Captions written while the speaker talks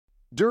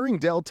During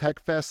Dell Tech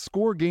Fest,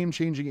 score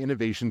game-changing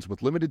innovations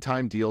with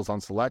limited-time deals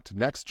on select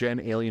next-gen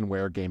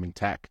Alienware gaming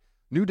tech.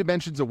 New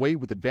dimensions await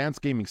with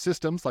advanced gaming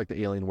systems like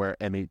the Alienware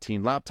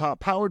M18 laptop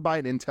powered by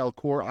an Intel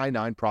Core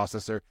i9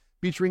 processor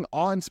featuring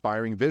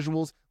awe-inspiring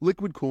visuals,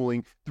 liquid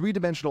cooling,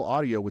 three-dimensional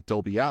audio with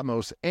Dolby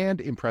Atmos,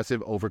 and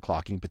impressive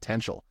overclocking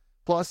potential.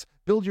 Plus,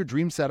 build your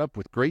dream setup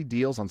with great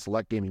deals on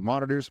select gaming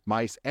monitors,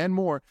 mice, and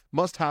more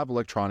must-have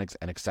electronics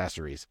and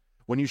accessories.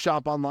 When you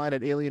shop online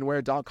at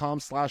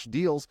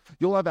alienware.com/deals,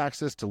 you'll have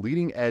access to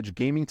leading-edge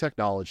gaming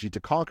technology to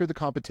conquer the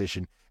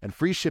competition and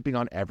free shipping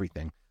on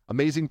everything.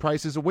 Amazing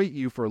prices await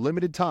you for a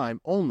limited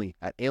time only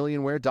at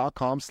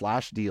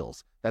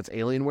alienware.com/deals. That's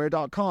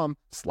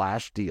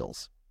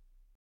alienware.com/deals.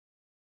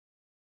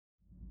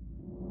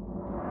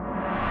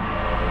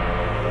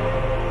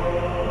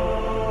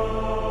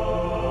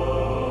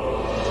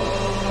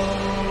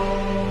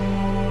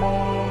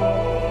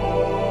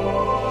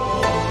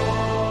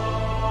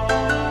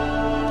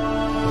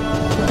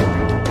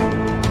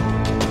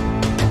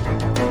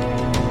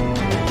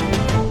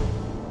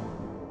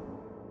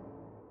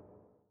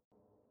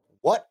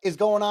 What is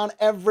going on,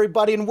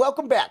 everybody, and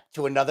welcome back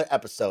to another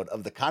episode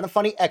of the Kinda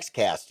Funny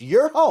Xcast,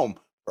 your home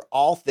for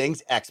all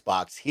things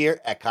Xbox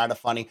here at Kinda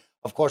Funny.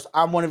 Of course,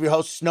 I'm one of your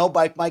hosts,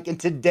 Snowbike Mike, and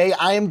today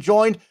I am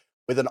joined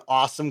with an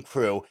awesome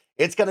crew.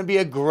 It's going to be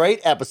a great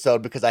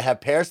episode because I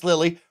have Paris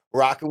Lilly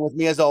rocking with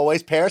me as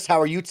always. Paris,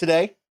 how are you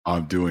today?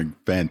 I'm doing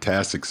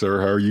fantastic, sir.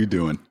 How are you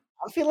doing?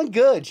 I'm feeling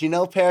good. You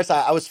know, Paris,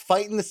 I was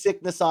fighting the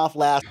sickness off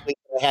last week.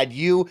 I had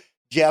you,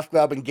 Jeff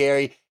Grubb, and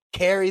Gary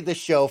carry the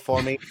show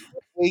for me. This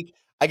week,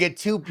 I get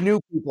two new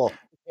people to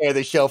carry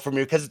the show for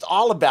me because it's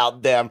all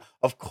about them.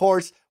 Of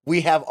course,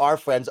 we have our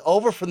friends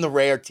over from the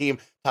Rare team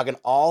talking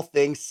all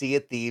things Sea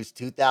of Thieves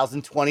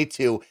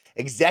 2022.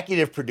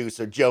 Executive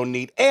producer Joe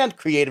Neate and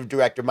creative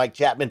director Mike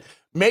Chapman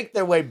make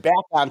their way back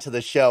onto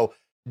the show.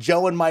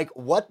 Joe and Mike,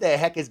 what the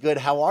heck is good?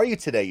 How are you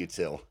today, you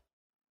two?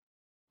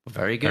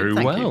 Very good. Very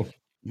Thank well.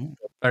 you.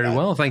 Very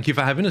well. Thank you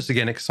for having us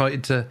again.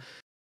 Excited to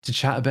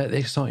chat about the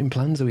exciting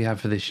plans that we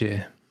have for this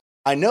year.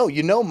 I know,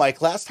 Mike,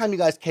 last time you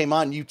guys came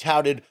on, you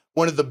touted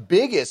one of the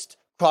biggest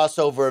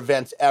crossover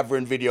events ever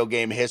in video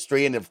game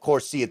history, and of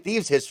course, Sea of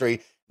Thieves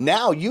history.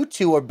 Now you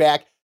two are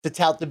back to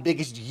tout the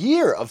biggest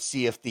year of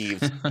Sea of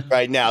Thieves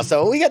right now.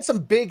 So we got some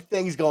big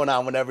things going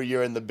on whenever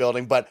you're in the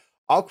building, but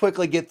I'll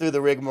quickly get through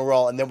the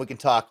rigmarole, and then we can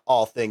talk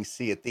all things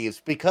Sea of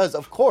Thieves, because,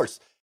 of course,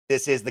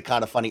 this is the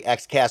Kinda Funny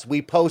Xcast.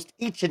 We post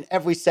each and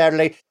every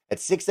Saturday at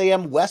 6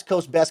 a.m. West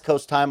Coast, Best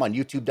Coast time on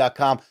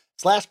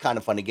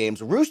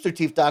youtube.com/kindafunnygames,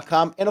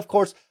 roosterteeth.com, and of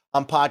course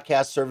on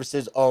podcast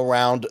services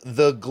around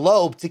the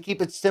globe. To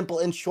keep it simple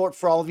and short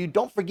for all of you,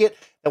 don't forget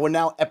that we're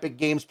now Epic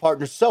Games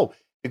partners. So if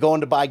you're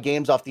going to buy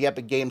games off the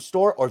Epic Games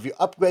Store, or if you're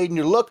upgrading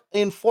your look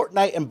in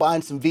Fortnite and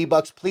buying some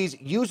V-Bucks, please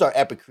use our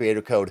Epic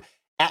creator code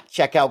at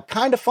checkout,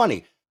 Kinda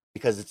Funny,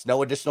 because it's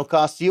no additional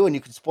cost to you and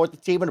you can support the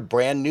team in a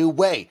brand new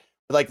way.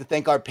 We'd like to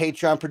thank our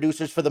Patreon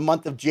producers for the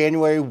month of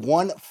January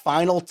one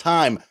final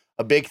time.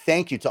 A big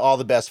thank you to all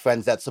the best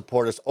friends that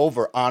support us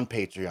over on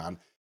Patreon.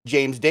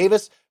 James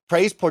Davis,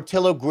 Praise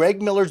Portillo,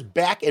 Greg Miller's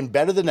back and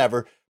better than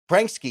ever,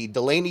 Pranksky,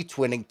 Delaney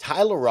Twinning,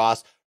 Tyler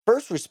Ross,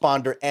 First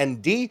Responder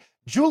ND,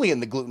 Julian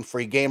the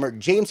Gluten-Free Gamer,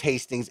 James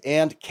Hastings,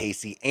 and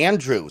Casey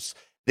Andrews.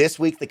 This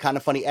week, the Kinda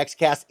Funny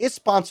Xcast is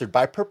sponsored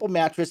by Purple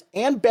Mattress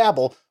and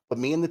Babbel, but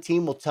me and the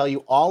team will tell you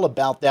all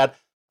about that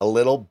a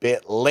little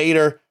bit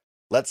later.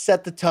 Let's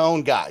set the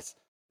tone, guys.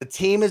 The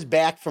team is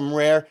back from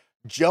Rare.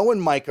 Joe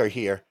and Mike are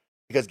here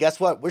because guess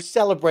what? We're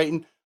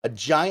celebrating a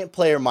giant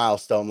player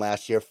milestone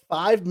last year,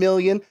 5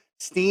 million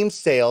Steam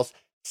sales,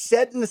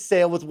 setting the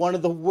sail with one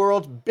of the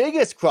world's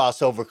biggest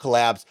crossover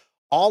collabs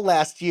all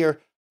last year.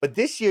 But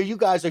this year, you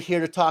guys are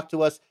here to talk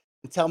to us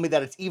and tell me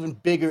that it's even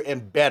bigger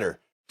and better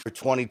for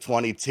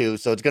 2022.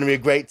 So it's going to be a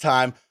great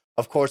time.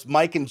 Of course,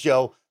 Mike and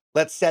Joe,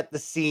 let's set the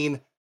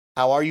scene.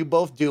 How are you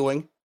both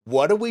doing?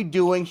 What are we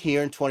doing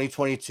here in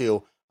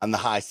 2022 on the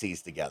high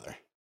seas together?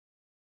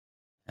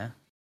 Yeah.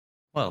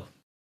 Well,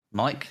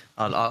 Mike,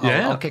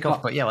 I'll kick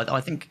off. But yeah, I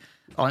think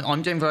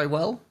I'm doing very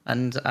well.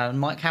 And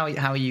Mike, how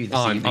are you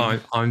this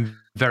evening? I'm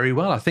very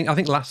well. I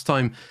think last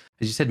time,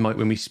 as you said, Mike,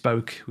 when we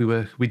spoke,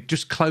 we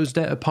just closed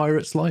out a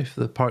Pirate's Life,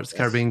 the Pirates of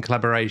the Caribbean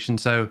collaboration.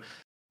 So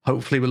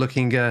hopefully we're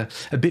looking a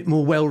bit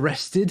more well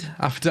rested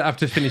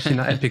after finishing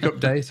that epic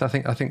update.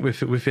 I think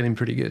we're feeling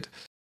pretty good.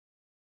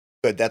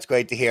 Good. That's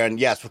great to hear. And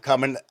yes, we're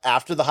coming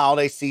after the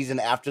holiday season,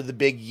 after the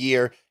big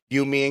year.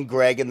 You, me, and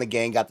Greg and the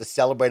gang got to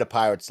celebrate a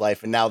Pirate's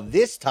Life. And now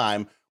this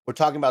time we're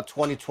talking about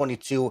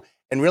 2022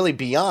 and really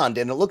beyond.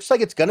 And it looks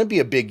like it's going to be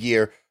a big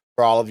year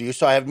for all of you.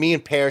 So I have me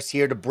and Paris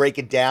here to break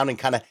it down and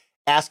kind of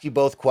ask you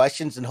both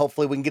questions. And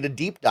hopefully we can get a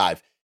deep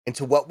dive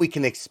into what we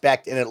can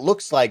expect. And it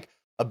looks like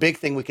a big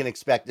thing we can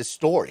expect is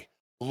story,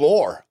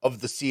 lore of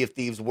the Sea of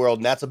Thieves world.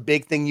 And that's a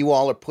big thing you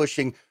all are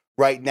pushing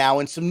right now.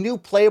 And some new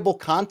playable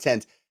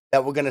content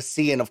that we're going to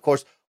see. And of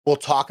course, we'll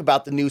talk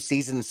about the new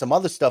season and some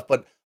other stuff,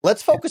 but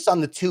let's focus on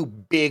the two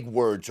big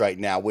words right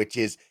now, which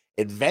is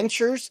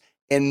adventures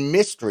and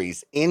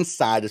mysteries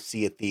inside of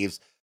Sea of Thieves.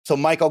 So,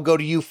 Mike, I'll go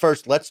to you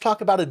first. Let's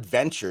talk about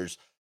adventures.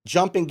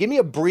 Jump in. Give me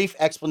a brief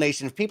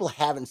explanation. If people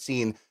haven't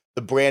seen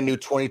the brand new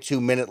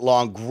 22-minute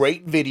long,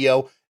 great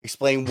video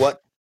explaining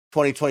what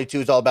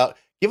 2022 is all about,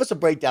 give us a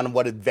breakdown of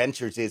what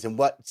Adventures is and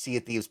what Sea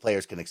of Thieves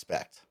players can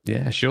expect.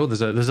 Yeah, sure.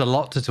 There's a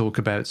lot to talk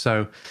about.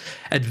 So,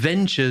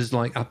 Adventures,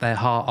 like at their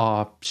heart,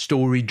 are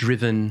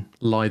story-driven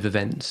live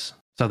events.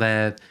 So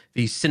they're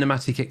these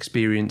cinematic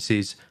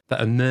experiences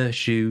that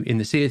immerse you in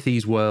the Sea of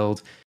Thieves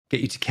world,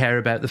 get you to care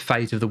about the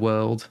fate of the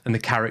world and the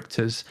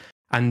characters.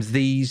 And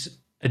these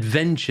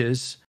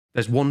adventures,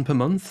 there's one per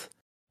month.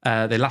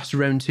 They last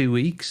around 2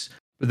 weeks.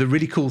 But the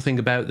really cool thing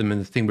about them, and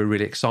the thing we're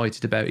really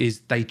excited about, is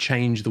they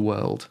change the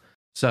world.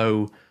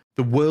 So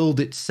the world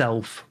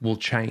itself will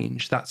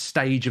change. That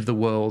stage of the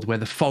world where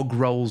the fog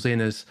rolls in,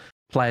 as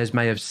players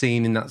may have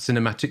seen in that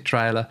cinematic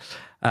trailer.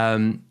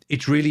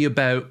 It's really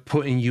about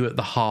putting you at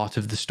the heart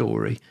of the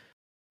story.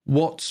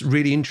 What's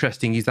really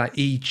interesting is that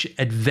each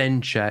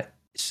adventure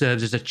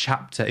serves as a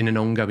chapter in an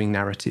ongoing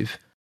narrative.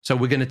 So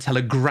we're going to tell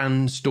a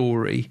grand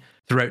story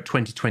throughout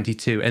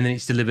 2022, and then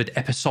it's delivered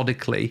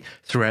episodically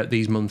throughout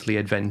these monthly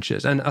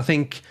adventures. And I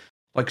think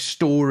like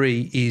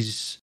story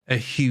is a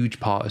huge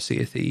part of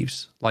Sea of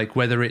Thieves. Like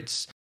whether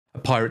it's A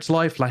Pirate's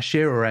Life last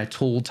year or our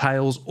Tall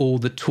Tales, or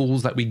the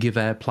tools that we give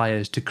our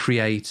players to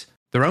create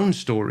their own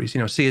stories.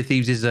 You know, Sea of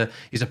Thieves is a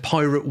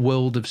pirate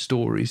world of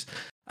stories.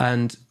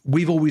 And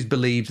we've always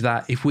believed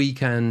that if we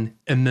can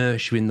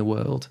immerse you in the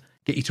world,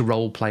 get you to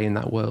role play in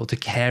that world, to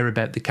care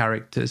about the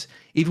characters,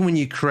 even when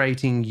you're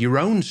creating your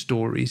own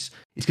stories,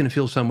 it's going to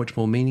feel so much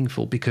more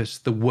meaningful because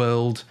the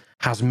world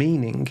has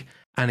meaning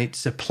and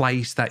it's a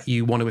place that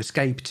you want to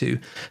escape to.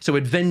 So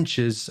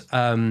adventures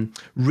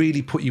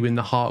really put you in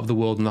the heart of the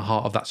world and the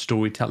heart of that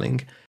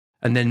storytelling.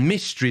 And then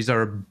mysteries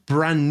are a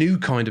brand new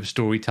kind of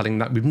storytelling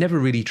that we've never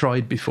really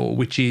tried before,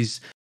 which is,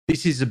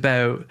 this is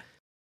about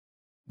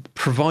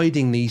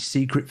providing these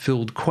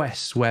secret-filled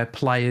quests where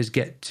players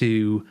get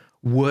to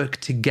work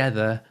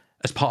together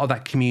as part of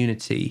that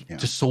community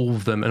to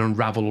solve them and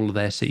unravel all of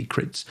their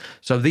secrets.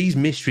 So these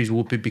mysteries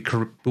will be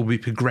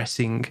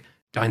progressing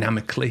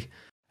dynamically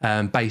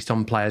based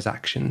on players'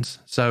 actions.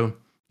 So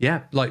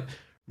yeah, like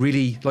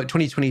really, like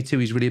 2022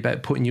 is really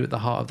about putting you at the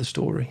heart of the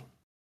story.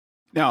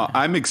 Now,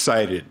 I'm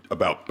excited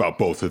about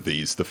both of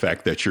these, the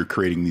fact that you're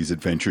creating these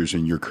adventures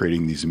and you're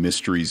creating these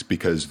mysteries,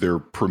 because they're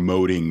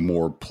promoting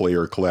more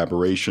player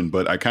collaboration.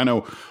 But I kind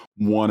of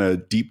want to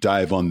deep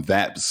dive on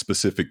that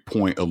specific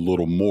point a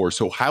little more.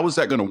 So how is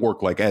that going to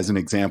work? Like, as an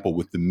example,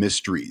 with the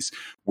mysteries,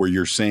 where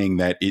you're saying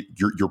that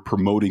you're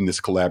promoting this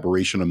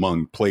collaboration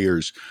among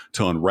players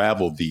to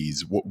unravel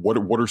these.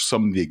 What are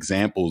some of the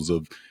examples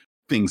of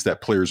things that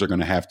players are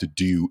going to have to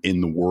do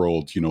in the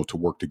world, you know, to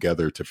work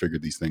together to figure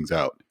these things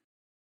out?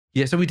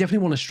 Yeah, so we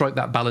definitely want to strike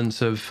that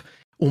balance of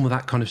all of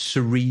that kind of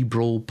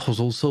cerebral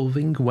puzzle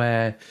solving,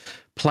 where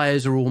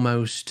players are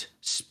almost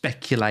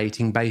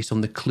speculating based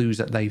on the clues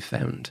that they've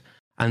found.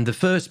 And the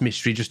first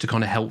mystery, just to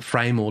kind of help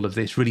frame all of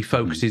this, really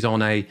focuses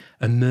on a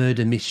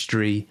murder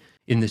mystery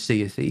in the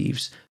Sea of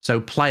Thieves.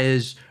 So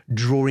players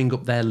drawing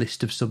up their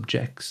list of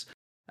suspects,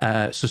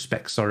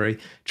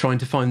 trying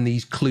to find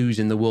these clues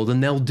in the world.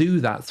 And they'll do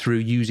that through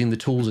using the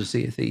tools of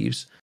Sea of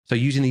Thieves. So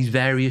using these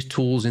various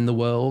tools in the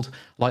world,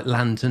 like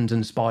lanterns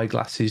and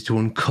spyglasses, to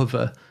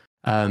uncover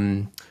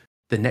the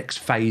next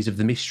phase of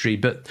the mystery.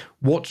 But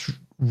what's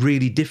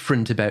really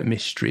different about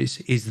mysteries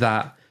is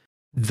that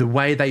the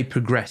way they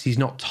progress is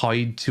not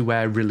tied to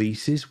our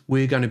releases.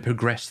 We're going to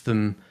progress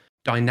them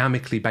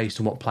dynamically based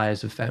on what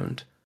players have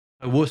found.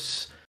 So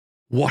us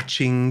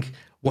watching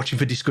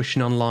for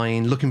discussion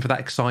online, looking for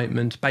that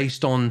excitement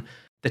based on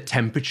the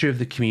temperature of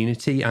the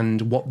community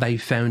and what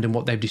they've found and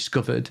what they've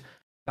discovered,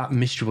 that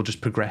mystery will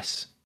just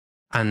progress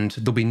and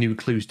there'll be new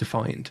clues to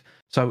find.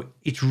 So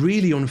it's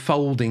really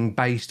unfolding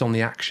based on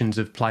the actions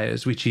of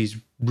players, which is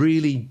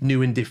really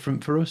new and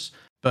different for us,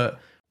 but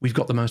we've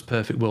got the most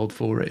perfect world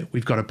for it.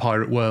 We've got a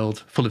pirate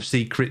world full of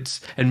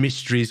secrets and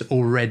mysteries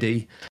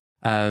already.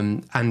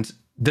 And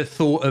the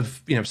thought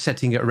of, you know,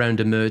 setting it around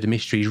a murder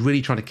mystery is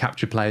really trying to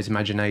capture players'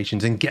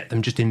 imaginations and get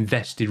them just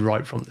invested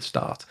right from the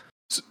start.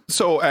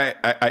 So I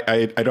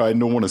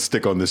don't want to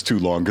stick on this too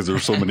long because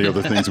there's so many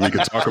other things we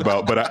could talk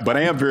about, but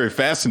I am very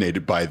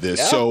fascinated by this.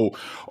 Yeah. So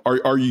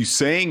are you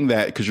saying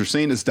that, because you're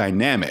saying it's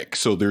dynamic,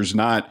 so there's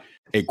not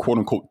a quote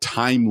unquote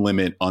time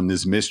limit on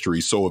this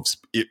mystery? So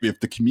if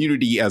the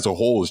community as a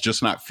whole is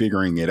just not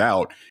figuring it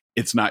out,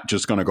 it's not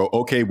just going to go,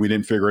 okay, we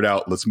didn't figure it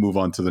out, let's move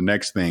on to the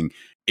next thing.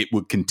 It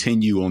would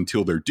continue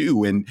until they're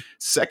due. And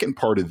second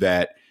part of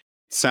that,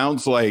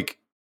 sounds like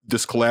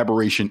this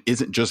collaboration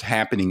isn't just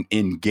happening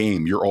in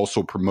game. You're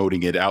also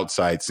promoting it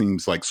outside.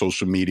 Seems like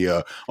social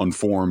media, on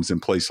forums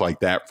and places like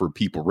that, for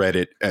people,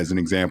 Reddit as an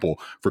example,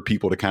 for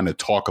people to kind of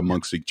talk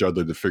amongst each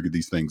other to figure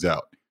these things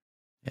out.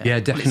 Yeah,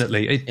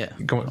 definitely.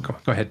 Go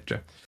ahead, Joe.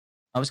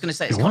 I was going to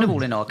say, it's kind of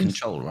all in our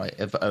control, right?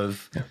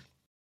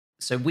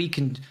 So we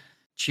can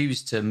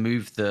choose to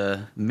move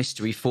the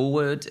mystery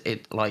forward,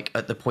 it like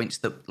at the points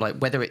that, like,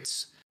 whether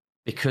it's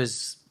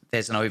because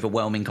there's an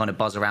overwhelming kind of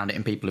buzz around it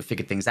and people have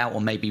figured things out,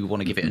 or maybe we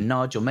want to give it a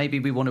nudge, or maybe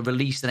we want to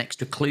release an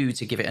extra clue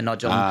to give it a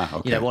nudge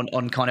on,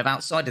 on kind of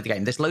outside of the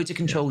game. There's loads of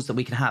controls that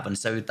we can have, and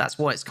so that's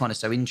why it's kind of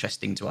so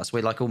interesting to us.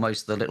 We're like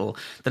almost the little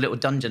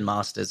dungeon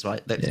masters,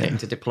 right? That's getting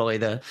to deploy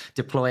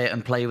it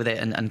and play with it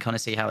and kind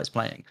of see how it's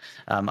playing.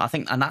 I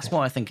think, and that's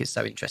why I think it's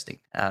so interesting.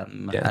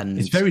 And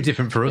it's very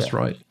different for us,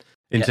 right?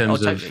 In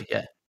terms of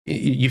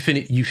you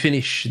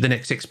finish the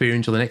next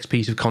experience or the next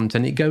piece of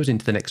content, it goes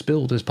into the next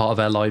build as part of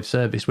our live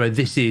service, where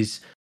this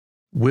is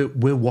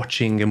we're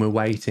watching and we're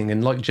waiting,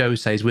 and like Joe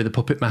says, we're the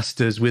puppet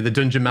masters, we're the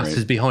dungeon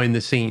masters behind the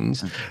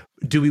scenes.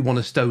 Do we want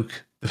to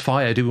stoke the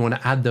fire? Do we want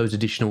to add those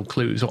additional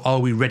clues, or are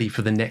we ready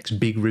for the next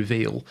big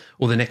reveal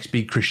or the next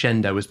big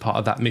crescendo as part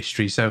of that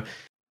mystery? So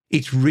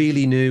it's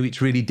really new,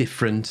 it's really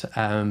different,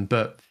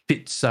 but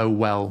fits so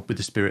well with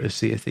the spirit of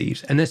Sea of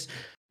Thieves. And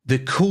the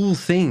cool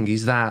thing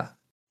is that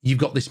you've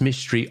got this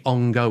mystery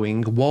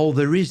ongoing while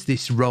there is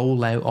this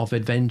rollout of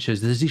adventures.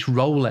 There's this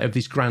rollout of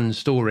this grand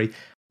story,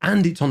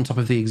 and it's on top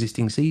of the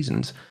existing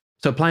seasons.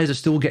 So players are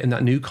still getting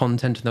that new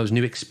content and those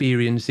new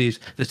experiences.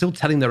 They're still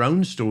telling their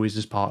own stories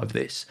as part of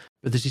this,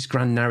 but there's this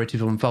grand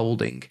narrative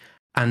unfolding.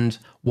 And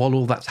while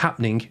all that's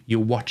happening, you're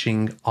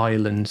watching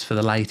islands for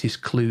the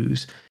latest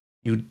clues.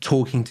 You're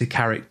talking to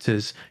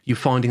characters. You're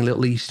finding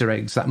little Easter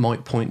eggs that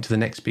might point to the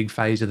next big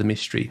phase of the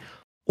mystery.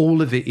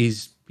 All of it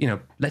is,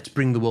 let's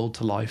bring the world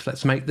to life.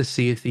 Let's make the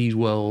Sea of Thieves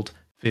world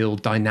feel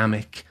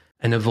dynamic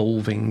and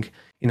evolving.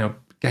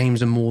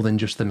 Games are more than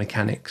just the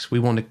mechanics. We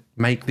want to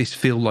make this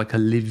feel like a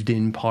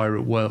lived-in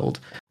pirate world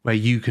where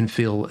you can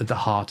feel at the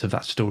heart of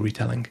that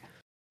storytelling.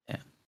 Yeah.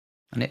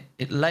 And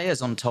it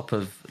layers on top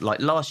of,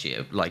 like last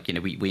year,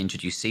 we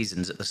introduced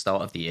seasons at the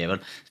start of the year.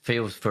 It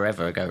feels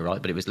forever ago,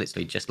 right? But it was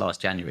literally just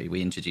last January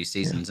we introduced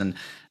seasons. And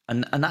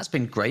that's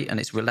been great, and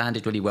it's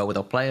landed really well with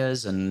our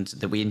players, and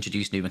that we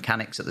introduced new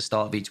mechanics at the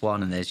start of each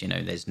one, and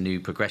there's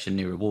new progression,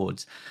 new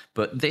rewards.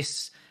 But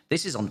this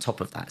is on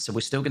top of that. So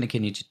we're still going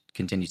to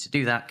continue to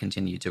do that,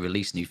 continue to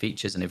release new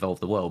features and evolve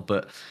the world.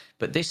 But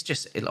this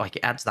just it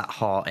adds that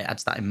heart, it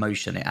adds that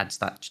emotion, it adds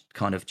that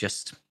kind of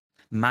just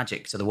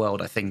magic to the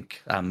world, I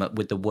think,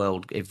 with the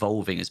world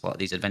evolving as part of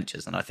these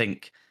adventures. And I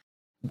think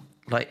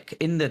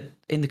in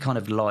the kind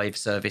of live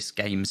service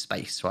game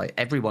space, right,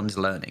 everyone's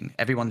learning,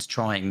 everyone's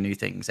trying new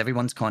things,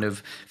 everyone's kind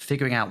of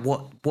figuring out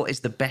what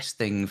is the best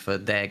thing for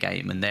their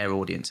game and their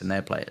audience and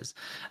their players.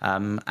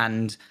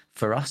 And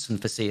for us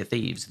and for Sea of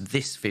Thieves,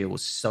 this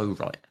feels so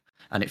right.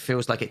 And it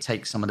feels like it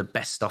takes some of the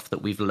best stuff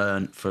that we've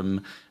learned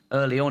from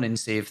early on in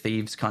Sea of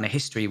Thieves kind of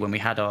history. When we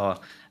had our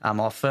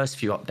first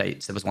few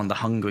updates, there was one, the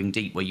Hungering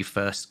Deep, where we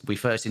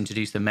first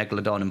introduced the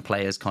Megalodon and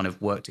players kind of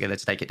worked together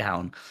to take it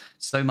down.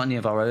 So many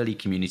of our early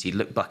community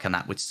look back on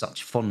that with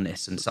such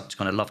fondness and such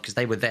kind of love, because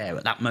they were there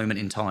at that moment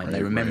in time. Right,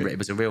 they remember it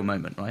was a real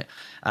moment, right?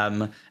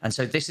 And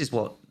so this is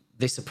what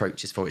this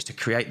approach is for, is to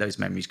create those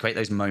memories, create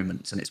those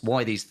moments. And it's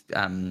why these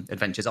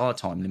adventures are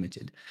time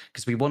limited,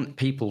 because we want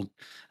people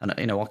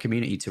and our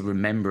community to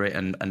remember it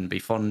and be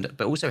fond,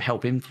 but also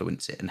help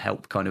influence it and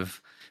help kind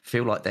of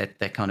feel like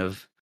they're kind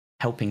of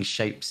helping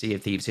shape Sea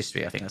of Thieves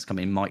history. I think that's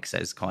something Mike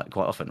says quite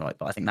often, right?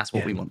 But I think that's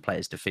what we want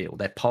players to feel.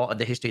 They're part of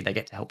the history, they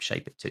get to help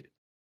shape it too.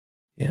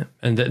 Yeah,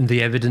 and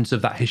the evidence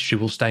of that history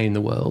will stay in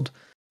the world.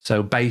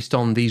 So based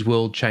on these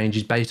world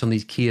changes, based on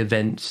these key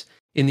events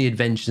in the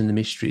adventures and the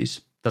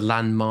mysteries, the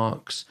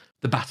landmarks,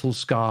 the battle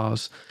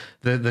scars,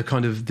 the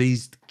kind of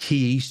these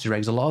key Easter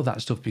eggs, a lot of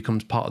that stuff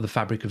becomes part of the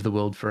fabric of the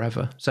world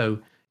forever. So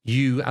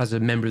you, as a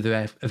member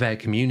of our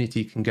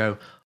community, can go,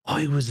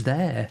 I was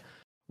there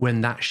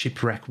when that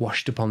shipwreck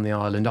washed upon the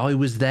island. I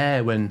was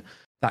there when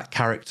that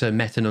character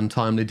met an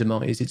untimely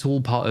demise. It's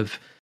all part of,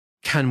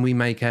 can we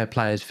make our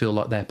players feel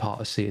like they're part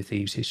of Sea of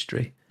Thieves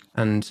history?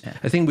 And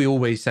I think we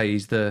always say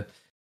is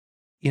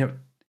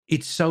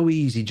it's so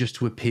easy just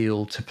to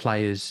appeal to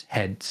players'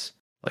 heads.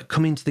 Like,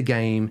 come into the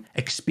game,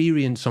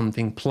 experience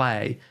something,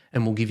 play,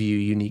 and we'll give you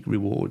a unique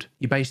reward.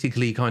 You're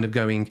basically kind of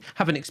going,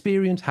 have an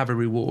experience, have a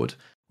reward.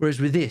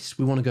 Whereas with this,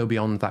 we want to go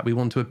beyond that. We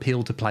want to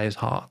appeal to players'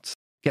 hearts,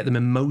 get them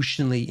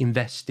emotionally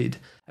invested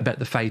about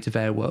the fate of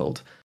our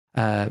world.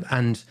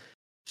 And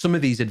some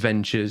of these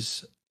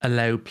adventures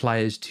allow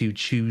players to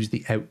choose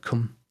the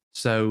outcome.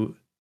 So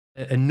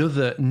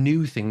another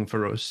new thing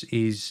for us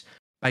is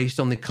based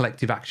on the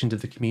collective actions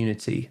of the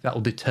community that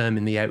will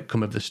determine the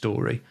outcome of the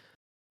story.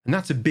 And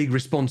that's a big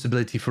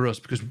responsibility for us,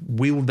 because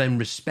we will then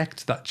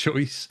respect that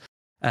choice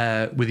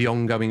with the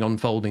ongoing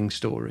unfolding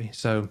story.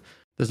 So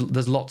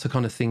there's lots of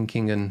kind of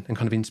thinking and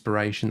kind of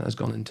inspiration that has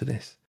gone into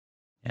this.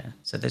 Yeah.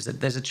 So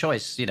there's a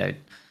choice,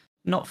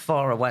 not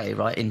far away,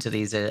 right, into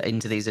these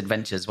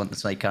adventures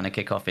once they kind of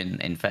kick off in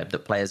Feb,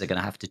 that players are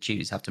going to have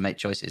to make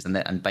choices,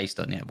 and based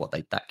on what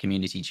that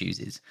community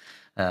chooses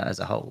as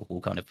a whole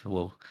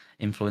will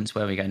influence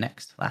where we go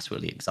next. That's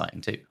really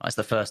exciting too. It's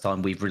the first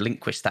time we've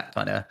relinquished that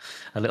kind of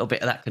a little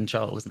bit of that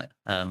control, isn't it?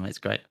 It's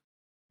great.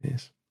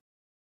 Yes.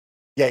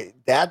 Yeah,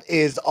 that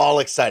is all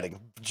exciting.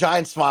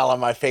 Giant smile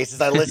on my face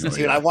as I listen to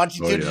you, and I want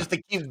you just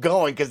to keep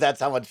going, because that's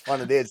how much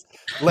fun it is.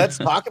 Let's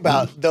talk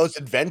about those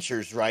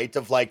adventures, right?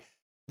 Of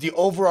the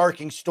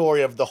overarching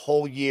story of the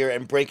whole year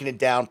and breaking it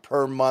down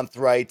per month,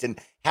 right? And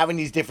having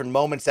these different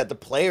moments that the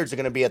players are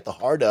going to be at the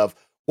heart of.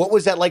 What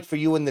was that like for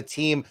you and the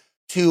team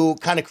to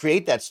kind of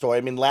create that story?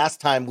 I mean,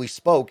 last time we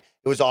spoke,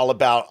 it was all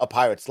about A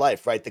Pirate's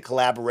Life, right? The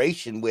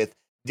collaboration with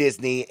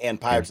Disney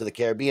and Pirates of the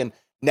Caribbean.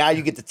 Now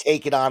you get to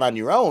take it on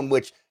your own,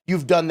 which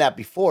you've done that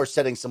before,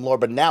 setting some lore,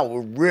 but now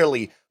we're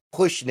really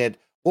pushing it.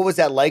 What was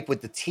that like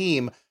with the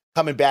team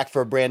coming back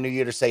for a brand new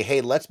year to say, hey,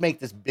 let's make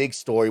this big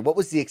story? What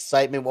was the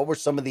excitement? What were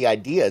some of the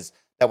ideas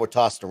that were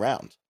tossed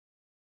around?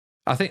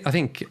 I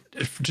think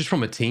just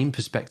from a team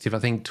perspective, I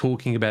think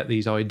talking about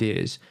these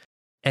ideas,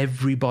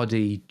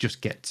 everybody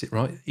just gets it,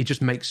 right? It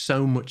just makes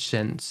so much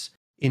sense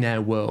in our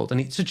world.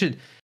 And it's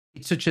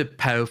such a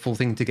powerful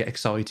thing to get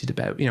excited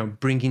about,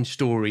 bringing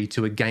story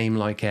to a game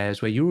like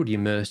ours where you're already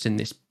immersed in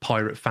this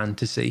pirate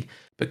fantasy,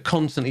 but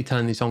constantly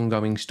telling this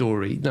ongoing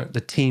story.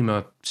 The team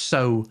are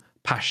so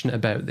passionate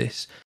about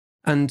this.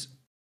 And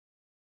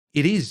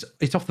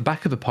it's off the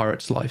back of A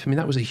Pirate's Life. I mean,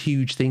 that was a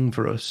huge thing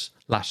for us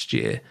last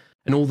year,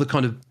 and all the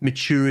kind of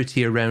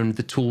maturity around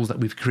the tools that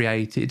we've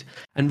created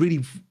and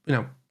really,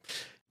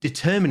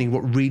 determining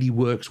what really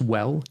works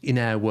well in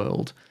our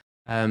world.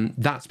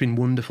 That's been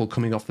wonderful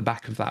coming off the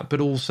back of that. But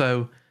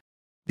also,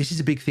 this is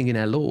a big thing in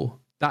our lore.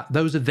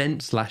 Those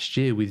events last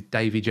year with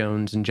Davy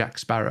Jones and Jack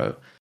Sparrow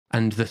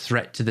and the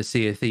threat to the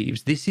Sea of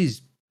Thieves,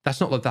 that's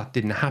not that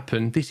didn't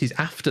happen. This is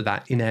after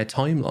that in our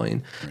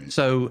timeline. Right.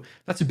 So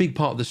that's a big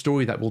part of the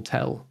story that we'll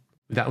tell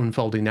with that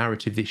unfolding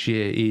narrative this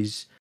year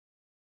is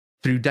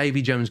through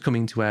Davy Jones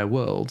coming to our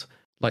world,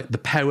 like the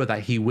power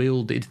that he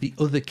wielded, the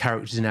other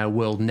characters in our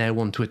world now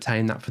want to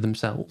attain that for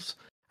themselves.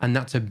 And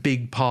that's a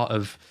big part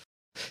of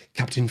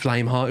Captain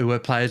Flameheart, who our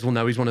players will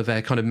know is one of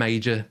their kind of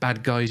major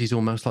bad guys. He's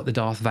almost like the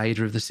Darth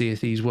Vader of the Sea of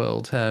Thieves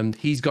world.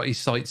 He's got his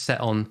sights set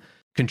on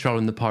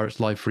controlling the pirate's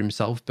life for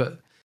himself, but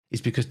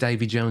it's because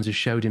Davy Jones has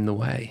showed him the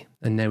way,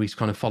 and now he's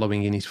kind of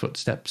following in his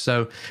footsteps.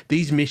 So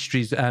these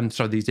these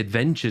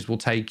adventures will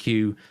take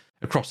you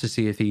across the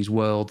Sea of Thieves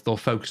world. They'll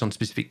focus on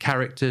specific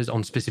characters,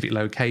 on specific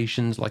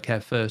locations, like our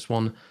first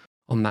one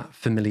on that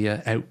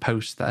familiar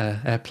outpost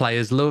that our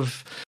players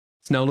love.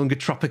 It's no longer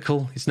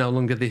tropical. It's no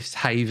longer this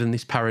haven,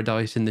 this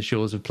paradise in the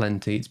shores of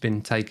plenty. It's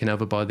been taken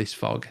over by this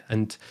fog.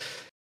 And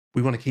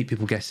we want to keep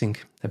people guessing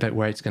about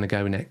where it's going to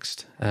go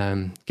next.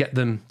 Get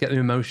them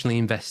emotionally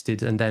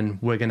invested, and then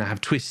we're going to have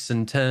twists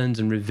and turns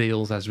and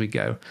reveals as we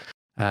go.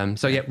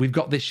 We've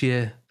got this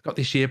year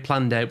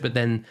planned out, but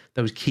then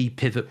those key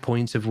pivot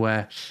points of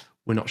where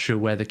we're not sure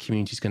where the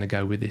community is going to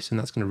go with this, and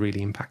that's going to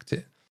really impact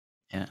it.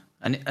 Yeah,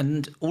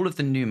 and all of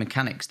the new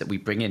mechanics that we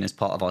bring in as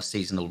part of our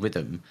seasonal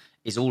rhythm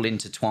is all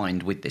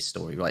intertwined with this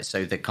story, right?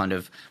 So the kind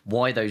of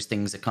why those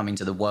things are coming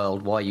to the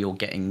world, why you're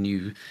getting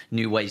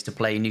new ways to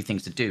play, new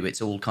things to do.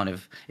 It's all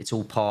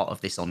part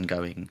of this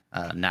ongoing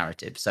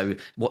narrative. So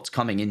what's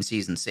coming in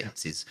season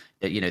 6 is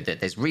that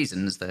there's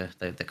reasons the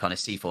kind of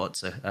sea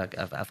forts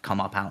have come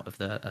up out of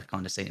the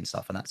kind of sea and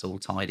stuff, and that's all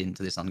tied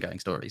into this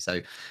ongoing story.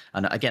 So,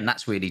 and again,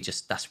 that's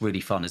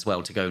really fun as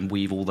well to go and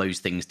weave all those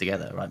things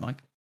together, right, Mike?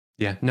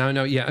 Yeah,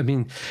 yeah. I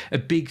mean, a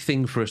big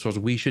thing for us was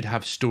we should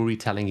have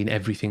storytelling in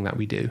everything that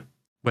we do,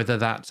 whether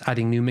that's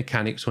adding new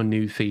mechanics or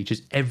new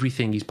features.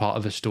 Everything is part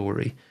of a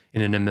story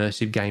in an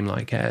immersive game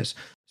like ours.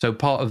 So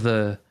part of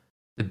the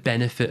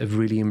benefit of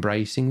really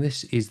embracing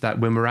this is that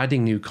when we're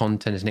adding new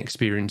content and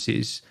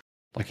experiences,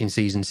 like in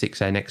season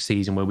 6, our next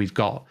season, where we've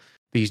got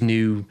these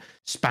new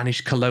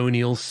Spanish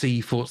colonial sea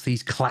forts,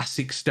 these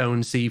classic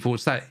stone sea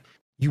forts that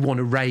you want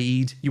to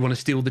raid, you want to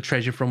steal the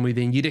treasure from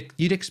within.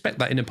 You'd expect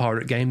that in a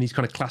pirate game, these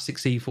kind of classic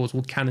sea forts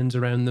with cannons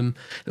around them,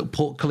 little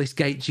portcullis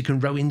gates you can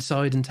row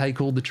inside and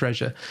take all the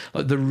treasure.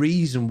 Like the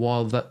reason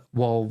while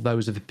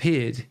those have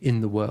appeared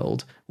in the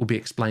world will be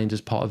explained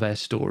as part of our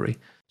story.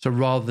 So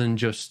rather than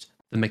just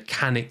the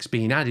mechanics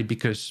being added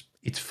because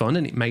it's fun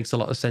and it makes a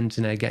lot of sense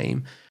in our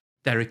game,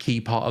 they're a key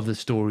part of the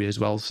story as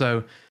well.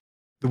 So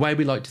the way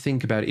we like to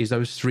think about it is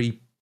those 3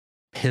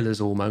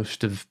 pillars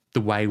almost of the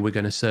way we're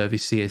going to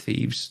service Sea of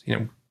Thieves.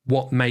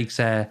 What makes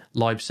our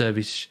live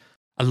service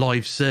a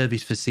live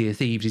service for Sea of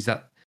Thieves is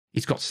that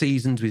it's got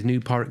seasons with new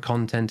pirate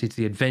content, it's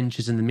the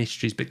adventures and the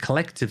mysteries, but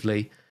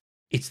collectively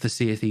it's the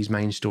Sea of Thieves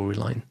main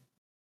storyline.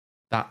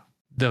 That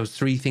those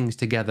 3 things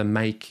together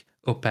make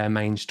up our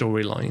main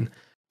storyline,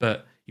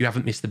 but you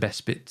haven't missed the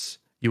best bits.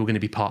 You're going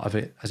to be part of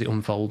it as it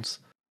unfolds.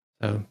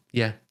 So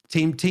yeah,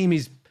 team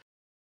is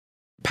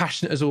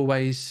passionate as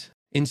always,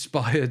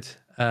 inspired.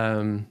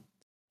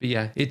 But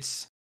yeah,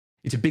 it's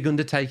a big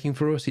undertaking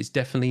for us. It's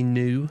definitely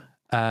new.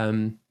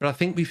 But I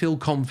think we feel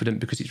confident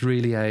because it's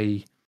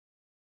really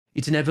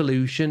it's an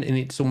evolution, and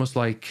it's almost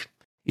like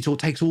it all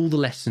takes all the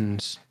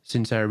lessons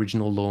since our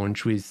original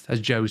launch with, as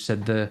Joe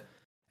said, the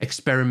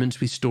experiments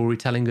with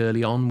storytelling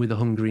early on with The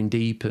Hungering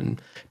Deep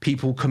and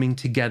people coming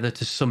together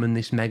to summon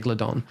this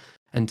megalodon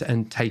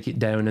and take it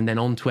down, and then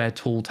onto our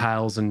Tall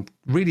Tales, and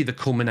really the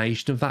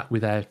culmination of that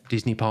with our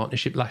Disney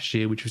partnership last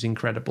year, which was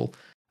incredible.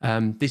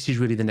 This is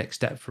really the next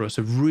step for us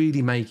of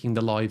really making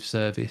the live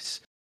service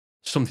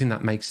something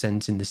that makes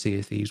sense in the Sea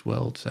of Thieves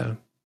world. So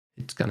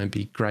it's going to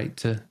be great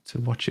to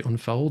watch it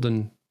unfold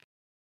and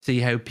see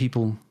how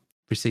people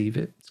receive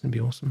it. It's going to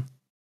be awesome.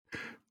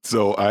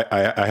 So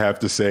I have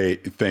to say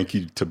thank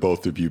you to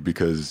both of you,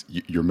 because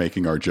you're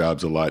making our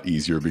jobs a lot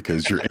easier,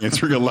 because you're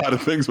answering a lot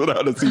of things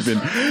without us even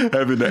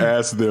having to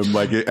ask them.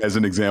 Like, as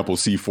an example,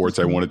 Seaforts,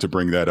 I wanted to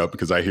bring that up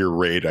because I hear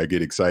Raid, I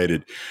get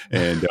excited.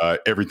 And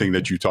everything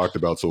that you talked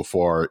about so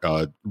far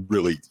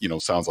really,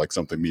 sounds like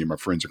something me and my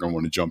friends are going to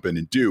want to jump in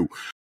and do.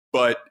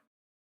 But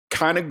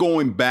kind of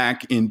going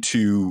back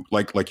into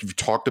like you've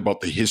talked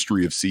about the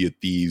history of Sea of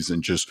Thieves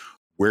and just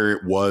where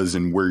it was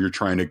and where you're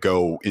trying to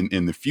go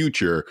in the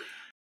future.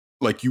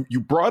 Like you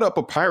brought up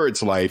A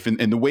Pirate's Life, and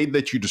the way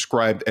that you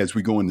described as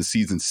we go into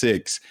season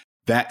 6,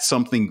 that's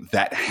something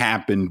that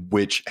happened,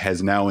 which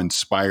has now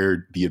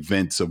inspired the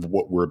events of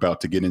what we're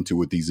about to get into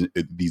with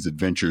these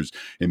adventures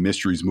and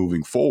mysteries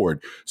moving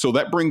forward. So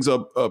that brings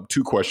up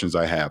two questions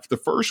I have. The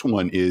first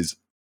one is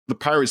The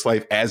Pirate's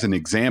Life as an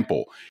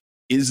example.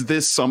 Is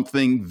this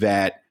something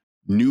that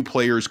new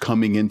players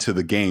coming into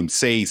the game,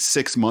 say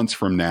 6 months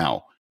from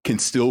now, can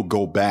still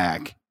go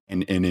back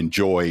and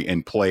enjoy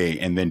and play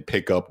and then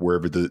pick up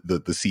wherever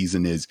the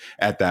season is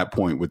at that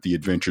point with the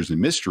adventures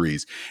and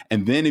mysteries?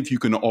 And then if you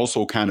can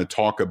also kind of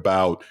talk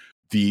about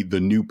the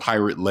new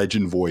pirate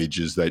legend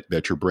voyages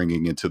that you're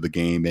bringing into the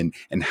game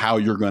and how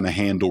you're going to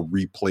handle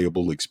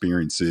replayable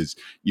experiences,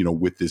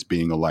 with this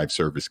being a live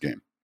service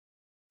game.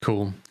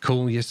 Cool.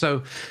 Yeah.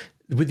 So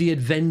with the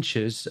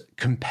adventures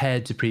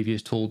compared to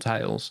previous Tall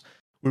Tales,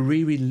 we're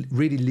really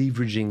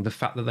leveraging the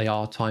fact that they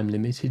are time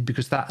limited,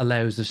 because that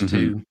allows us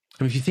to,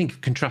 if you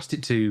contrast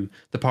it to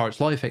the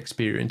Pirate's Life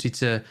experience,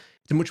 it's a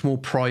much more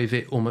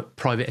private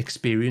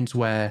experience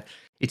where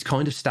it's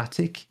kind of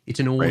static. It's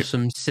an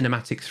awesome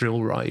cinematic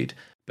thrill ride,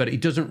 but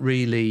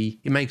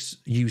it makes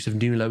use of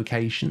new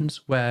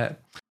locations where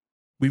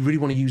we really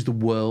want to use the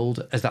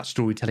world as that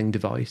storytelling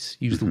device,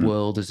 use the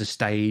world as a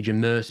stage,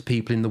 immerse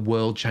people in the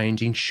world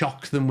changing,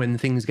 shock them when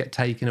things get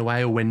taken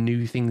away or when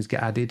new things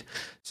get added.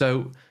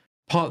 So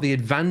part of the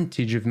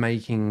advantage of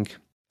making,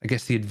 I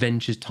guess, the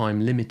adventures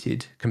time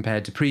limited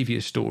compared to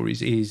previous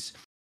stories is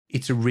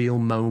it's a real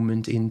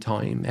moment in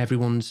time.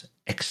 Everyone's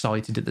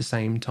excited at the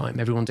same time.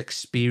 Everyone's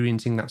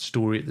experiencing that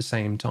story at the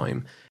same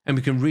time. And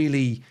we can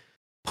really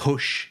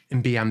push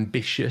and be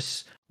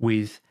ambitious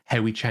with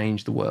how we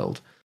change the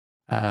world.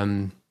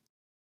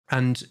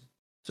 And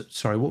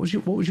sorry, what was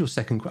your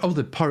second question? Oh,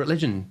 the Pirate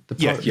Legend.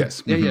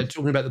 Yes. Yeah,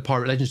 talking about the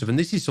Pirate Legend stuff. And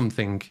this is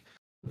something,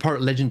 the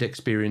Pirate Legend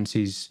experience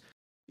is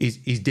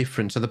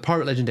different. So the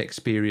Pirate Legend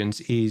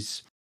experience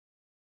is,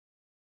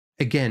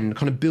 again,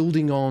 kind of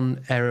building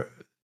on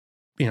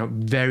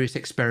various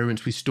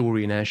experiments with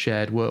story in our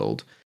shared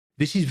world.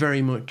 This is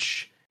very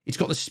much, it's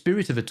got the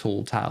spirit of a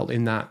Tall Tale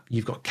in that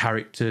you've got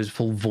characters,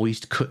 full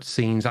voiced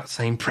cutscenes, that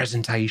same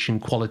presentation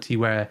quality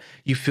where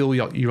you feel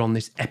you're on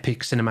this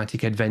epic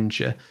cinematic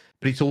adventure,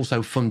 but it's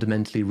also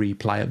fundamentally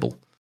replayable.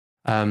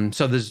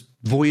 So there's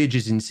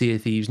voyages in Sea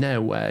of Thieves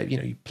now where,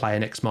 you play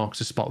an X marks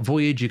a spot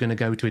voyage, you're going to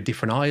go to a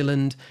different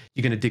island,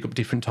 you're going to dig up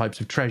different types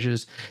of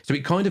treasures. So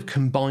it kind of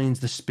combines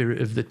the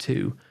spirit of the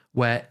two,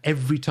 where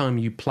every time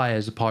you play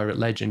as a pirate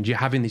legend, you're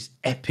having this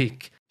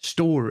epic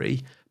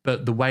story,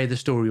 but the way the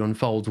story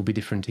unfolds will be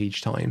different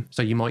each time.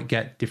 So you might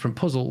get different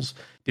puzzles,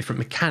 different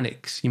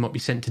mechanics, you might be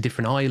sent to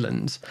different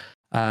islands.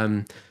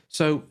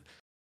 So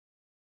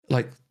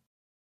like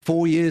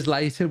 4 years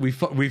later, we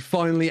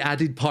finally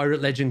added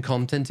Pirate Legend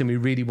content, and we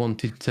really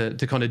wanted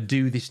to kind of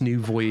do this new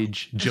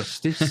voyage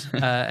justice.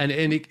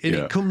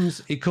 It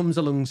comes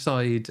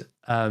alongside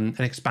an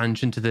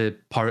expansion to the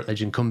Pirate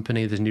Legend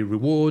company. There's new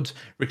rewards,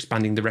 we're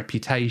expanding the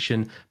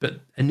reputation,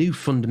 but a new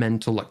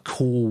fundamental,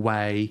 core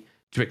way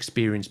to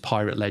experience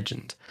Pirate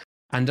Legend.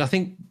 And I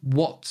think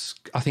what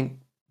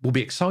will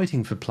be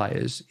exciting for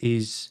players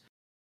is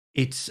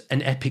it's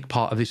an epic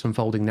part of this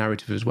unfolding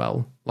narrative as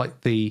well.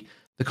 Like the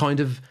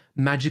kind of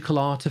magical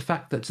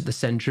artifact that's at the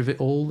center of it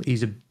all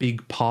is a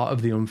big part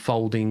of the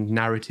unfolding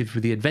narrative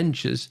with the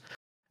adventures.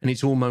 And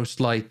it's almost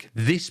like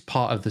this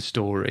part of the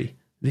story,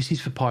 this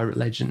is for Pirate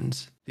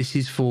Legends. This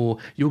is for,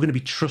 you're going to be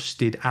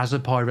trusted as a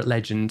Pirate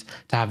Legend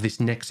to have this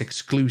next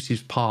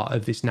exclusive part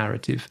of this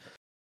narrative.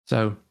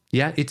 So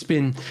yeah, it's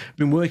been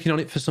working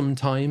on it for some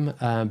time.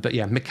 But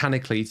yeah,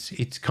 mechanically,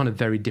 it's kind of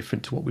very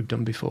different to what we've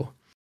done before.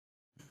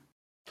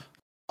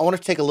 I want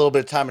to take a little bit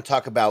of time and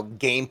talk about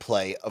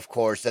gameplay, of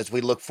course, as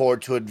we look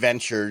forward to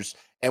adventures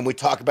and we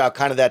talk about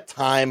kind of that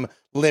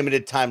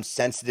time-limited,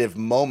 time-sensitive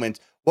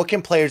moment. What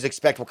can players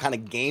expect? What kind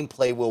of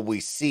gameplay will we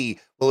see?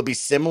 Will it be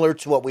similar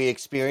to what we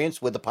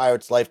experienced with the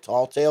Pirate's Life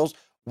Tall Tales?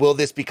 Will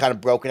this be kind of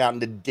broken out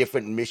into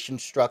different mission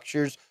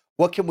structures?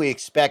 What can we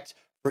expect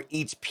for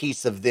each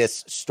piece of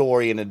this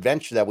story and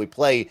adventure that we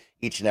play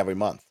each and every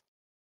month?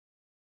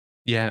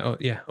 Yeah,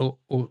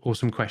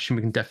 awesome question.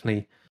 We can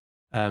definitely...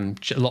 a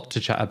lot to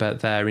chat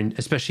about there,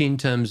 especially in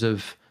terms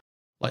of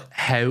like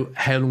how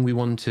long we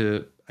want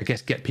to, I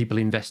guess, get people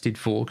invested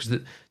for. Because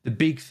the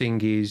big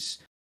thing is,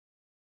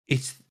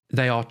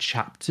 they are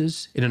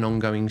chapters in an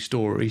ongoing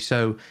story.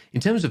 So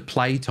in terms of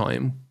play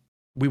time,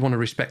 we want to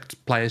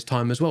respect players'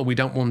 time as well. We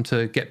don't want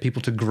to get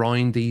people to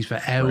grind these for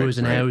hours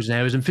and hours and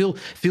hours and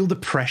feel the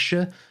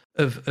pressure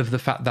of the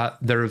fact that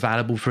they're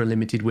available for a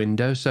limited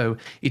window. So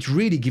it's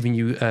really giving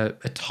you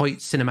a tight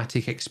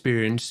cinematic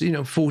experience,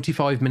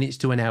 45 minutes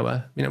to an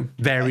hour,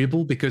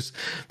 variable, because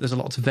there's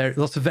lots of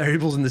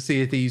variables in the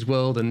Sea of Thieves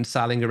world and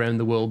sailing around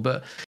the world.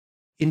 But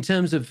in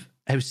terms of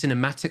how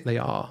cinematic they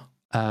are,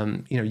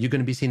 you're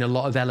going to be seeing a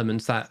lot of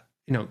elements that,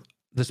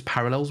 there's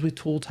parallels with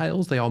Tall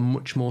Tales. They are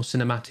much more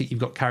cinematic. You've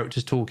got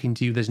characters talking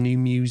to you. There's new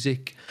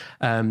music.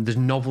 There's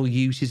novel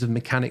uses of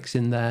mechanics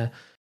in there.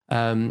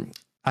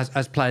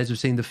 As players have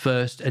seen, the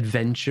first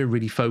adventure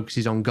really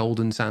focuses on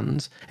Golden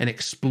Sands and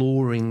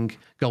exploring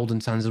Golden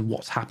Sands and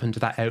what's happened to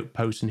that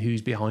outpost and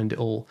who's behind it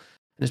all.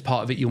 And as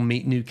part of it, you'll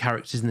meet new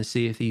characters in the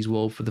Sea of Thieves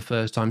world for the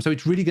first time. So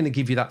it's really going to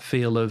give you that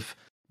feel of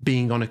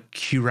being on a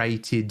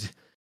curated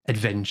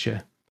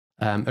adventure,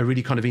 a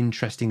really kind of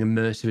interesting,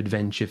 immersive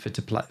adventure for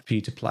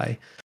you to play.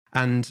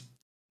 And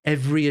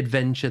every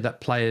adventure that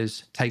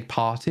players take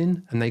part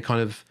in and they kind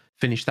of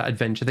finish that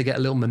adventure, they get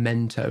a little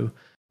memento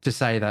to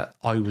say that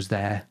I was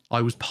there,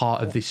 I was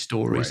part of this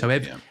story. Right,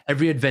 so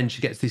every adventure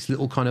gets this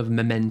little kind of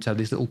memento,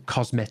 this little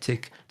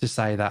cosmetic to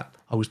say that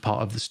I was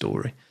part of the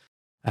story.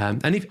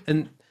 And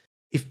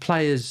if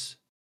players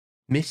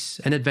miss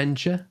an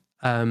adventure,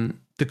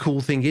 the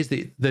cool thing is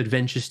that the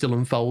adventure's still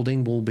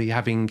unfolding. We'll be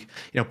having,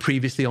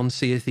 previously on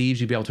Sea of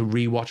Thieves, you'll be able to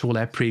rewatch all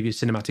our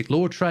previous cinematic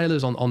lore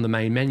trailers on the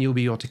main menu. You'll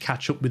be able to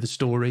catch up with the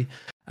story.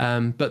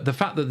 But the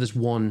fact that there's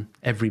one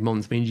every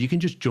month means you can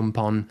just jump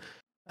on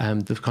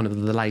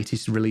the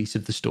latest release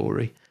of the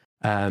story.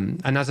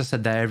 And as I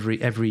said there,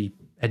 every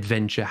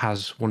adventure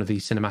has one of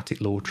these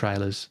cinematic lore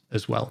trailers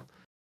as well.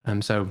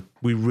 So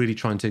we're really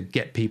trying to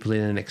get people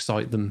in and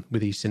excite them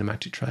with these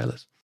cinematic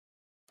trailers.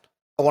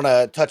 I want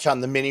to touch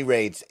on the mini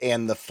raids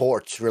and the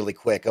forts really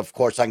quick. Of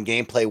course, on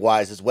gameplay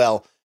wise as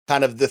well,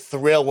 kind of the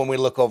thrill when we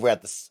look over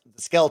at the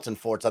skeleton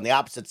forts on the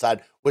opposite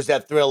side was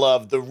that thrill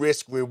of the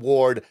risk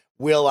reward.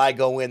 Will I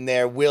go in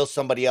there? Will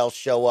somebody else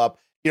show up?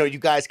 You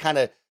guys kind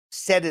of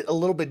said it a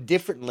little bit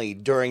differently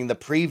during the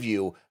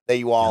preview that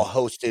you all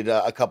hosted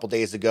a couple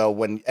days ago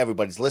when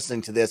everybody's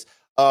listening to this,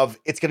 of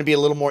it's going to be a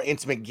little more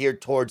intimate,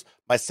 geared towards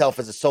myself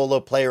as a solo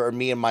player or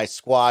me and my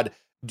squad.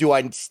 Do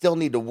I still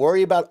need to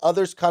worry about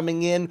others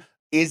coming in?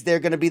 Is there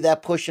going to be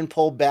that push and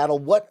pull battle?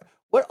 What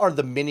are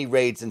the mini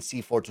raids and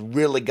sea forts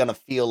really going to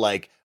feel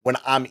like when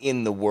I'm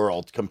in the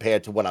world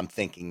compared to what I'm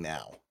thinking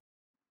now?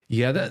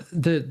 Yeah,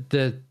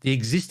 the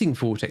existing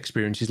fort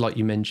experiences, like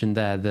you mentioned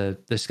there,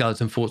 the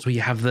skeleton forts where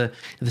you have the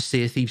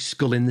Sea of Thieves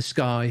skull in the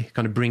sky,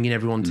 kind of bringing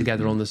everyone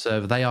together on the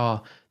server.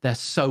 They're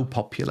so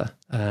popular.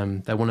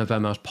 They're one of our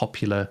most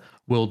popular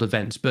world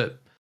events. But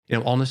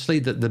honestly,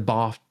 the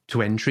bar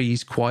to entry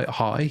is quite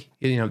high.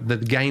 The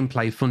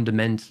gameplay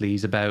fundamentally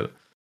is about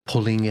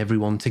pulling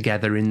everyone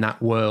together in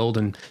that world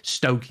and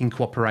stoking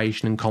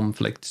cooperation and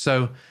conflict.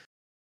 So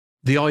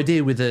the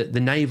idea with the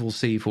naval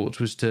sea forts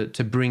was to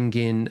bring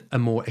in a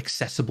more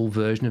accessible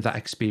version of that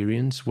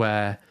experience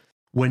where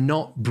we're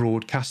not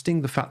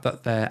broadcasting the fact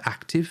that they're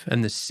active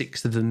and there's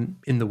 6 of them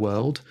in the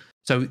world.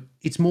 So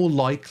it's more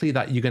likely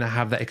that you're going to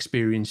have that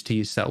experience to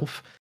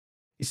yourself.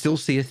 It's still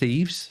Sea of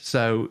Thieves,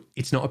 so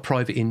it's not a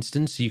private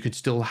instance. You could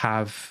still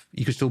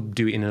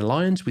do it in an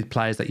alliance with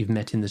players that you've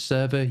met in the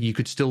server. You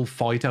could still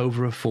fight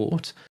over a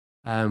fort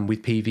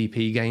with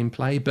PvP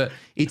gameplay, but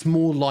it's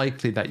more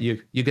likely that you're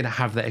going to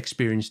have that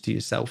experience to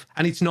yourself.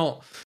 And it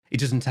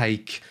doesn't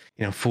take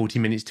 40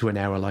 minutes to an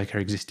hour like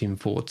our existing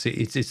forts.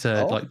 It's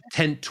a like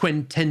 10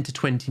 to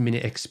 20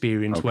 minute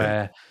experience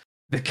where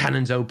the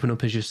cannons open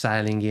up as you're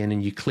sailing in,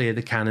 and you clear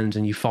the cannons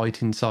and you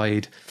fight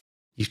inside.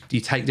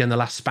 You take down the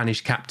last Spanish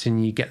captain,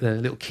 you get the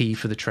little key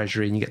for the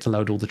treasury, and you get to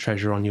load all the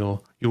treasure on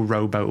your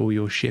rowboat or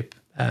your ship.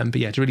 But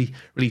yeah, it's a really,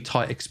 really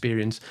tight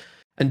experience.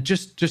 And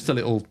just a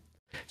little,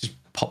 just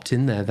popped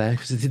in there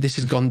because this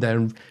has gone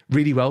down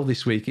really well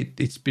this week.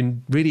 It's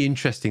been really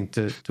interesting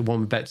to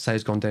one bet to say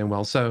it's gone down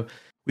well. So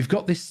we've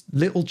got this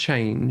little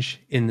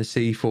change in the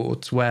sea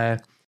forts where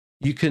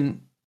you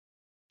can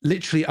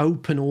literally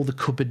open all the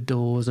cupboard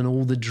doors and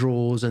all the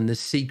drawers and the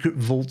secret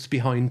vaults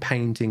behind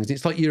paintings.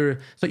 It's like you're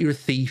a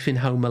thief in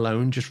Home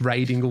Alone, just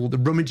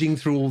rummaging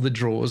through all the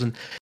drawers, and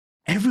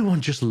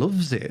everyone just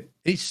loves it.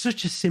 It's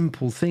such a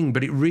simple thing,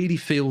 but it really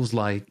feels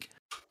like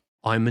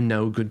I'm a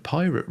no good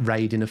pirate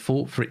raiding a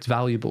fort for its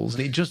valuables,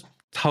 and it just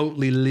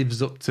totally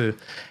lives up to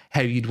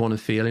how you'd want to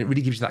feel, and it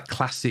really gives you that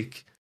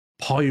classic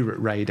pirate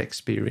raid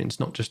experience,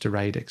 not just a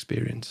raid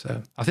experience.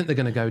 So I think they're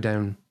going to go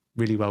down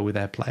really well with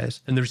their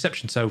players, and the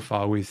reception so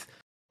far with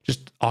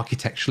just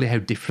architecturally how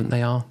different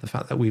they are. The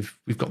fact that we've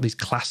got these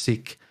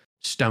classic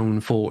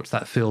stone forts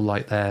that feel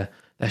like they're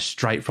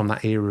straight from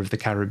that era of the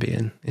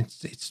Caribbean.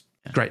 It's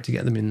great to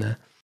get them in there.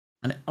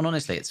 And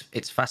honestly,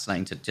 it's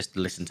fascinating to just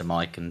listen to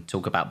Mike and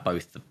talk about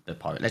both the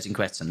Pirate Legend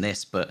quests and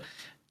this, but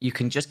you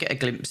can just get a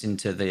glimpse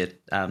into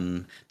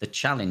the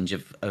challenge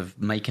of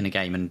making a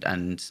game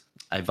and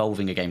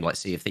evolving a game like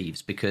Sea of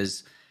Thieves,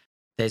 because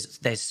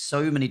there's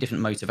so many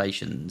different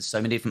motivations,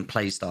 so many different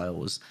play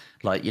styles.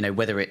 Like,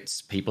 whether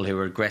it's people who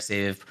are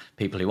aggressive,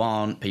 people who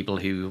aren't, people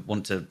who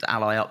want to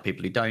ally up,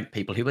 people who don't,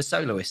 people who are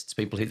soloists,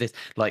 people who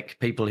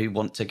people who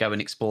want to go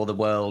and explore the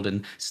world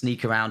and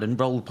sneak around and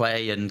role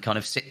play and kind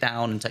of sit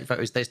down and take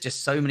photos. There's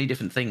just so many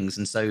different things,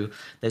 and so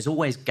there's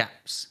always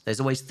gaps. There's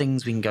always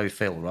things we can go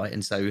fill, right?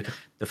 And so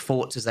the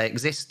forts as they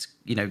exist,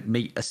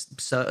 meet a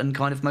certain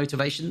kind of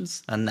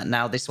motivations, and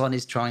now this one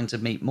is trying to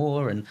meet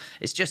more, and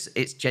it's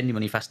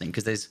genuinely fascinating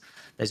because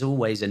there's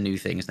always a new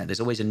thing, isn't there? There's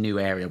always a new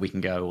area we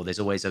can go, or there's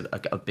always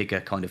a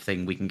bigger kind of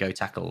thing we can go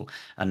tackle.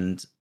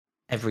 And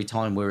every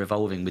time we're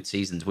evolving with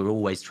seasons, we're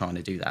always trying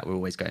to do that. We're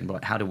always going,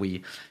 right, how do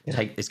we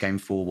take this game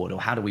forward,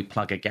 or how do we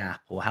plug a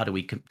gap, or how do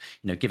we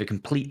give a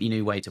completely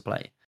new way to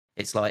play?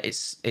 It's like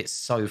it's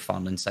so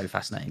fun and so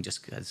fascinating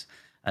just because.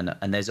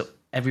 And there's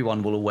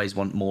everyone will always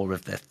want more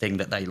of the thing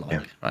that they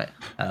like, right?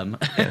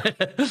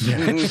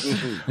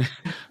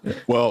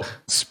 Well,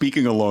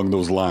 speaking along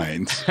those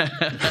lines,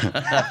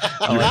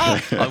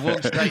 I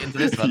walked straight into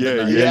this one.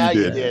 Yeah,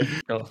 you did.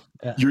 Cool.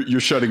 Yeah.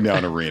 You're shutting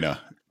down Arena,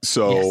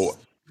 so Yes.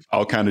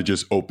 I'll kind of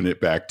just open it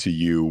back to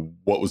you.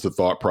 What was the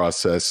thought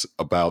process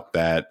about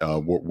that?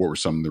 What were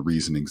some of the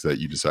reasonings that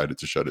you decided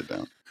to shut it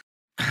down?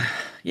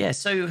 Yeah,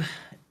 so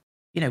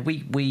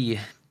we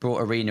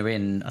brought Arena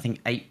in, I think,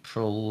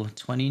 April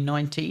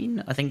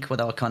 2019, I think, with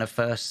our kind of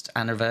first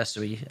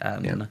anniversary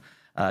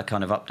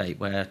kind of update,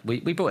 where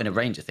we brought in a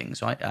range of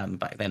things, right?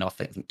 Back then, I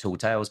think Tall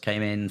Tales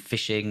came in,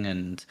 fishing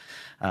and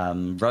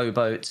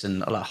rowboats,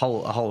 and a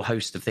whole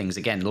host of things.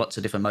 Again, lots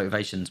of different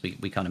motivations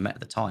we kind of met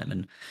at the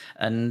time.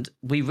 And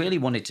we really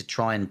wanted to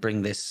try and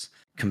bring this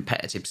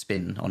competitive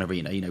spin on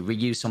Arena,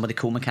 reuse some of the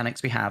cool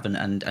mechanics we have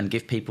and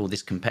give people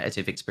this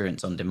competitive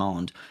experience on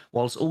demand,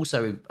 whilst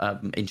also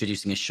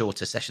introducing a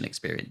shorter session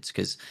experience,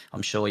 because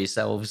I'm sure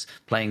yourselves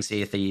playing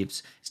Sea of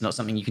Thieves, it's not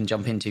something you can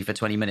jump into for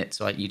 20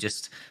 minutes, right?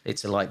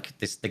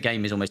 The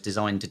game is almost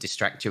designed to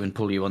distract you and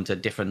pull you onto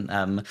different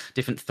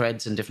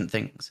threads and different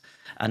things.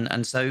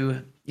 And so,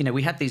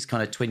 we had these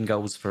kind of twin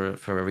goals for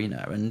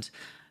Arena, and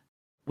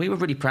we were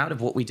really proud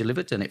of what we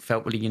delivered, and it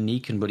felt really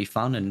unique and really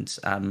fun,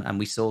 and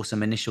we saw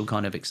some initial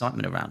kind of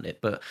excitement around it.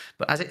 But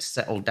as it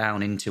settled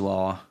down into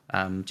our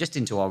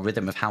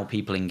rhythm of how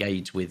people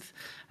engage with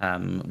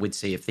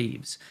Sea of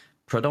Thieves,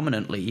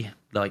 predominantly,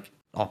 like,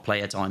 our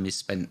player time is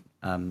spent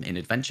in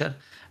adventure,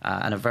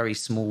 and a very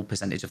small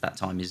percentage of that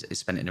time is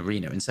spent in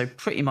Arena. And so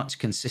pretty much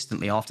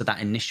consistently after that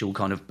initial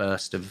kind of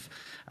burst of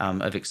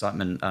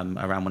excitement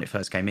around when it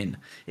first came in,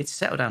 it's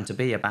settled down to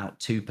be about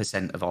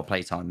 2% of our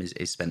playtime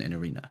is spent in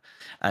Arena.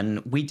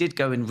 And we did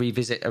go and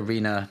revisit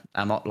Arena,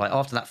 like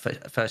after that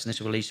first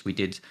initial release, we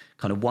did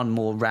kind of one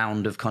more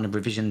round of kind of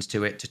revisions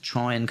to it to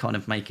try and kind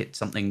of make it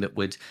something that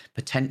would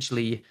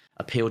potentially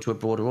appeal to a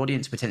broader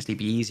audience, potentially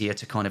be easier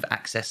to kind of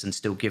access and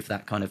still give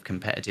that kind of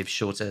competitive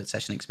shorter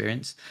session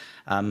experience.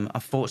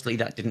 Unfortunately,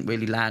 that didn't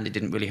really land. It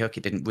didn't really hook.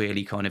 It didn't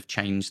really kind of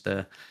change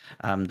the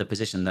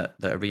position that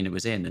Arena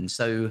was in. And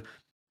so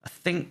I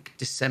think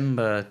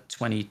December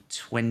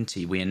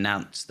 2020, we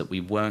announced that we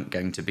weren't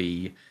going to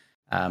be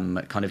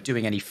kind of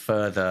doing any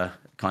further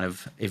kind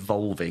of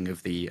evolving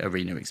of the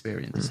Arena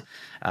experience.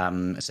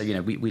 So,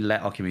 we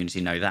let our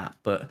community know that.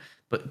 But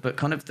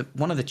kind of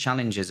one of the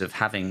challenges of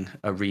having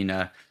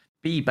Arena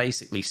be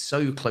basically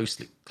so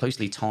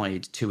closely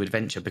tied to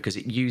adventure, because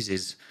it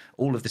uses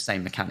all of the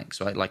same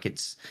mechanics, right? Like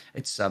it's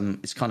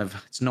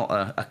not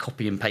a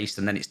copy and paste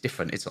and then it's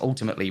different. It's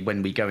ultimately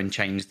when we go and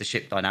change the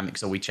ship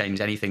dynamics, or we change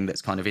anything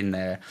that's kind of in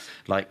there,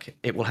 like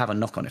it will have a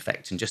knock-on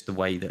effect in just the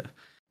way that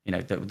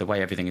the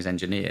way everything is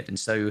engineered. And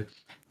so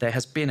there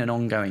has been an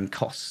ongoing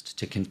cost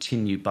to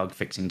continue bug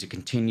fixing, to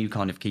continue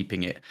kind of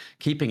keeping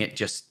it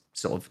just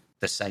sort of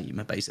the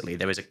same. Basically,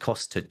 there is a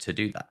cost to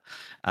do that.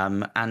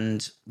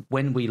 And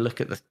when we look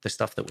at the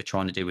stuff that we're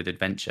trying to do with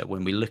adventure,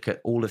 when we look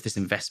at all of this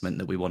investment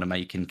that we want to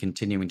make in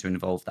continuing to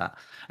involve that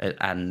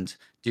and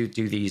do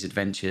these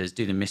adventures,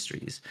 do the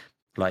mysteries,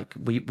 like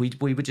we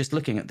were just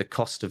looking at the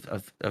cost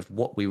of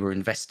what we were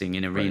investing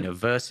in Arena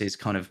versus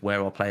kind of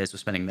where our players were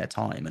spending their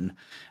time.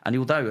 And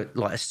although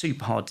like a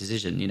super hard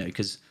decision,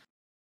 because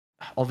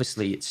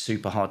obviously it's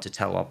super hard to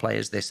tell our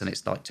players this, and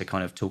it's like to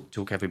kind of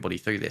talk everybody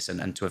through this,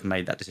 and to have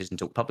made that decision,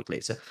 talk publicly.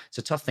 It's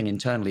a tough thing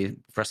internally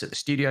for us at the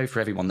studio, for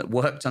everyone that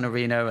worked on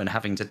Arena, and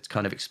having to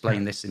kind of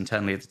explain this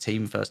internally as a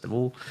team first of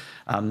all.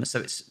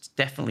 So it's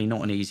definitely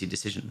not an easy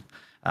decision.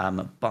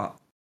 But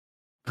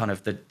kind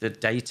of the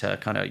data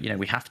kind of,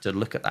 we have to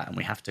look at that, and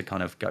we have to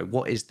kind of go,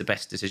 what is the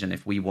best decision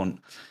if we want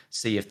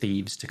Sea of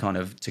Thieves to kind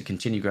of to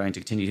continue growing, to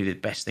continue to do the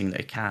best thing that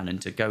it can,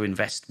 and to go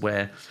invest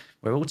where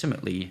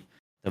ultimately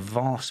the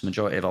vast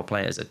majority of our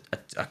players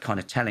are kind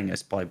of telling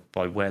us by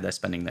where they're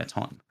spending their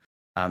time.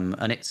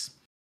 And it's,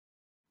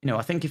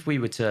 I think if we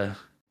were to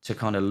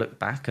kind of look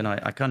back, and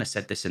I kind of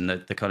said this in the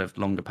kind of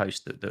longer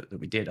post that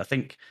we did, I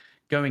think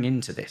going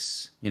into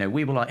this,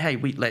 we were like, hey,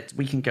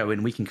 we can go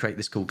and we can create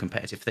this cool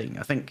competitive thing.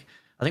 I think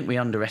we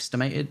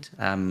underestimated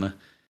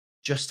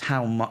just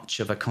how much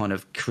of a kind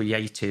of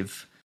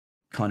creative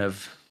kind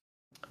of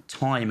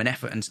time and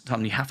effort and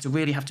time you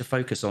really have to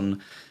focus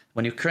on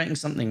when you're creating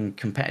something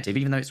competitive,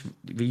 even though it's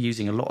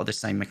reusing a lot of the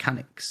same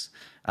mechanics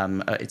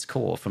at its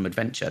core from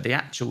Adventure, the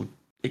actual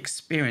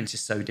experience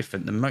is so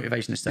different. The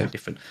motivation is so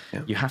different.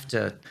 Yeah. You have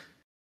to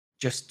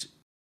just,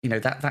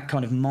 that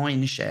kind of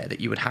mind share that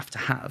you would have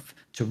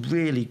to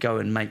really go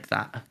and make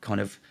that kind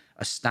of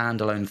a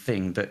standalone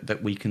thing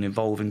that we can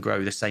evolve and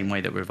grow the same way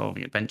that we're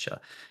evolving Adventure.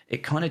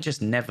 It kind of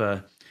just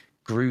never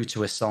grew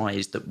to a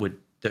size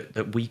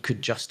that we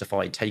could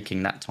justify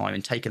taking that time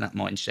and taking that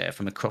mind share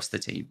from across the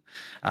team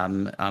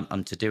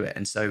to do it.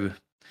 And so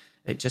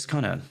it just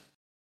kind of,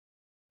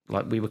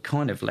 like, we were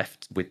kind of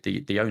left with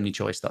the only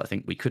choice that I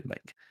think we could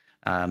make.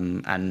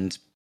 And,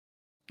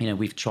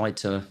 we've tried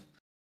to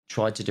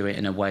do it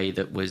in a way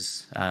that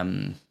was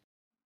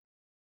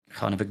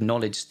kind of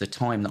acknowledged the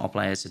time that our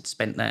players had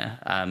spent there,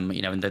 and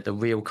the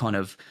real kind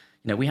of,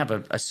 we have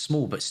a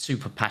small but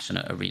super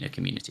passionate Arena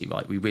community,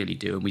 right? We really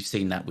do. And we've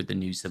seen that with the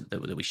news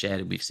that we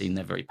shared, and we've seen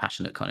their very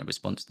passionate kind of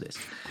response to this.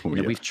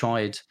 We've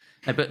tried,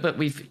 but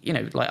we've,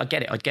 like, I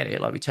get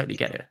it. Like, we totally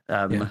get it.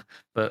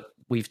 But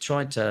we've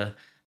tried to,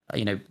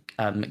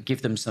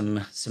 give them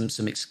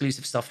some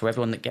exclusive stuff for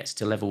everyone that gets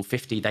to level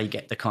 50. They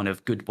get the kind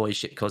of good boy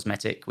shit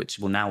cosmetic, which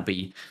will now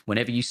be,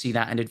 whenever you see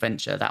that in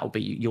Adventure, that'll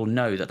be, you'll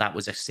know that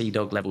was a Sea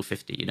Dog level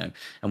 50,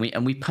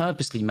 and we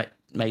purposely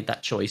made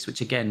that choice, which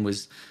again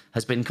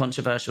has been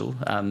controversial,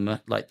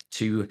 like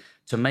to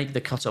make the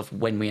cutoff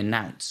when we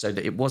announced, so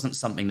that it wasn't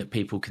something that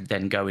people could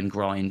then go and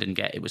grind and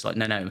get. It was like,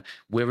 no,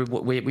 we're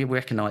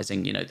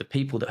recognizing, the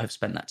people that have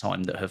spent that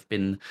time, that have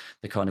been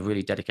the kind of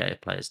really dedicated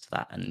players to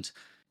that, and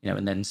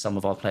and then some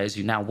of our players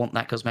who now want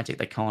that cosmetic,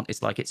 they can't.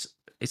 It's like it's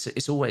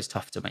always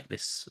tough to make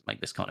this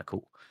kind of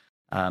cool.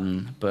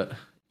 But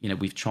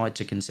we've tried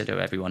to consider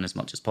everyone as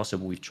much as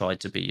possible. We've tried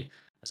to be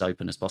as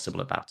open as possible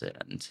about it,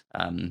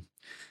 and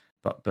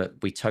but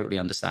we totally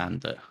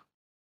understand that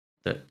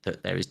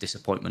there is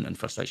disappointment and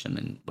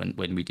frustration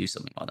when we do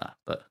something like that.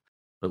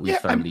 But we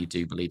firmly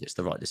do believe it's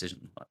the right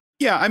decision.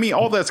 Yeah, I mean,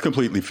 all that's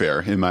completely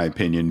fair in my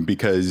opinion,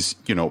 because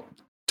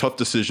tough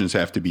decisions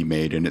have to be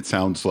made, and it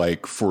sounds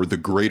like for the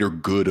greater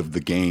good of the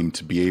game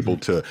to be able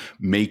to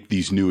make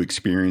these new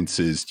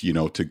experiences,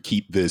 to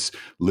keep this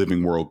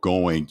living world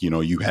going,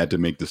 you had to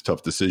make this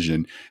tough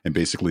decision. And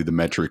basically the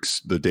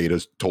metrics, the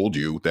data told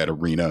you that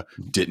Arena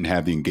didn't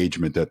have the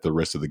engagement that the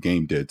rest of the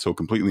game did. So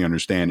completely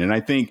understand. And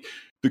I think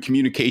the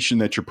communication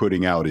that you're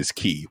putting out is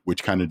key,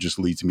 which kind of just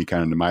leads me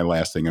kind of to my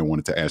last thing I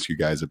wanted to ask you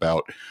guys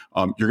about.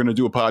 You're going to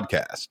do a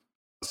podcast,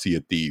 Sea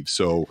of Thieves.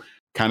 So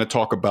kind of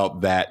talk about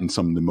that and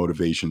some of the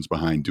motivations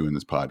behind doing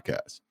this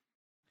podcast.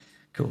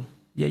 Cool.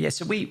 Yeah.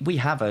 So we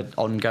have an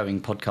ongoing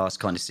podcast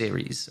kind of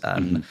series.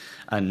 And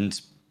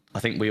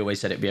I think we always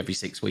said it'd be every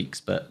 6 weeks,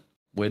 but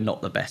we're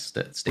not the best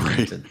at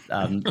sticking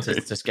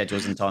to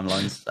schedules and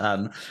timelines.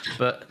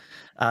 But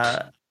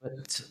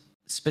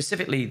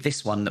specifically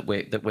this one that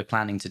we're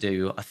planning to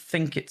do, I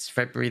think it's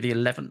February the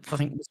 11th. I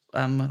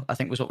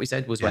think was what we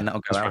said was when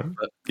that'll go out.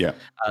 Right.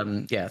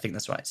 But, I think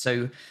that's right.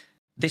 So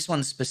this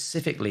one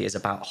specifically is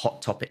about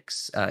hot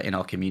topics in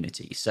our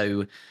community.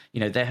 So,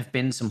 there have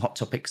been some hot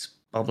topics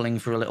bubbling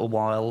for a little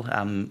while,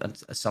 and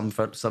some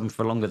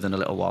for longer than a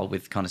little while,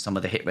 with kind of some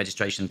of the hit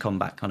registration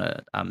combat kind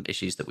of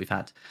issues that we've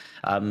had.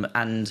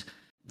 And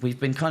we've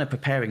been kind of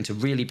preparing to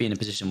really be in a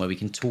position where we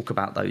can talk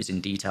about those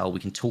in detail. We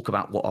can talk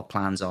about what our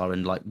plans are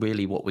and like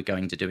really what we're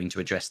going to doing to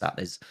address that.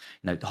 There's,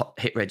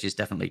 hit reg is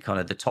definitely kind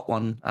of the top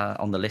one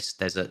on the list.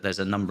 There's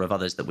a number of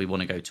others that we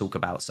want to go talk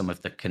about, some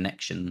of the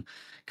connection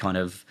kind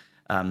of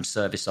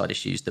service side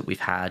issues that we've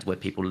had, where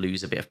people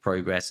lose a bit of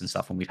progress and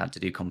stuff, and we've had to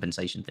do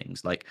compensation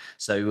things. Like,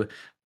 so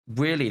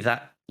really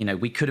that,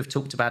 we could have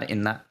talked about it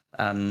in that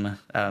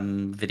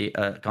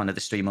video, kind of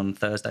the stream on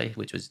Thursday,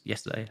 which was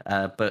yesterday.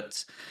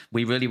 But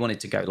we really wanted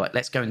to go, like,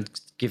 let's go and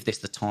give this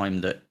the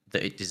time that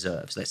it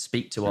deserves. Let's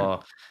speak to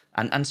our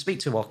and speak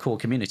to our core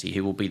community,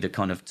 who will be the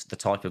kind of the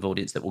type of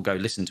audience that will go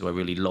listen to a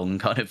really long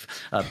kind of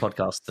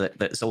podcast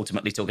that's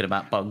ultimately talking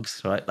about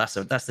bugs, right? That's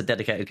the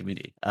dedicated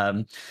community.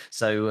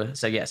 So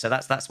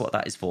that's what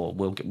that is for.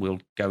 We'll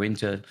go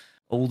into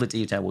all the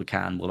detail we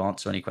can. We'll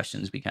answer any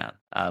questions we can.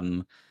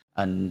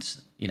 And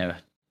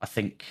I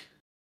think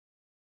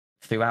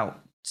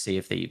throughout Sea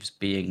of Thieves,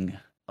 being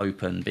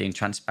open, being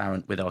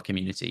transparent with our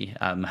community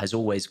has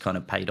always kind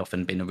of paid off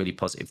and been a really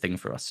positive thing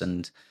for us.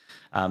 And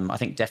I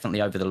think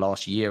definitely over the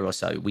last year or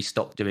so, we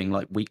stopped doing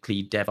like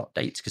weekly dev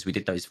updates, because we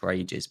did those for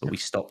ages, but we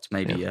stopped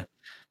maybe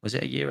was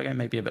it a year ago,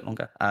 maybe a bit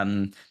longer.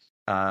 And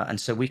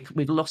so we've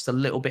lost a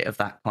little bit of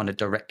that kind of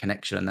direct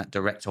connection and that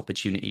direct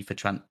opportunity for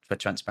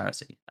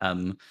transparency.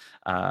 And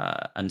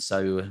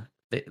so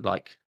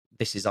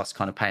this is us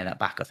kind of paying that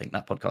back. I think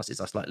that podcast is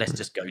us like, let's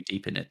just go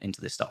deep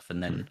into this stuff,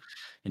 and then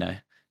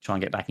try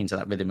and get back into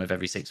that rhythm of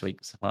every 6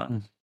 weeks. Like,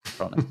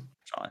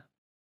 try.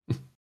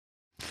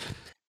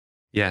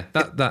 Yeah,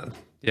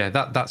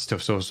 that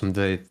stuff's awesome.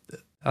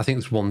 I think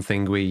it's one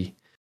thing we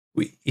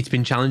it's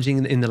been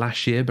challenging in the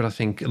last year, but I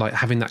think like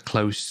having that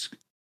close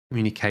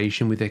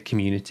communication with their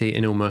community,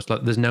 and almost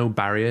like there's no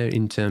barrier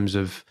in terms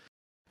of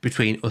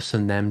between us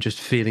and them, just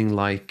feeling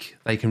like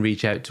they can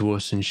reach out to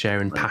us and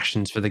sharing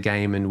passions for the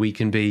game, and we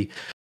can be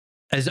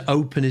as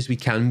open as we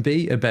can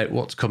be about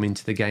what's coming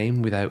to the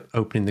game without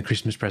opening the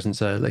Christmas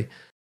presents early.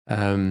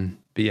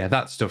 But yeah,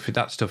 that stuff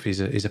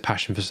is a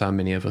passion for so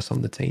many of us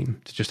on the team,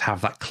 to just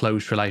have that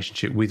close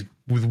relationship with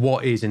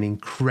what is an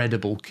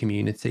incredible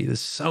community.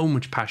 There's so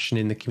much passion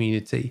in the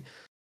community,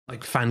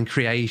 like fan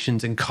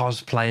creations and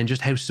cosplay, and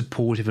just how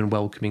supportive and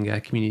welcoming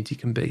our community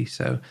can be.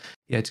 So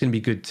yeah, it's going to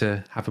be good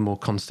to have a more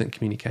constant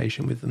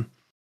communication with them.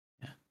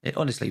 Yeah,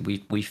 honestly,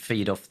 we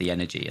feed off the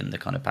energy and the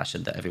kind of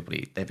passion that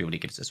everybody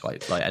gives us,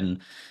 right? Like,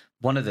 and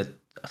one of the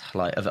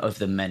of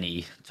the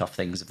many tough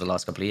things of the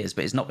last couple of years,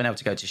 but it's not being able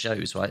to go to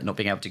shows, right? Not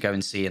being able to go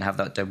and see and have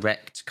that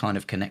direct kind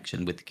of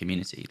connection with the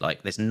community.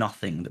 Like, there's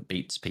nothing that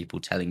beats people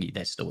telling you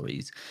their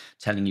stories,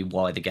 telling you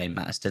why the game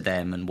matters to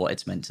them and what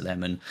it's meant to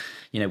them. And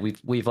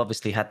we've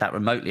obviously had that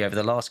remotely over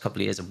the last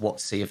couple of years of what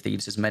Sea of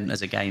Thieves has meant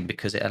as a game,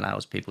 because it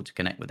allows people to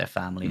connect with their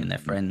family and their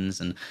friends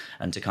and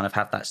to kind of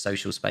have that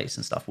social space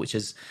and stuff, which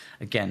is,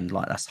 again,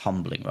 like, that's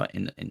humbling, right?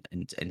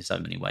 In so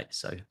many ways.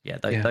 So yeah,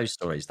 those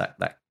stories, that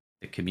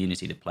the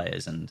community, the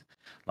players, and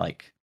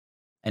like,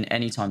 and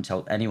anytime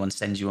anyone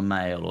sends you a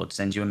mail or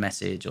sends you a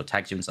message or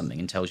tags you in something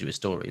and tells you a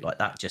story like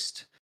that,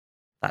 just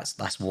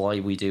that's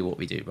why we do what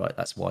we do, right?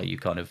 That's why you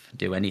kind of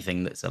do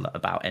anything that's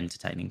about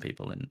entertaining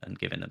people and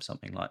giving them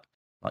something like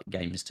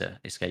games to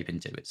escape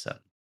into. It's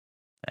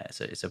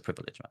a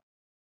privilege, right?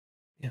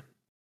 Yeah,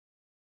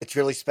 it's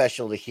really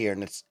special to hear,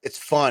 and it's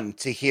fun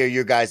to hear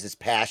your guys'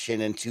 passion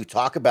and to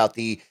talk about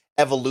the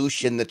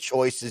evolution, the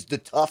choices, the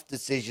tough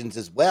decisions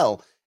as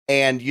well.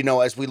 And,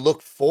 as we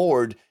look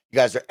forward, you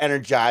guys are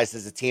energized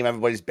as a team.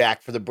 Everybody's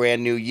back for the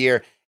brand new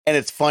year. And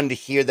it's fun to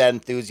hear that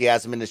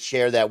enthusiasm and to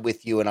share that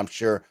with you. And I'm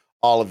sure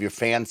all of your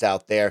fans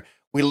out there.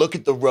 We look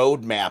at the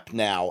roadmap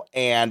now,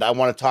 and I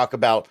want to talk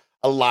about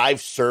a live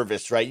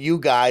service, right? You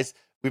guys,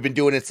 we've been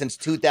doing it since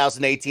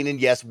 2018, and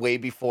yes, way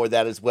before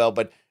that as well.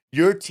 But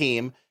your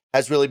team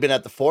has really been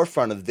at the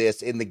forefront of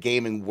this in the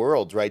gaming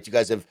world, right? You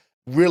guys have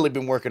really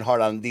been working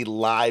hard on the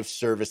live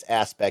service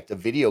aspect of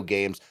video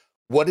games.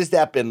 What has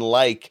that been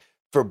like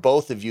for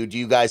both of you? Do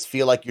you guys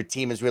feel like your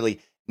team has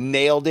really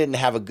nailed it and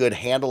have a good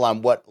handle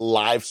on what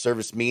live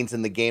service means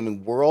in the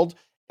gaming world?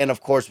 And of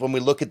course, when we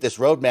look at this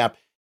roadmap,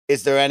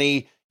 is there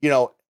any,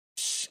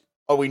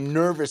 are we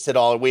nervous at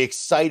all? Are we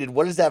excited?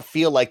 What does that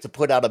feel like to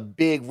put out a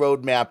big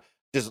roadmap,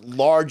 just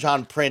large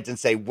on print, and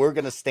say, we're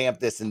going to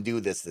stamp this and do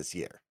this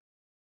year?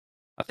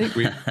 I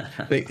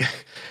think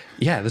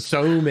there's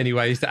so many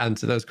ways to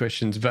answer those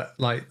questions. But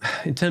like,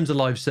 in terms of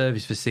live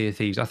service for Sea of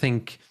Thieves, I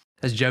think,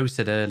 as Joe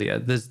said earlier,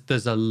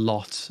 there's a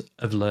lot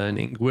of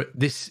learning.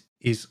 This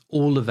is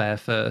all of our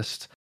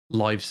first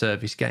live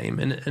service game.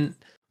 And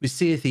with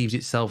Sea of Thieves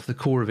itself, the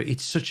core of it,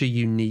 it's such a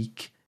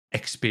unique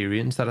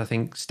experience that I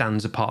think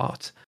stands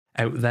apart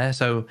out there.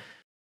 So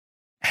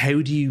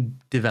how do you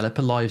develop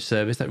a live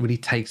service that really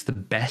takes the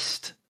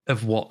best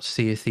of what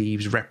Sea of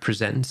Thieves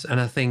represents? And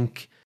I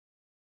think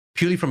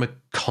purely from a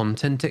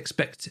content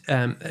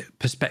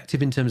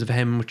perspective, in terms of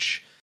how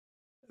much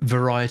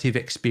variety of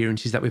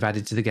experiences that we've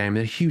added to the game,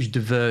 a huge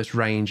diverse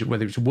range,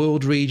 whether it's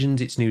world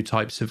regions, it's new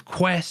types of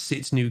quests,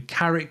 it's new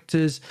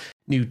characters,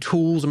 new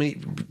tools. I mean,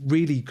 it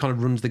really kind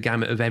of runs the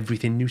gamut of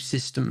everything, new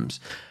systems.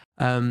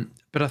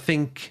 But I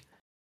think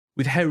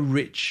with how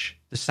rich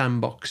the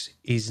sandbox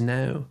is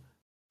now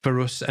for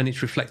us, and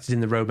it's reflected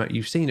in the roadmap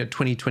you've seen at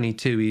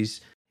 2022,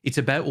 it's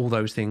about all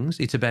those things.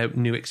 It's about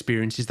new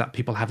experiences that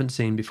people haven't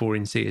seen before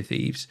in Sea of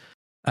Thieves.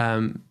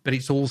 But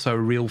it's also a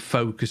real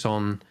focus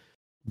on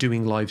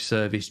doing live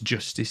service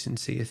justice in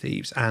Sea of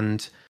Thieves.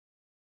 And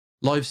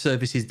live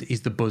service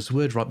is the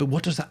buzzword, right? But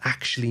what does that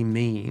actually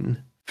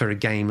mean for a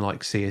game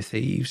like Sea of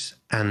Thieves?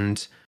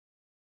 And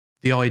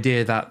the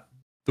idea that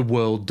the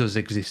world does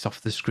exist off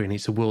the screen,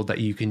 it's a world that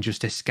you can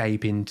just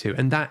escape into.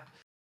 And that,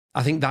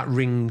 I think that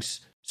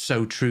rings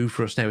so true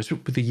for us now,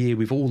 with the year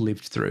we've all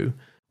lived through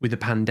with the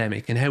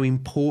pandemic, and how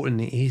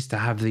important it is to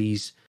have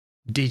these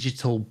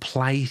digital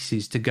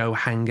places to go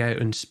hang out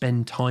and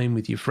spend time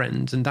with your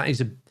friends. And that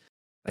is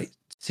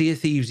Sea of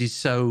Thieves is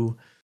so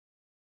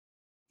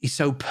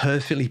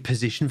perfectly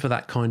positioned for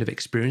that kind of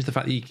experience. The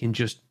fact that you can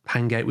just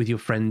hang out with your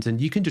friends and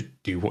you can just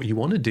do what you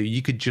want to do.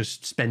 You could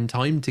just spend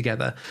time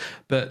together.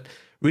 But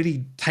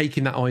really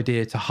taking that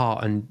idea to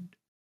heart and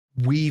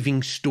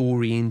weaving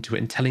story into it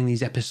and telling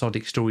these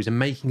episodic stories and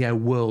making our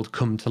world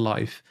come to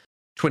life.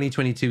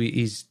 2022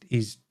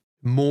 is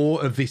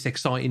more of this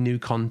exciting new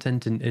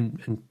content,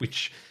 and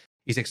which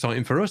is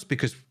exciting for us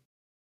because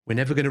we're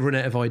never going to run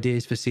out of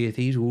ideas for Sea of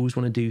Thieves. We always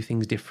want to do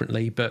things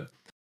differently, but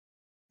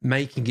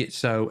making it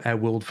so our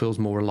world feels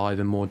more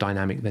alive and more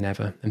dynamic than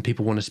ever, and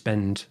people want to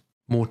spend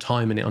more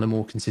time in it on a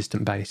more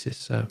consistent basis.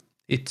 So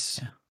it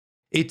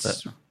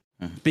speaks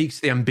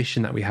to the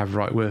ambition that we have.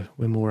 Right, we're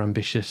more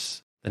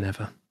ambitious than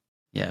ever.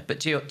 Yeah, but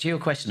to your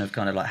question of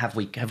kind of like, have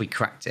we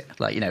cracked it?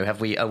 Like,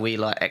 are we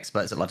like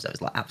experts at live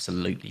service? Like,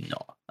 absolutely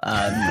not.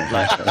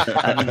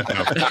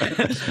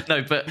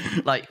 No, but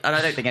like, and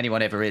I don't think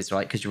anyone ever is,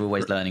 right? Because you're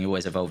always learning,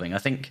 always evolving. I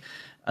think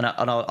And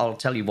I'll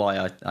tell you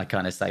why I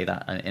kind of say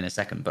that in a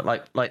second. But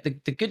like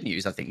the good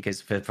news, I think,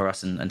 is for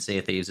us and Sea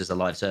of Thieves as a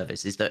live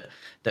service is that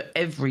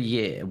every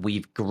year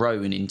we've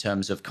grown in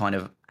terms of kind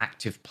of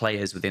active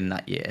players within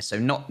that year. So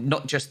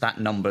not just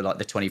that number, like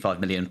the 25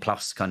 million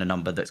plus kind of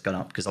number that's gone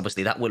up, because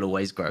obviously that will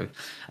always grow,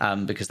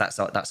 because that's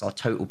our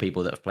total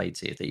people that have played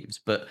Sea of Thieves.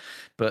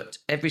 But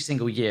every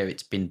single year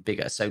it's been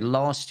bigger. So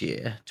last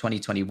year,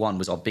 2021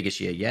 was our biggest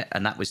year yet,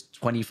 and that was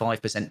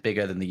 25%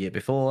 bigger than the year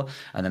before,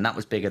 and then that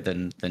was bigger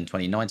than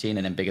 2019,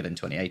 and then bigger than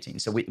 2018.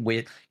 So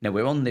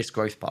we're on this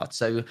growth path.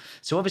 So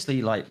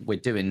obviously, like, we're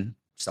doing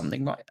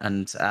something right,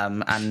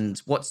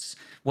 and what's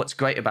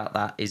great about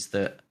that is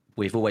that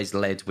we've always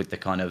led with the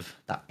kind of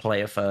that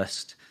player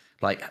first.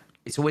 Like,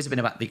 it's always been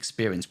about the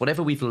experience.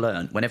 Whenever we've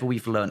learned,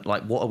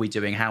 like, what are we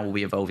doing? How are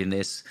we evolving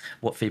this?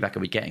 What feedback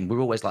are we getting? We're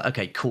always like,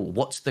 okay, cool.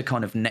 What's the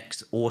kind of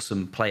next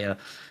awesome player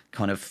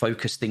kind of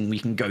focus thing we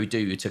can go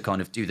do to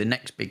kind of do the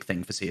next big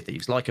thing for Sea of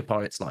Thieves, like A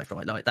Pirate's Life,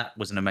 right? Like, that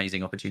was an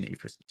amazing opportunity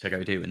for us to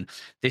go do. And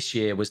this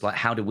year was like,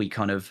 how do we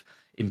kind of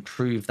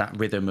improve that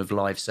rhythm of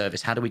live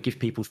service? How do we give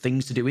people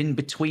things to do in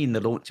between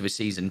the launch of a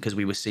season? Because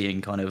we were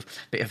seeing kind of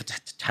a bit of a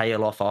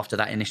tail off after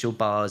that initial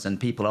buzz, and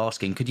people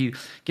asking, could you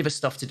give us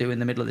stuff to do in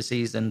the middle of the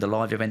season? The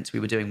live events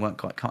we were doing weren't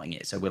quite cutting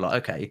it. So we're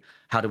like, okay,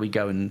 how do we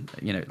go and,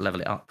 level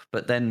it up?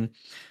 But then,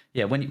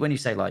 yeah, when you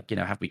say, like,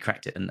 have we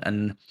cracked it?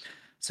 And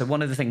so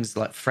one of the things,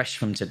 like, fresh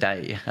from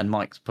today, and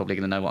Mike's probably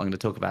going to know what I'm going to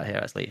talk about here,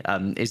 actually,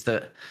 is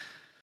that,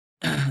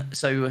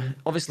 so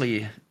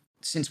obviously,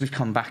 since we've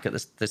come back at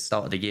the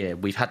start of the year,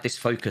 we've had this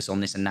focus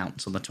on this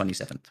announce on the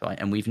 27th, right?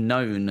 And we've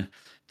known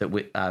that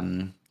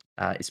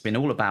it's been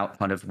all about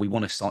kind of, we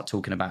want to start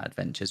talking about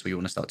adventures. We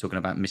want to start talking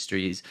about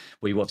mysteries.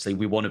 We want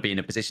to be in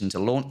a position to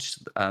launch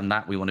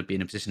that. We want to be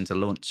in a position to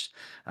launch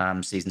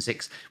season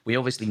 6. We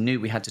obviously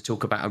knew we had to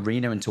talk about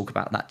Arena and talk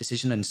about that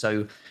decision. And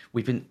so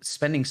we've been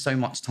spending so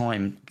much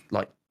time,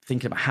 like,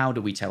 thinking about, how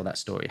do we tell that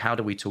story? How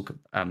do we talk?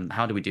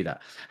 How do we do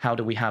that? How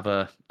do we have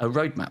a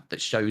roadmap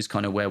that shows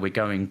kind of where we're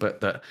going,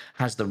 but that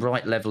has the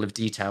right level of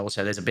detail,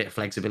 so there's a bit of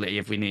flexibility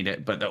if we need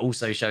it, but that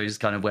also shows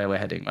kind of where we're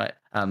heading, right?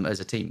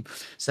 As a team.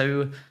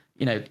 So,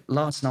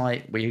 last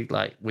night we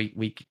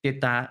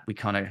did that. We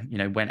kind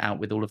of went out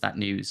with all of that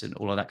news and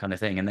all of that kind of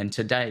thing, and then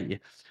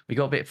today we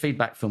got a bit of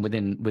feedback from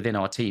within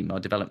our team, our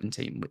development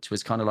team, which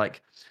was kind of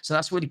like, so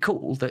that's really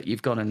cool that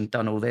you've gone and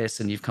done all this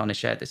and you've kind of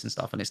shared this and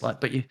stuff, and it's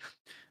like, but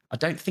I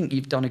don't think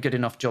you've done a good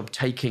enough job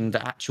taking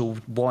the actual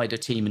wider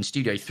team and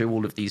studio through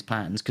all of these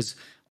plans. Because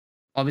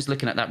I was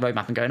looking at that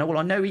roadmap and going, oh, well,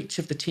 I know each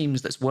of the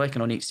teams that's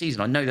working on each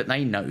season. I know that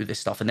they know this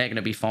stuff and they're going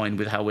to be fine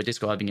with how we're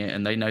describing it,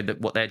 and they know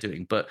that what they're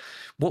doing. But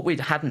what we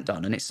hadn't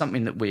done, and it's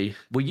something that we're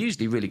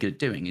usually really good at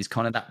doing, is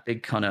kind of that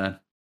big kind of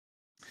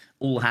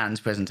all hands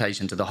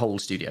presentation to the whole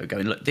studio,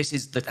 going, look, this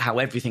is how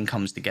everything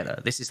comes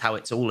together. This is how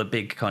it's all a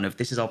big kind of,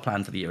 this is our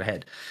plan for the year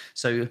ahead.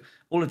 So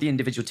all of the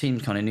individual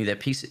teams kind of knew their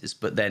pieces,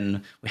 but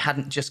then we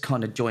hadn't just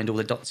kind of joined all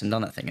the dots and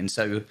done that thing. And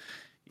so,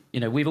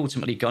 we've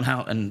ultimately gone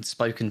out and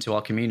spoken to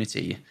our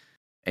community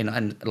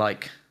and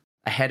like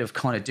ahead of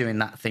kind of doing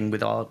that thing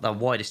with our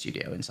wider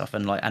studio and stuff.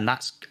 And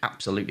that's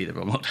absolutely the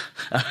wrong one.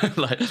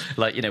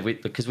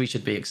 Because we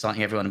should be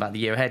exciting everyone about the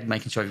year ahead,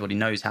 making sure everybody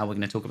knows how we're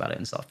going to talk about it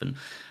and stuff. And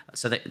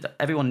so that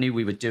everyone knew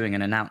we were doing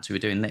and announced we were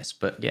doing this.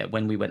 But yeah,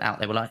 when we went out,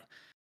 they were like,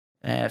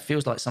 it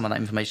feels like some of that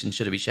information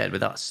should have been shared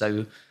with us.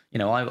 So,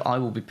 I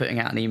will be putting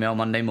out an email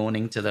Monday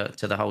morning to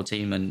the whole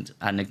team and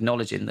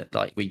acknowledging that,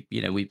 like, we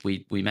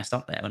messed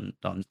up there, and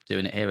I'm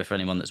doing it here for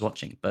anyone that's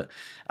watching. But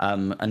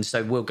and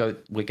so we're going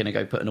to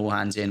go put an all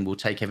hands in. We'll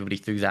take everybody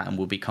through that, and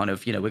we'll be kind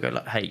of, we'll go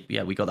like, hey,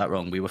 yeah, we got that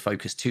wrong. We were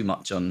focused too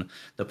much on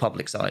the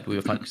public side. We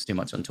were focused too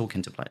much on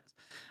talking to players.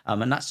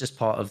 And that's just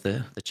part of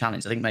the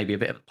challenge. I think maybe a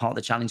bit of part of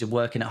the challenge of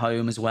working at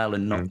home as well,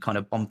 and not kind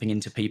of bumping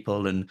into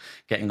people and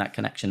getting that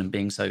connection and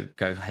being so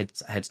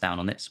heads down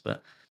on this.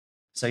 But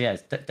so yeah,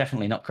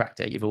 definitely not cracked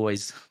it. You've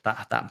always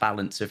that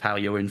balance of how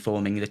you're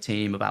informing the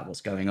team about what's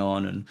going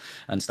on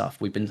and stuff.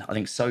 We've been, I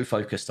think, so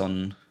focused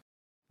on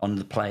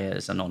the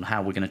players and on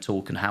how we're going to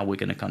talk and how we're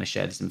going to kind of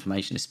share this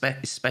information,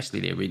 especially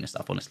the Arena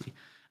stuff, honestly.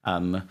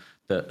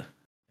 That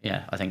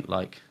yeah, I think,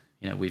 like,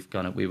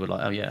 we were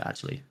like, oh yeah,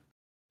 actually,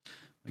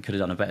 we could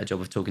have done a better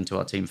job of talking to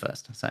our team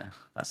first. So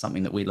that's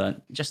something that we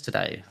learned just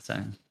today. So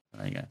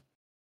there you go.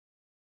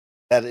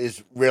 That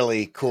is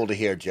really cool to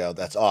hear, Joe.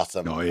 That's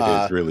awesome. No,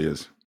 it really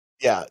is.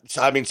 Yeah.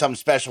 So, I mean, something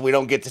special we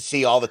don't get to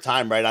see all the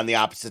time, right? On the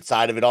opposite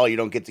side of it all, you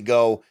don't get to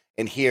go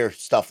and hear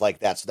stuff like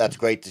that. So that's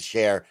great to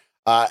share.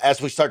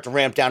 As we start to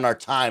ramp down our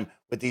time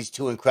with these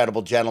two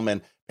incredible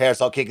gentlemen,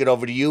 Paris, I'll kick it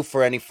over to you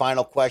for any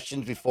final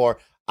questions before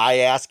I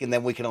ask, and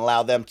then we can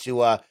allow them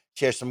to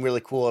share some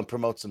really cool and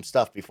promote some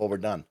stuff before we're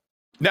done.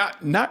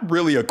 Not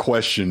really a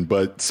question,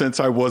 but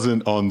since I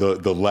wasn't on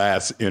the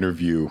last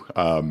interview,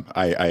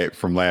 I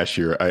from last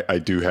year, I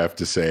do have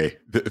to say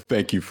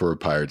thank you for A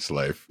Pirate's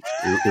Life.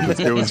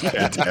 It was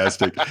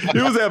fantastic.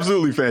 It was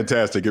absolutely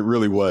fantastic. It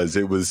really was.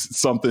 It was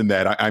something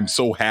that I'm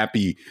so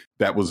happy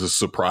that was a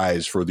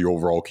surprise for the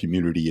overall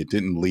community. It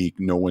didn't leak.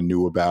 No one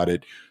knew about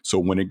it. So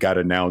when it got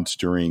announced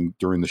during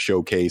the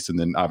showcase and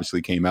then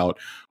obviously came out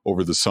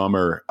over the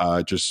summer,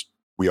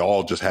 we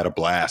all just had a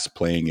blast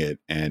playing it.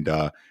 And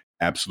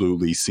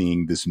absolutely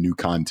seeing this new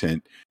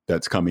content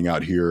that's coming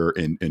out here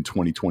in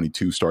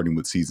 2022, starting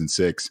with season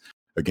 6,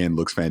 again,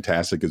 looks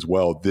fantastic as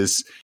well.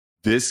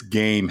 This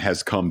game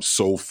has come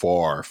so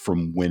far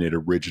from when it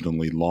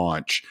originally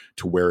launched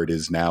to where it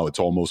is now. It's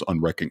almost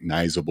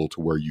unrecognizable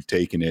to where you've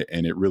taken it.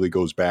 And it really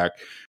goes back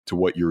to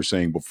what you were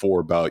saying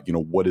before about,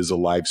 what is a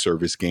live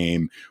service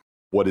game?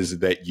 What is it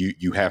that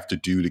you have to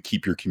do to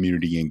keep your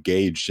community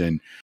engaged? And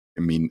I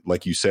mean,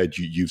 like you said,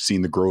 you've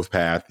seen the growth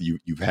path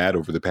you've had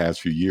over the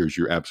past few years.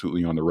 You're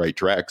absolutely on the right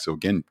track. So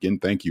again,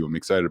 thank you. I'm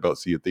excited about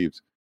Sea of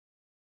Thieves.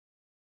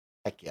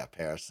 Heck yeah,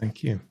 Paris.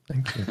 Thank you.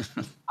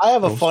 I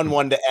have a fun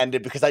one to end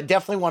it because I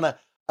definitely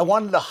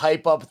wanted to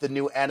hype up the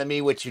new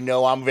enemy, which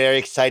I'm very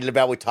excited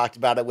about. We talked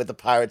about it with The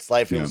Pirate's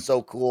Life. It was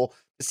so cool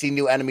to see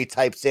new enemy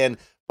types in.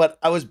 But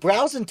I was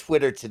browsing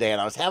Twitter today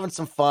and I was having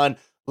some fun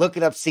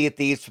looking up Sea of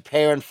Thieves,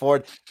 preparing for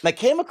it. And I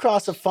came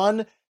across a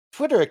fun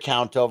Twitter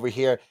account over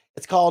here.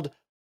 It's called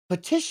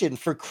Petition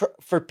for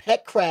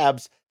Pet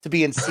Crabs to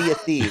be in Sea of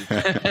Thieves.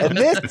 And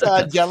this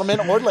gentleman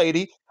or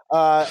lady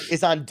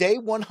is on day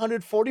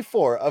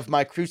 144 of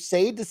my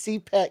crusade to see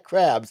pet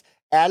crabs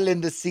added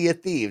into Sea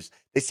of Thieves.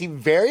 They seem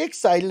very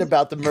excited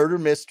about the murder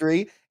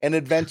mystery and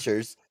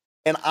adventures.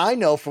 And I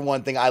know, for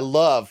one thing, I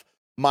love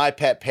my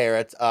pet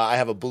parrot. I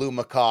have a blue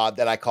macaw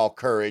that I call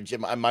Courage,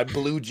 and my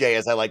blue jay,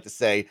 as I like to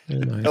say.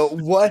 Nice.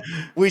 What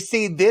we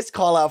see this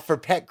call out for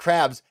pet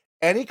crabs.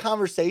 Any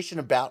conversation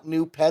about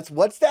new pets?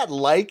 What's that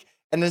like?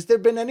 And has there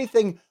been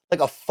anything like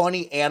a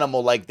funny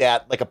animal like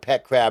that, like a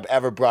pet crab,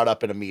 ever brought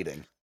up in a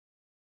meeting?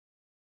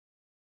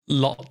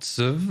 Lots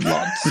of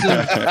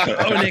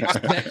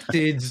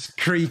unexpected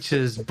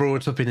creatures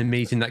brought up in a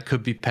meeting that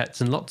could be pets,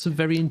 and lots of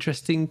very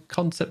interesting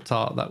concept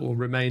art that will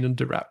remain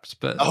under wraps.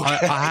 But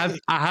okay. I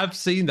have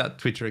seen that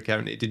Twitter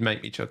account. It did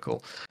make me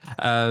chuckle.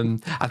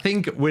 I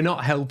think we're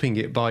not helping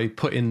it by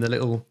putting the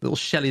little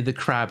Shelly the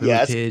crab who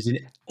appears in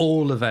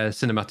all of our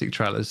cinematic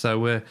trailers.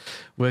 So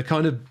we're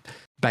kind of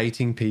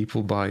baiting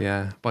people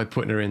by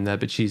putting her in there.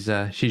 But she's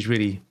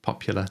really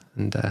popular,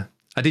 and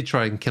I did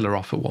try and kill her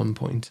off at one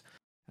point.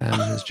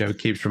 As Joe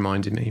keeps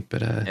reminding me,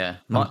 but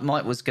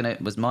Mike was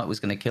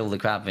gonna kill the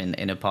crab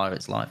in A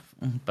Pirate's Life,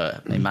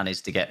 but he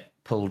managed to get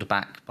pulled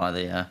back by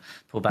the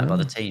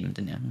team,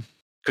 didn't you?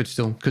 Could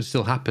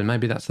still happen.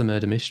 Maybe that's the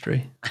murder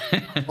mystery.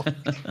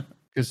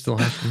 Could still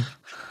happen.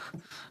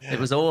 It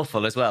was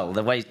awful as well.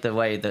 The way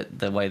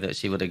that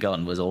she would have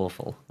gone was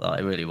awful.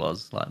 Like, it really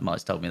was. Like,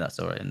 Mike's told me that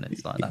story, and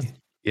it's like that.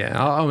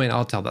 Yeah,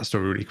 I'll tell that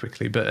story really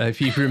quickly. But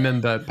if you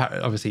remember,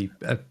 obviously,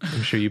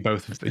 I'm sure you've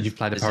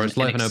played A Pirate's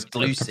Life.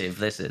 Exclusive.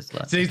 This is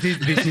like this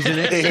is an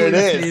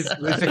exclusive.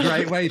 It's a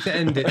great way to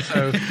end it.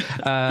 So,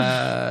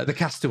 the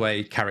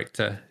Castaway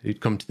character who'd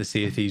come to the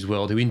Sea of Thieves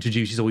world, who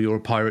introduces all your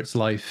Pirate's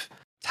Life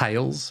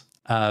tales,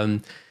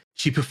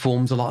 she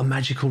performs a lot of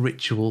magical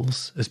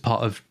rituals as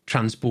part of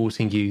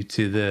transporting you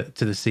to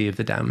the Sea of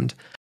the Damned.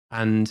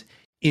 And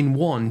in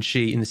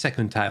the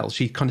second tale,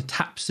 she kind of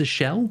taps the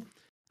shell,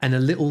 and a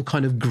little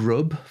kind of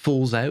grub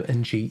falls out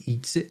and she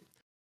eats it.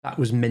 That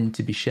was meant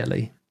to be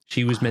Shelley.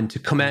 She was meant to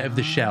come out of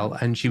the shell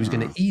and she was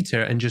going to eat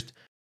her and just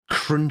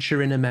crunch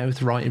her in her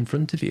mouth right in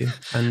front of you.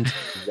 And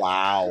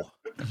wow.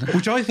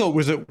 Which I thought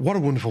was what a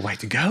wonderful way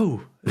to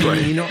go.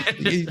 Right. You're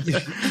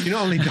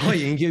not only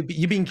dying, you're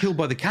being killed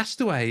by the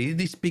Castaway,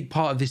 this big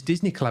part of this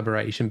Disney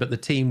collaboration, but the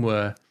team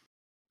were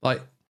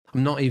like,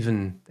 I'm not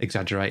even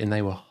exaggerating,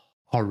 they were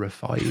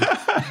horrified.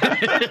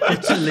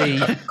 Utterly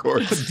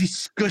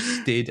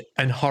disgusted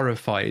and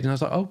horrified. And I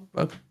was like, oh,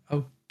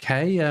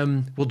 okay.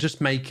 We'll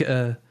just make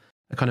a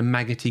kind of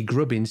maggoty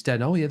grub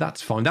instead. Oh yeah,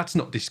 that's fine. That's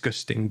not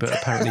disgusting. But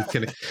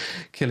apparently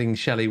killing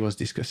Shelley was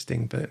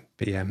disgusting. But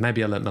yeah,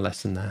 maybe I learnt my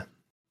lesson there.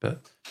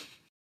 But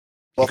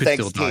well,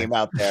 thanks team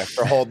out there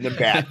for holding it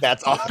back.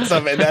 That's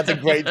awesome. And that's a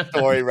great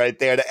story right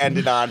there to end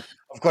it on.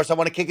 Of course, I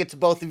want to kick it to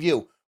both of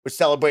you. We're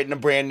celebrating a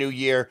brand new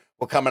year.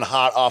 We're coming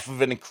hot off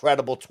of an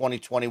incredible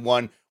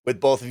 2021 with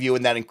both of you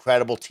and that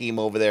incredible team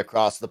over there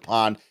across the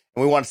pond.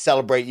 And we want to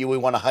celebrate you. We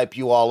want to hype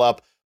you all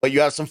up. But you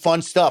have some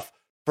fun stuff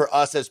for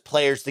us as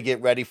players to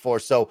get ready for.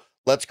 So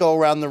let's go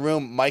around the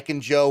room. Mike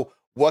and Joe,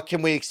 what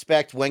can we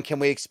expect? When can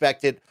we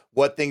expect it?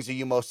 What things are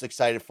you most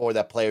excited for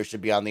that players should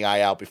be on the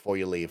eye out before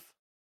you leave?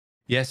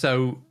 Yeah,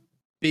 so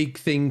big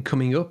thing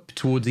coming up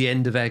towards the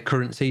end of our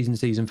current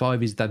season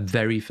 5, is that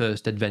very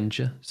first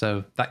adventure.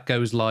 So that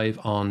goes live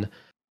on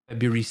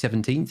February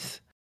 17th.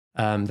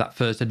 That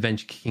first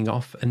adventure kicking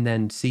off, and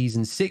then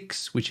season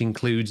 6, which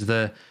includes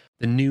the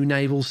new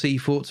naval sea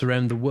forts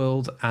around the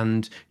world,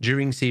 and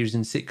during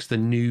season 6, the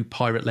new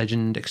Pirate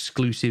Legend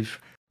exclusive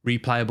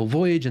replayable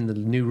voyage and the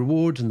new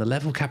rewards and the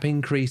level cap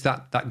increase,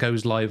 that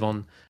goes live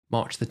on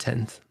March the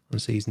 10th on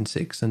Season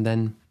 6. And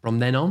then from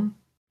then on,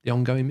 the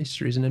ongoing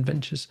mysteries and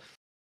adventures.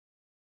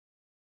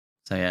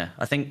 So yeah,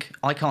 I think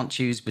I can't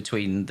choose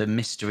between the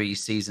Mystery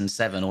Season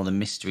 7 or the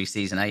Mystery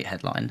Season 8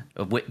 headline,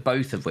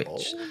 both of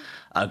which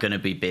are going to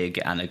be big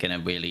and are going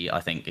to really, I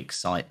think,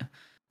 excite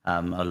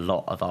a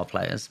lot of our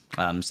players.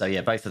 So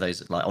yeah, both of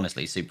those, like,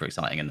 honestly, super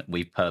exciting, and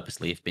we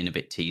purposely have been a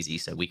bit teasy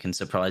so we can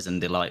surprise and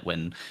delight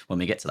when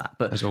we get to that.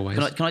 But as always,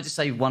 can I just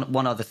say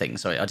one other thing?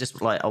 Sorry, I just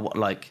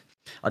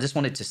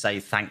wanted to say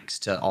thanks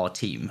to our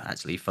team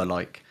actually for,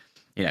 like,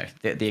 you know,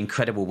 the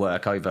incredible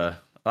work over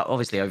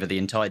the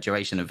entire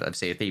duration of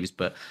Sea of Thieves,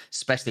 but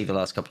especially the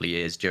last couple of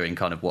years during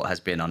kind of what has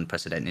been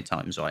unprecedented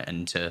times, right?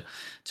 And to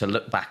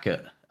look back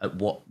at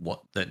what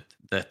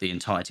the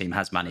entire team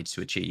has managed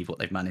to achieve, what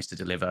they've managed to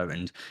deliver,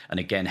 and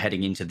again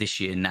heading into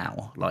this year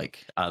now,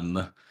 like,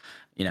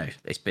 you know,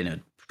 it's been a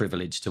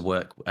privilege to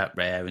work at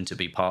Rare and to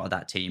be part of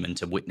that team and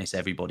to witness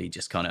everybody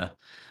just kind of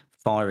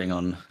firing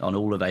on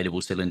all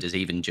available cylinders,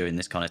 even during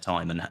this kind of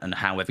time, and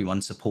how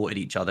everyone supported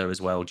each other as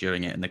well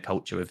during it, and the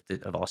culture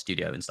of our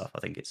studio and stuff.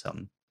 I think it's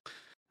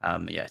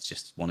it's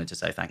just wanted to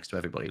say thanks to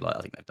everybody. Like,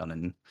 I think they've done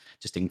an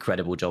just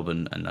incredible job,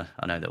 and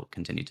I know they'll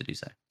continue to do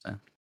so. So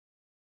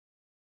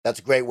that's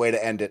a great way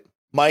to end it.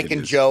 Mike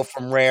and Joe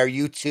from Rare,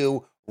 you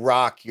two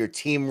rock. Your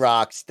team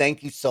rocks.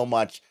 Thank you so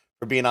much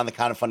for being on the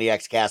Kind of Funny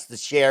Xcast to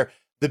share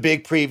the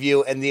big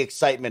preview and the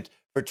excitement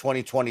for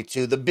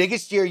 2022, the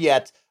biggest year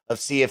yet of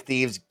Sea of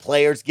Thieves.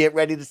 Players, get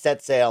ready to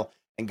set sail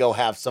and go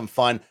have some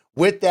fun.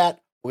 With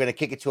that, we're going to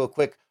kick it to a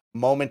quick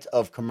moment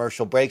of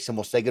commercial breaks, and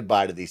we'll say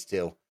goodbye to these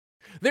two.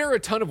 There are a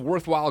ton of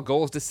worthwhile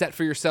goals to set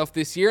for yourself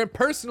this year, and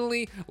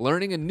personally,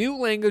 learning a new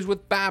language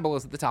with Babbel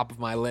is at the top of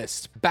my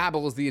list.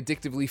 Babbel is the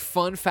addictively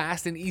fun,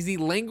 fast, and easy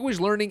language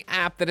learning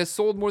app that has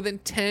sold more than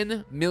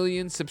 10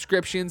 million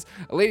subscriptions.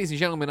 Ladies and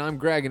gentlemen, I'm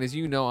Greg, and as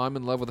you know, I'm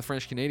in love with a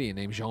French Canadian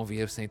named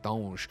Geneviève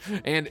Saint-Onge.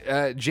 And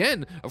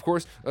Jen, of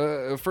course,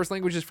 first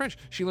language is French.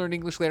 She learned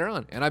English later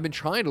on, and I've been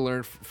trying to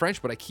learn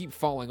French, but I keep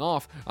falling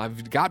off.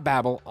 I've got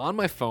Babbel on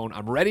my phone.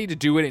 I'm ready to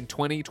do it in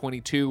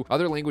 2022.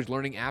 Other language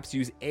learning apps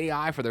use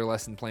AI for their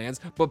lesson plans,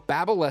 but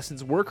Babbel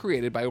lessons were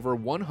created by over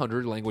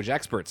 100 language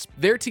experts.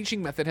 Their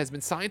teaching method has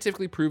been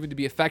scientifically proven to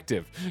be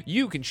effective.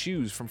 You can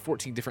choose from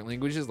 14 different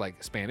languages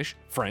like Spanish,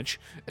 French,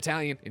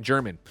 Italian, and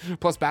German.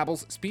 Plus,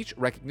 Babbel's speech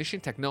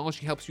recognition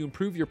technology helps you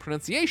improve your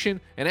pronunciation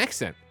and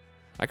accent.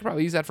 I could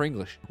probably use that for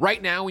English.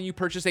 Right now, when you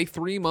purchase a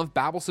 3-month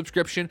Babbel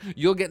subscription,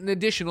 you'll get an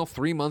additional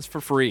 3 months for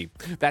free.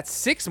 That's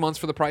 6 months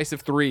for the price of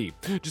 3.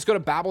 Just go to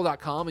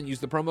Babbel.com and use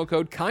the promo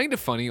code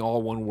KINDAFUNNY,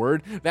 all one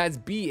word. That's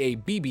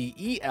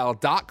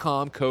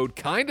BABBEL.com, code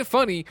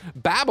KINDAFUNNY.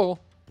 Babbel,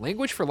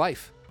 language for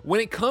life. When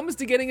it comes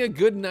to getting a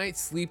good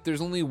night's sleep, there's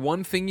only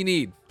one thing you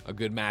need: a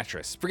good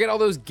mattress. Forget all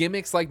those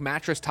gimmicks like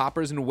mattress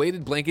toppers and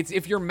weighted blankets.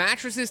 If your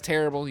mattress is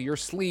terrible, your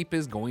sleep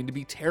is going to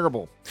be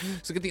terrible.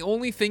 So get the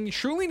only thing you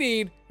truly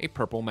need: a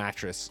Purple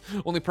mattress.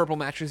 Only Purple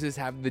mattresses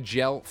have the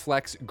Gel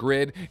Flex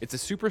Grid. It's a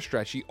super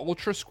stretchy,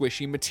 ultra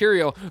squishy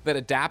material that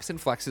adapts and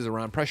flexes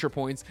around pressure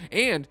points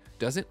and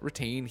doesn't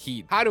retain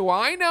heat. How do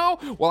I know?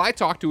 Well, I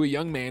talked to a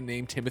young man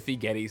named Timothy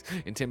Geddes,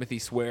 and Timothy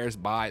swears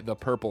by the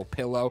Purple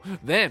pillow.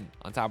 Then,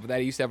 on top of that,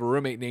 he used to have a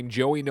roommate named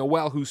Joey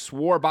Noel who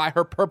swore by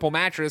her Purple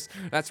mattress.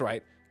 That's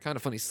right. Kind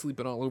of funny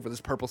sleeping all over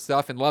this Purple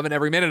stuff and loving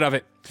every minute of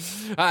it.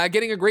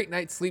 Getting a great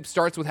night's sleep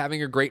starts with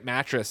having a great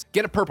mattress.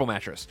 Get a Purple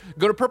mattress.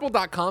 Go to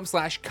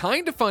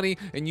purple.com/kindafunny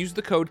and use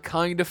the code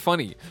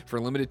kindafunny. For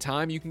a limited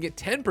time, you can get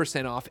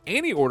 10% off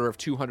any order of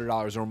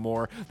 $200 or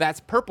more. That's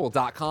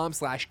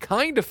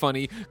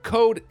purple.com/kindafunny,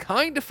 code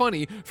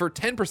kindafunny for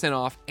 10%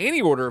 off any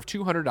order of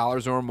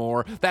 $200 or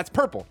more. That's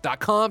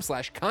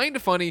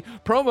purple.com/kindafunny,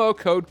 promo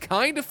code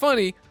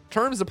kindafunny.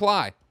 Terms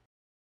apply.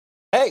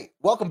 Hey,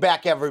 welcome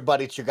back,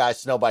 everybody. It's your guy,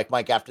 Snowbike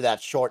Mike, after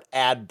that short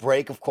ad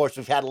break. Of course,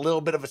 we've had a little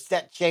bit of a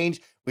set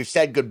change. We've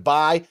said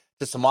goodbye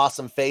to some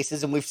awesome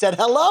faces, and we've said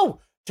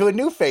hello to a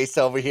new face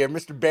over here,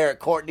 Mr. Barrett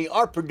Courtney,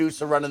 our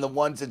producer running the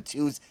ones and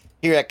twos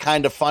here at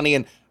Kinda Funny.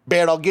 And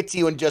Barrett, I'll get to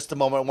you in just a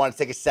moment. I want to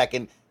take a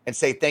second and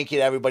say thank you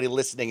to everybody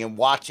listening and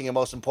watching, and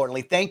most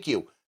importantly, thank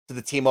you to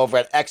the team over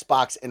at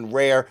Xbox and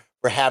Rare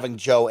for having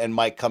Joe and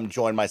Mike come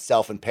join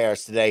myself in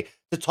Paris today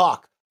to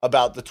talk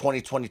about the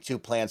 2022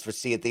 plans for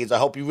Sea of Thieves. I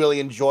hope you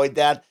really enjoyed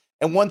that.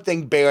 And one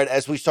thing, Barrett,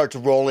 as we start to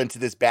roll into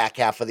this back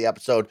half of the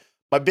episode,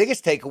 my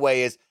biggest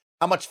takeaway is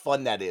how much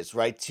fun that is,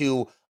 right?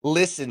 To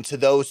listen to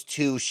those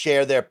two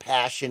share their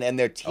passion and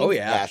their team's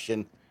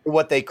passion for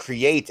what they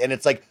create. And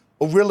it's like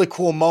a really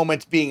cool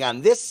moment being on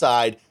this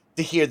side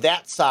to hear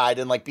that side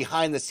and like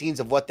behind the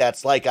scenes of what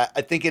that's like. I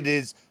think it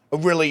is a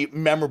really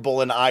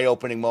memorable and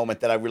eye-opening moment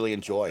that I really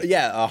enjoy.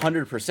 Yeah,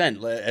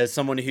 100%. As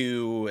someone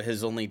who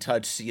has only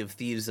touched Sea of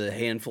Thieves a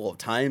handful of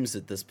times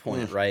at this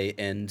point, right?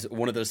 And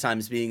one of those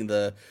times being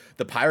the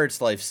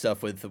Pirates Life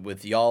stuff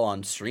with y'all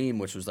on stream,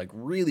 which was like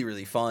really,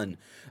 really fun.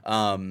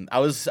 I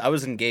was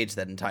engaged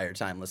that entire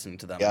time listening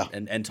to them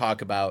and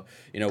talk about,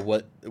 you know,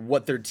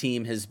 what their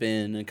team has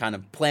been kind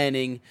of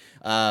planning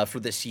for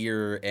this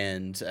year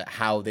and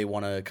how they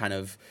want to kind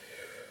of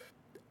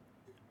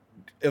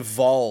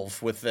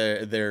evolve with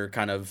their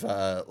kind of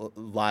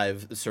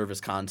live service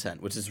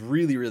content, which is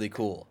really, really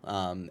cool.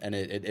 And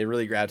it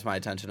really grabbed my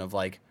attention of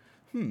like,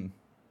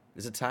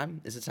 is it time?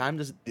 Is it time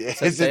to set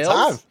Is it sails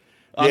time?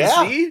 on the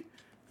sea?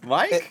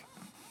 Mike?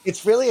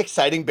 It's really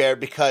exciting, Bear,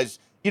 because,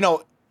 you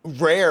know,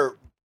 Rare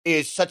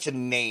is such a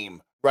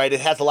name, right? It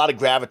has a lot of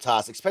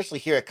gravitas, especially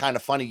here at Kind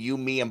of Funny, you,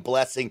 me, and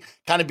Blessing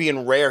kind of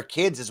being Rare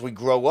kids as we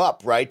grow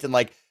up, right? And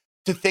like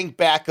to think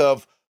back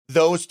of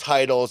those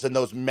titles and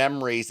those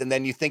memories, and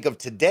then you think of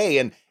today,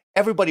 and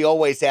everybody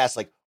always asks,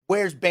 like,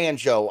 where's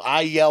Banjo?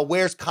 I yell,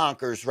 where's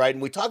Conkers, right?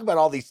 And we talk about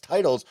all these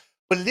titles,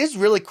 but it is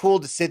really cool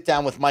to sit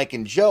down with Mike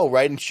and Joe,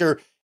 right? And sure,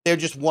 they're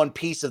just one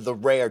piece of the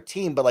Rare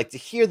team, but like to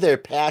hear their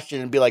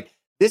passion and be like,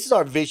 this is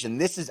our vision,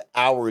 this is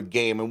our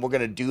game, and we're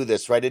going to do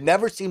this, right? It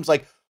never seems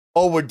like,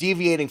 oh, we're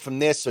deviating from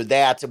this or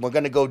that, and we're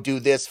going to go do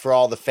this for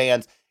all the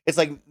fans. It's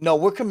like, no,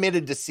 we're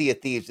committed to Sea of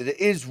Thieves. It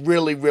is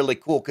really, really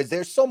cool because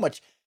there's so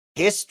much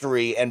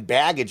history and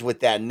baggage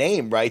with that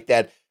name, right?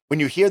 That when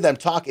you hear them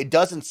talk, it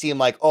doesn't seem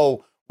like,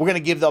 oh, we're going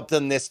to give up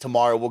them this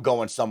tomorrow, we're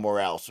going somewhere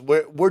else.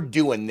 We're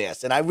doing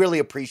this. And I really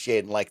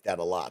appreciate and like that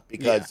a lot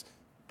because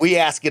we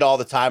ask it all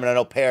the time. And I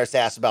know Paris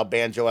asks about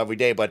Banjo every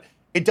day, but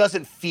it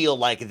doesn't feel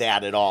like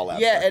that at all.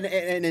 Ever. Yeah,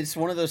 and it's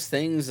one of those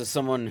things as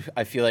someone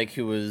I feel like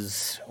who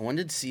was, when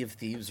did Sea of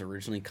Thieves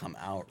originally come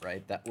out,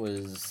 right? That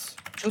was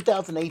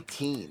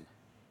 2018.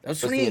 That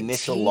was the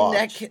initial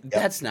launch.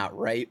 That's not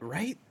right?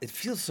 It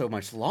feels so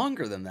much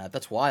longer than that.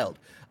 That's wild.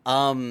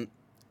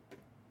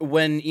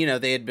 When, you know,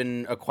 they had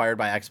been acquired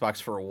by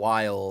Xbox for a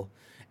while,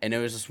 and it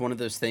was just one of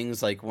those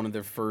things, like one of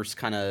their first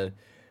kind of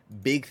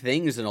big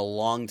things in a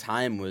long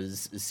time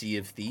was Sea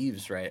of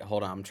Thieves, right?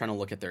 Hold on, I'm trying to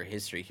look at their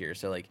history here.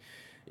 So, like,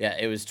 yeah,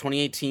 it was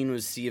 2018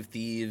 was Sea of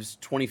Thieves,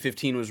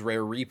 2015 was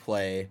Rare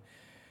Replay,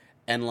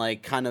 and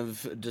like kind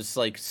of just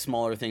like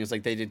smaller things,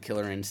 like they did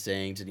Killer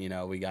Instinct, and you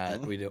know we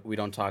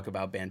don't talk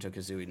about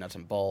Banjo-Kazooie Nuts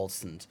and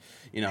Bolts, and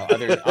you know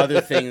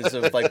other things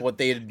of like what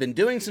they had been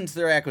doing since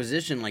their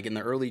acquisition, like in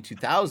the early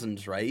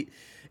 2000s, right?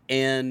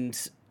 And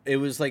it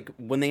was like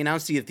when they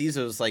announced Sea of Thieves,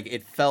 it was like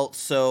it felt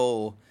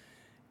so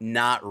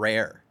not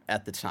Rare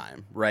at the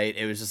time, right?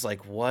 It was just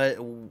like, what?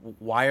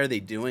 Why are they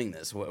doing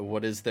this?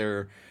 What is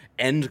their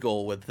end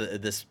goal with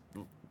this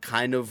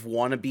kind of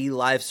wannabe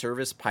live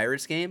service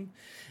Pirates game?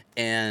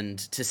 And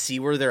to see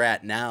where they're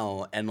at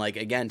now, and like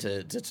again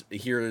to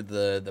hear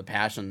the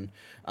passion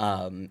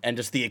and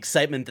just the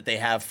excitement that they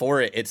have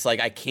for it, it's like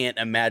I can't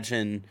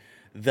imagine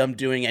them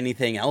doing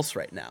anything else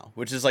right now,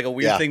 which is like a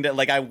weird thing that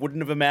like I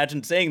wouldn't have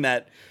imagined saying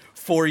that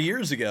 4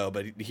 years ago,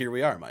 but here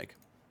we are, Mike.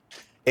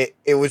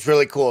 It was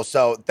really cool.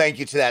 So thank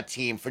you to that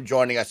team for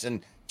joining us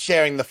and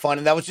sharing the fun.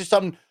 And that was just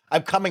something,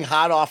 I'm coming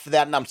hot off of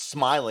that and I'm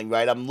smiling,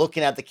 right? I'm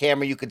looking at the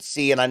camera, you could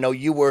see, and I know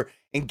you were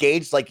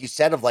engaged, like you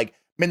said, of like,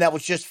 man, that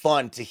was just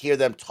fun to hear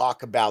them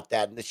talk about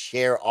that and to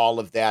share all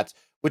of that,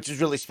 which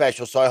is really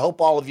special. So I hope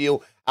all of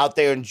you out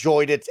there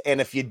enjoyed it. And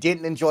if you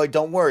didn't enjoy,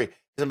 don't worry,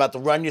 because I'm about to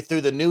run you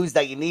through the news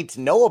that you need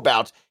to know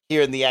about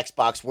here in the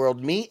Xbox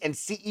world. Me and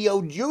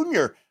CEO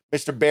Junior,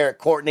 Mr. Barrett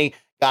Courtney,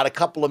 got a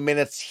couple of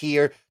minutes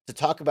here to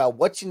talk about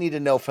what you need to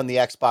know from the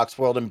Xbox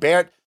world. And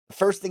Barrett, the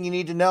first thing you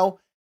need to know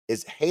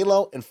is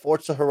Halo and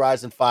Forza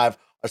Horizon 5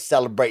 are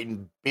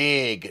celebrating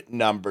big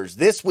numbers.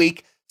 This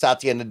week,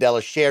 Satya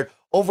Nadella shared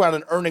over on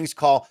an earnings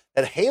call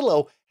that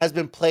Halo has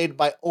been played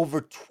by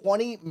over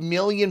 20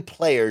 million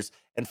players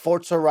and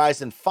Forza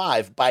Horizon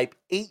 5 by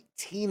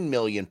 18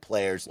 million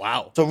players.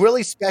 Wow. So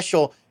really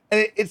special.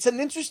 And it's an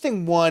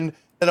interesting one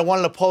that I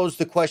wanted to pose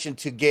the question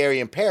to Gary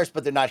and Paris,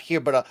 but they're not here.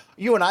 But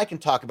you and I can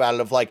talk about it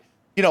of like,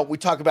 you know, we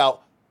talk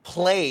about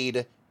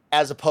played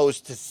as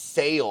opposed to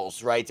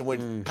sales, right? And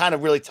we're kind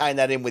of really tying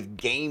that in with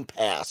Game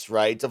Pass,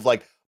 right? Of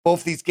like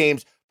both these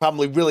games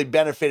probably really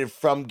benefited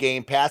from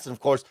Game Pass. And of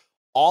course,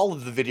 all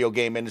of the video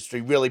game industry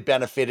really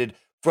benefited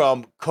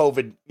from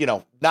COVID, you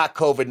know, not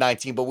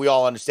COVID-19, but we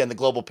all understand the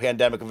global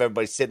pandemic of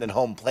everybody sitting at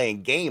home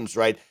playing games,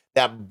 right?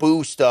 That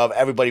boost of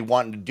everybody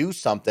wanting to do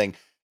something.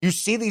 You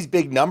see these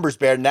big numbers,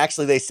 Barrett, and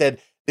actually they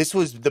said this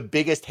was the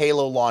biggest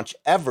Halo launch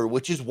ever,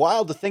 which is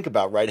wild to think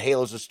about, right?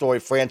 Halo's a story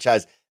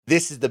franchise.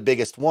 This is the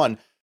biggest one.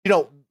 You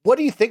know, what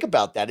do you think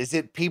about that? Is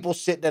it people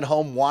sitting at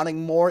home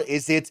wanting more?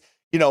 Is it,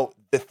 you know,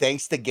 the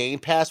thanks to Game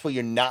Pass where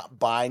you're not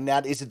buying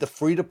that? Is it the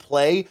free to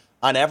play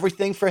on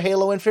everything for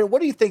Halo Infinite?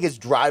 What do you think is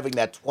driving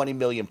that 20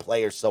 million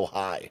players so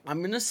high? I'm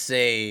going to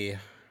say,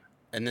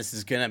 and this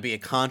is going to be a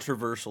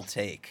controversial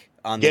take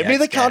on Give me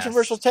the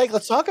controversial take.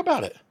 Let's talk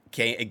about it.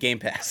 Game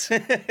Pass.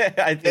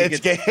 I think it's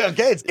Game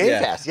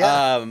Pass.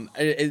 Yeah.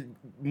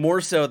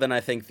 More so than I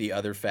think the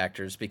other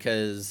factors,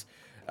 because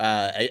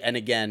And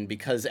again,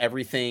 because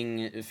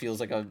everything feels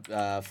like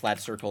a flat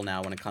circle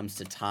now when it comes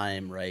to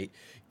time, right?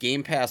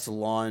 Game Pass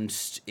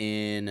launched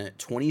in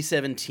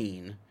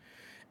 2017,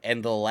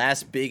 and the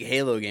last big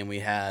Halo game we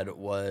had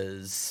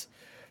was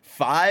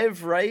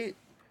 5, right?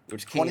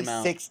 Which came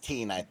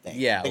 2016, I think.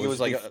 Yeah, I think it was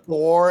like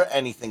before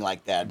anything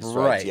like that.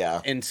 Right. Yeah.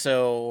 And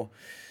so,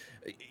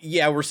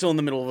 yeah, we're still in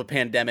the middle of a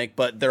pandemic,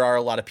 but there are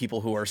a lot of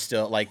people who are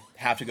still like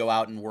have to go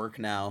out and work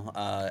now.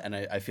 And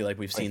I feel like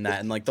we've seen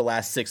that in like the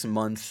last 6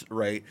 months,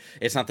 right?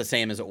 It's not the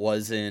same as it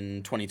was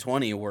in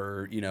 2020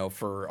 where, you know,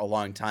 for a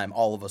long time,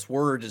 all of us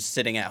were just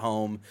sitting at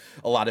home.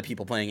 A lot of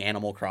people playing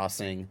Animal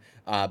Crossing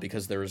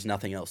because there was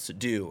nothing else to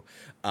do.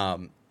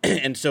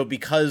 And so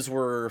because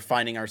we're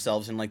finding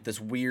ourselves in like this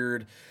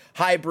weird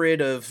hybrid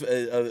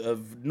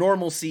of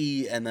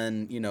normalcy and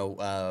then, you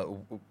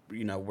know,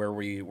 where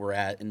we were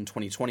at in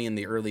 2020 in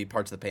the early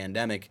parts of the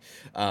pandemic,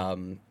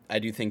 I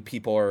do think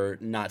people are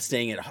not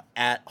staying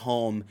at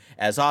home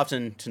as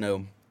often to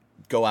know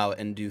go out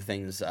and do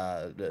things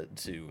to,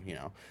 you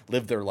know,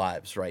 live their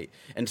lives, right?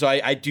 And so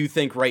I do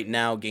think right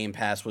now Game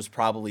Pass was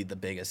probably the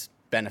biggest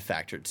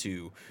benefactor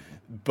to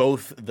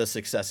both the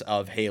success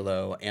of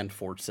Halo and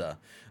Forza.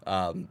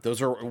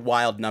 Those are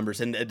wild numbers,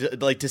 and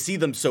like to see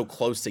them so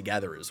close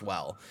together as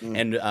well,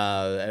 and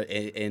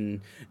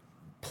in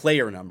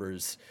player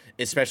numbers,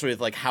 especially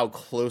with like how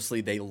closely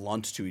they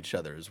launch to each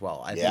other as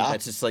well. I think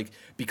that's just like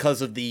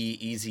because of the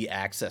easy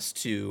access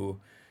to,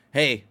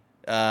 hey,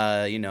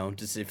 you know,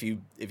 just if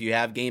you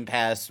have Game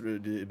Pass,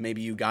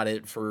 maybe you got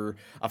it for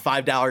a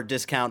 $5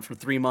 discount for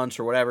 3 months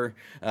or whatever.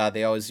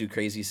 They always do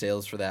crazy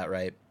sales for that,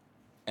 right?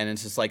 And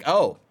it's just like,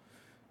 oh,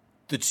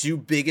 the 2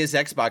 biggest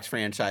Xbox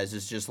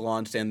franchises just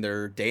launched and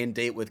they're day and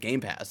date with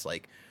Game Pass.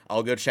 Like,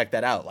 I'll go check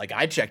that out. Like,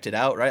 I checked it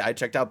out, right? I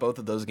checked out both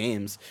of those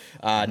games,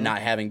 not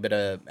having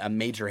been a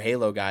major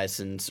Halo guy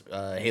since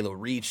Halo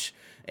Reach,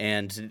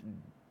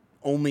 and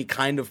only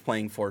kind of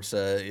playing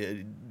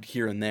Forza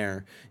here and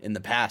there in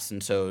the past.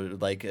 And so,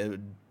 like,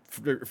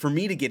 for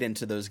me to get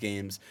into those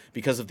games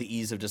because of the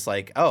ease of just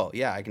like, oh,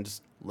 yeah, I can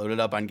just load it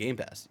up on Game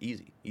Pass.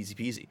 Easy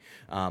peasy.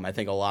 I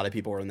think a lot of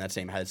people are in that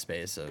same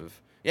headspace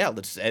of, yeah,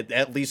 let's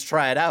at least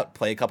try it out,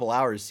 play a couple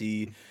hours,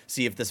 see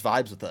if this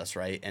vibes with us,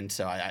 right? And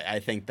so I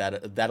think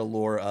that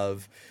allure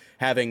of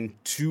having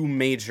 2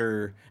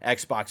 major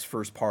Xbox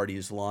first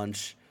parties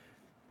launch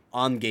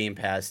on Game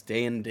Pass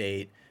day and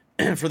date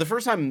for the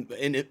first time,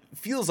 and it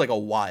feels like a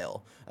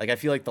while. Like I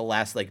feel like the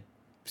last like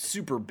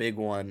super big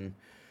one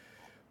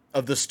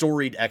of the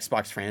storied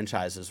Xbox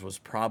franchises was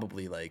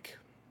probably like,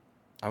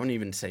 I wouldn't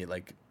even say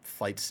like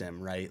Flight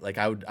Sim, right? Like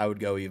I would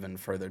go even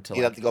further to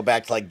you'd have to go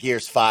back to like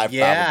Gears 5,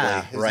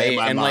 yeah, probably. Right.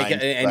 And mind, like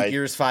and right?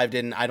 Gears 5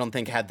 I don't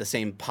think had the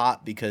same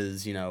pop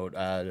because, you know,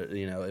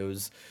 it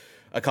was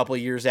a couple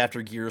of years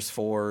after Gears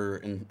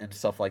 4 and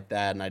stuff like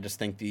that. And I just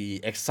think the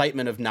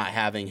excitement of not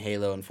having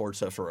Halo and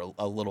Forza for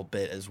a little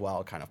bit as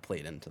well kind of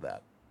played into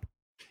that.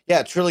 Yeah,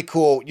 it's really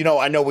cool. You know,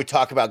 I know we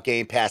talk about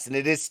Game Pass, and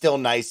it is still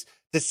nice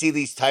to see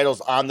these titles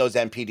on those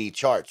NPD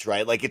charts,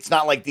 right? Like, it's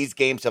not like these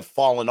games have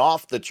fallen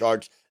off the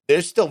charts.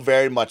 They're still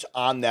very much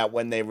on that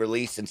when they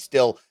release and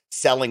still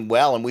selling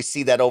well. And we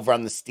see that over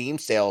on the Steam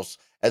sales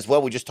as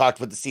well. We just talked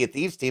with the Sea of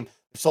Thieves team.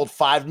 They've sold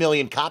 5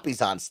 million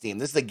copies on Steam.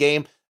 This is a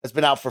game that's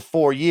been out for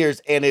 4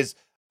 years and is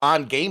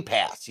on Game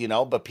Pass, you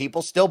know, but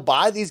people still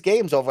buy these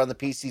games over on the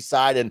PC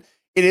side. And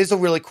it is a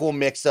really cool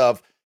mix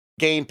of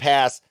Game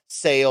Pass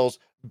sales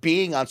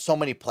being on so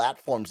many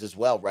platforms as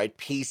well, right?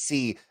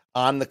 PC,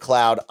 on the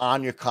cloud,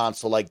 on your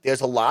console. Like, there's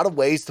a lot of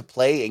ways to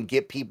play and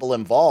get people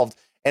involved.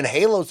 And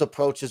Halo's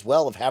approach as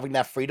well of having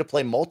that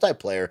free-to-play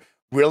multiplayer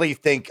really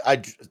I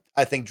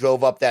think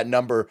drove up that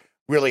number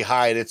really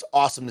high. And it's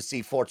awesome to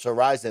see Forza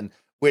Horizon,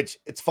 which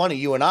it's funny,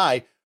 you and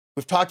I,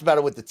 we've talked about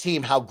it with the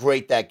team, how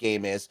great that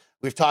game is.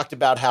 We've talked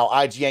about how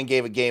IGN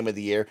gave it Game of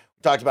the Year.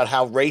 We talked about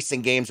how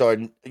racing games are,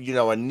 you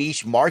know, a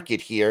niche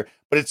market here,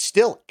 but it's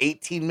still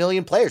 18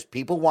 million players.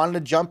 People wanted to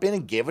jump in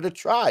and give it a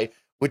try,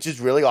 which is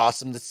really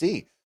awesome to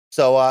see.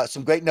 So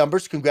some great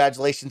numbers.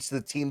 Congratulations to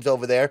the teams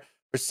over there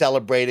for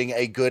celebrating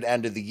a good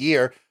end of the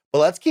year. But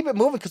let's keep it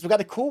moving because we got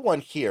a cool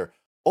one here.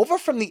 Over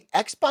from the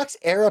Xbox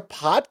Era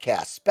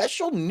podcast,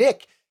 Special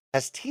Nick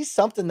has teased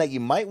something that you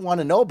might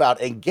want to know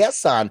about and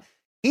guess on.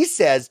 He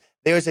says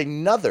there's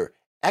another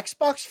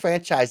Xbox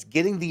franchise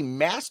getting the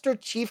Master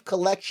Chief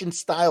Collection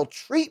style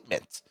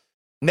treatment.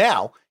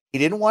 Now, he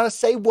didn't want to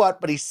say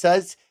what, but he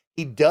says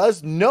he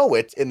does know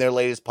it in their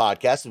latest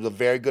podcast. It was a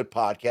very good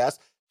podcast.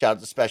 Shout out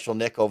to Special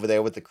Nick over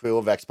there with the crew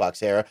of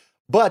Xbox Era.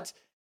 But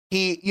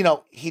he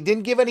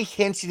didn't give any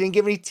hints. He didn't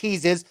give any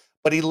teases,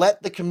 but he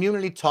let the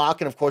community talk.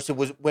 And of course,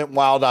 went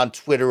wild on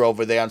Twitter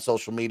over there on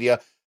social media.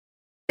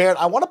 Barrett,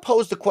 I want to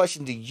pose the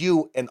question to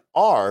you and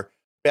our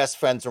best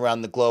friends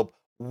around the globe.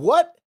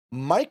 What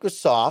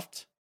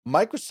Microsoft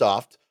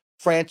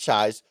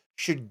franchise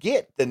should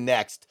get the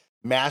next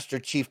Master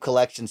Chief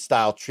Collection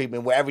style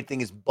treatment where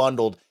everything is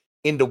bundled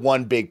into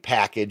one big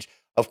package?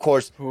 Of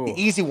course, the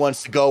easy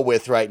ones to go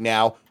with right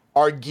now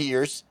are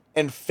Gears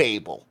and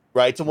Fable,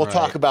 right? So we'll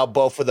talk about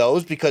both of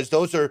those because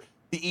those are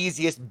the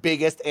easiest,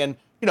 biggest, and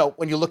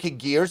when you look at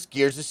Gears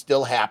is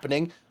still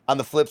happening. On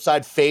the flip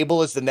side,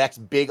 Fable is the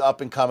next big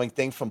up and coming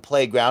thing from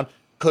Playground.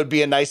 Could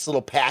be a nice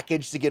little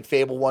package to get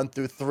Fable 1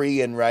 through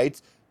 3 in, right?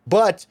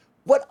 But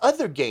what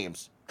other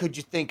games could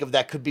you think of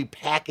that could be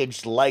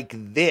packaged like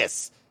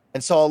this?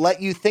 And so I'll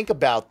let you think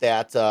about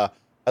that.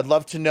 I'd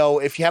love to know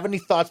if you have any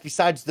thoughts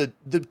besides the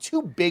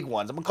two big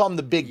ones. I'm gonna call them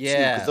the big two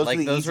because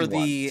those are the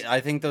easy ones. I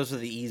think those are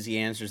the easy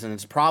answers, and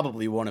it's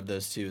probably one of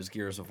those two is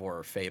Gears of War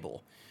or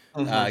Fable.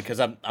 Because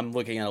I'm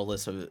looking at a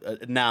list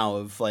of now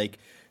of like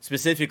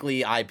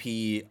specifically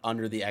IP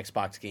under the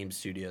Xbox Game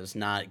Studios,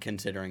 not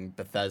considering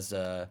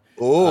Bethesda.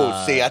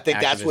 Oh, see, I think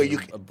that's where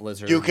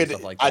Blizzard you could.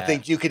 Stuff like that. I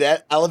think you could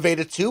elevate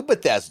it to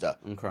Bethesda.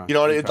 Okay.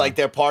 It's like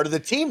they're part of the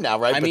team now,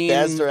 right?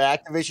 Bethesda or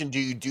Activision. Do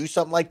you do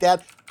something like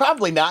that?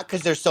 Probably not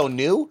because they're so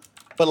new.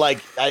 But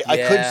like, I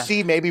could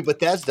see maybe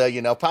Bethesda.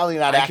 Probably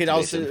not. I could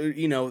also,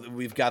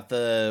 we've got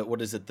the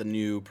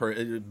new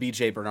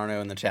BJ Bernardo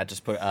in the chat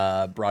just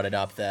brought it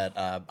up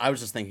that I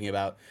was just thinking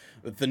about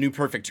the new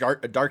Perfect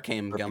Dark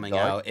game coming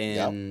out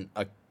in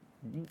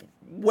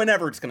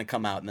whenever it's going to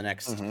come out in the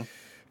next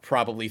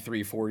probably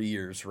 3-4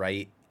 years,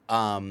 right?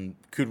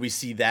 Could we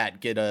see that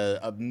get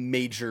a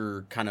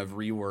major kind of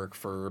rework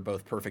for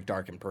both Perfect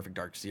Dark and Perfect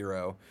Dark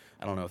Zero?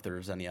 I don't know if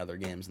there's any other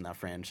games in that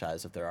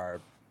franchise. If there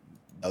are.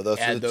 Oh,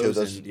 those are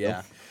the two.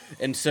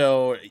 And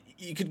so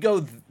you could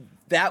go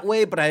that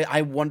way, but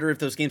I wonder if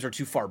those games are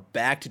too far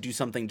back to do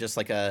something just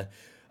like a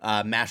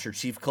Master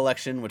Chief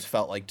Collection, which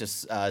felt like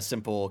just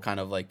simple kind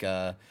of like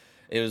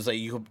it was like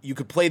you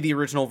could play the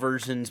original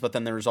versions, but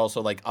then there was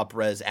also like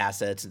up-res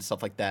assets and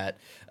stuff like that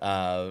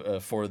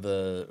for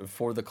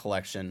the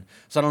collection.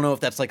 So I don't know if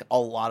that's like a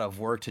lot of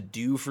work to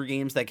do for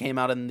games that came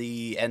out in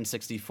the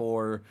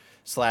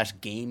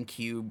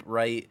N64/GameCube,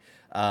 right?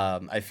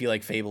 I feel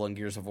like Fable and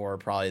Gears of War are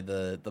probably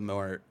the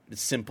more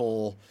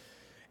simple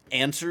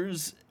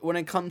answers when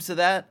it comes to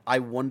that. I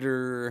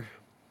wonder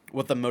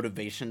what the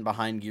motivation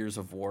behind Gears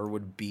of War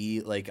would be.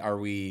 Like, are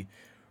we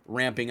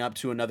ramping up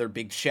to another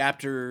big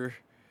chapter?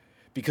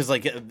 Because,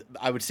 like,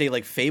 I would say,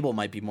 like, Fable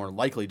might be more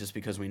likely just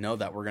because we know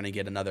that we're going to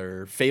get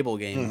another Fable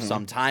game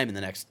sometime in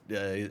the next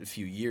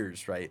few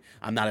years, right?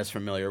 I'm not as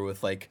familiar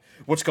with, like,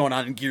 what's going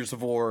on in Gears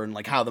of War and,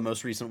 like, how the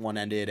most recent one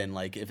ended and,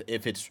 like,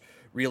 if it's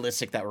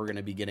realistic that we're going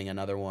to be getting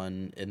another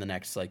one in the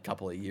next, like,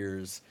 couple of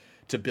years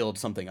to build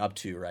something up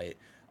to, right?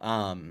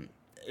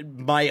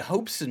 My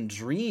hopes and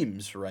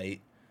dreams,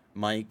 right,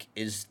 Mike,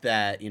 is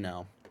that,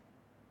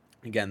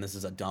 again, this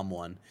is a dumb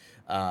one,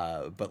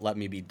 but let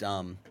me be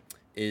dumb.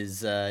 Is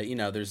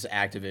there's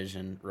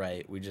Activision,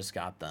 right? We just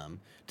got them.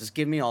 Just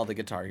give me all the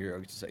Guitar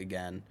Heroes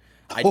again.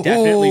 I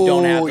definitely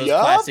don't have those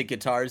classic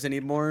guitars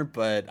anymore,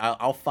 but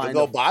I'll find.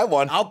 Go buy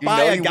one. I'll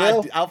find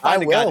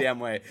a goddamn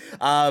way.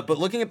 But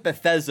looking at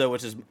Bethesda,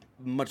 which is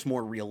much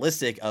more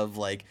realistic of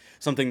like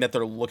something that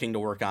they're looking to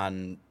work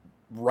on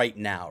right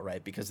now,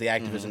 right? Because the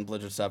Activision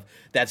Blizzard stuff,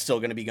 that's still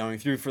going to be going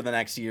through for the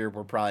next year.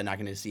 We're probably not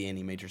going to see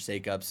any major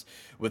shakeups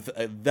with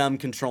them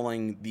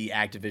controlling the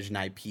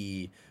Activision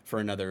IP for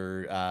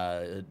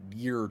another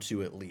year or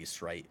two at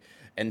least, right?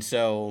 And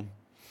so,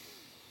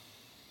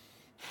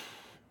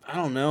 I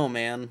don't know,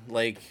 man.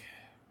 Like,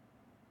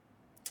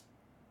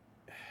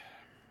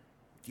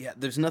 yeah,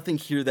 there's nothing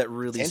here that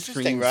really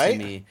screams to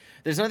me.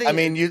 There's nothing. I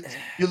mean, you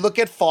look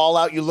at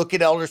Fallout, you look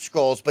at Elder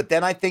Scrolls, but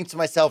then I think to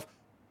myself,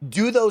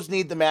 do those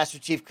need the Master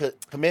Chief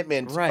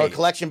commitment or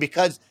collection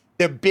because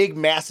they're big,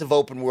 massive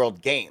open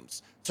world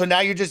games? So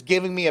now you're just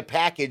giving me a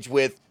package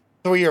with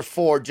 3 or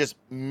 4 just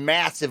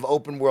massive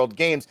open world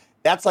games.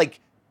 That's like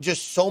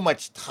just so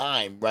much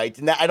time, right?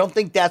 And I don't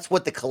think that's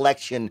what the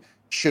collection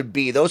should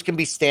be. Those can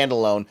be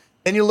standalone.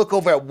 Then you look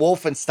over at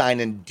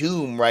Wolfenstein and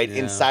Doom, right,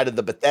 inside of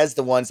the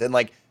Bethesda ones, and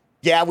like,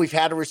 yeah, we've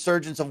had a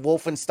resurgence of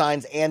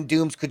Wolfensteins and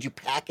Dooms. Could you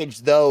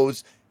package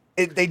those?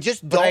 They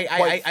just don't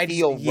quite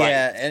feel right.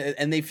 Yeah,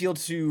 and they feel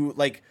too,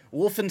 like,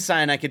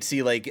 Wolfenstein, I could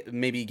see, like,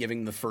 maybe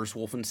giving the first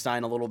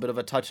Wolfenstein a little bit of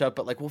a touch-up,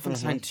 but, like,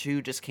 Wolfenstein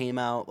 2 just came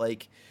out,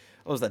 like,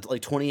 what was that,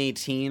 like,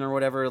 2018 or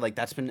whatever? Like,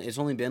 it's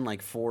only been,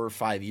 like, 4 or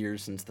 5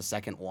 years since the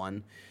second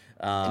one.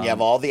 And you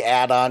have all the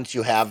add-ons.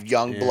 You have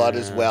Youngblood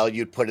as well.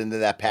 You'd put into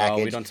that package.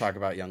 Oh, we don't talk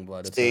about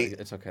Youngblood.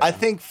 It's okay. I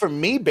think for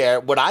me,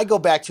 Bear, what I go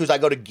back to is I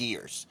go to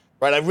Gears,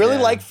 right? I really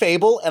like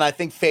Fable, and I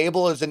think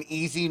Fable is an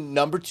easy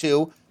number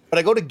 2. But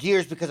I go to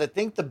Gears because I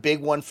think the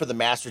big one for the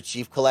Master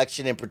Chief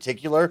Collection in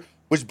particular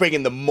was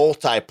bringing the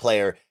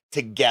multiplayer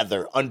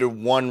together under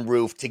one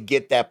roof to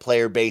get that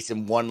player base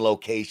in one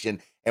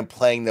location and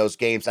playing those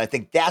games. And I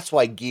think that's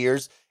why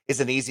Gears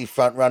is an easy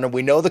front runner.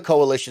 We know the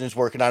Coalition is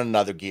working on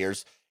another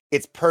Gears.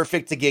 It's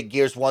perfect to get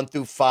Gears 1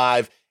 through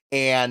 5,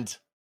 and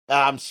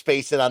I'm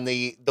spacing on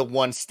the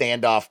one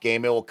standoff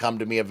game. It will come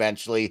to me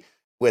eventually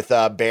with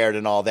Baird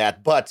and all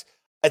that. But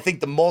I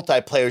think the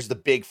multiplayer is the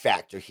big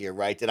factor here,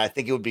 right? And I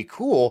think it would be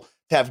cool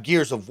to have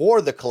Gears of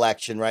War, the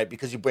collection, right?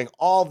 Because you bring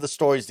all of the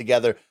stories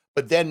together,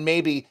 but then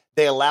maybe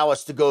they allow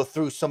us to go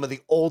through some of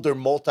the older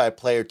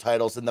multiplayer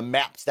titles and the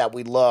maps that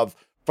we love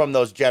from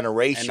those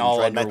generations, And all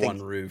right? under And I think,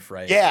 one roof,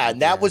 right? yeah,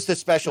 and that was the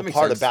special That makes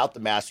part sense. about the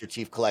Master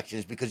Chief Collection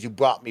is because you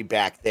brought me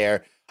back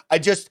there.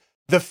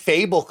 The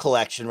Fable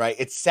Collection, right?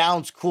 It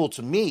sounds cool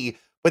to me,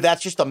 but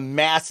that's just a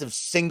massive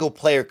single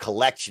player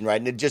collection,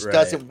 right? And it just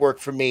doesn't work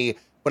for me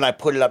when I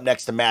put it up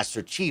next to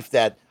Master Chief.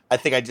 That I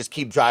think I just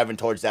keep driving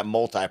towards that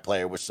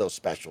multiplayer was so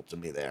special to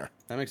me there.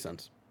 That makes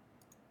sense.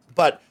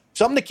 But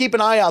something to keep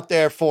an eye out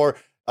there for.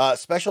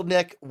 Special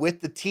Nick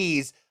with the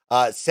tease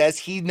says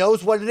he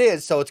knows what it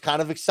is, so it's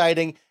kind of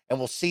exciting, and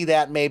we'll see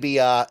that maybe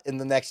in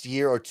the next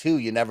year or two.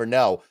 You never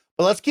know.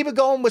 But let's keep it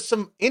going with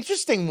some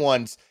interesting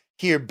ones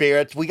here,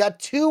 Barrett. We got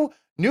 2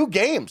 new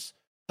games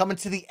coming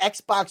to the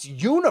Xbox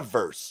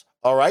universe.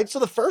 All right, so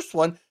the first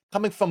one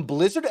coming from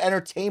Blizzard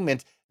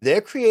Entertainment. They're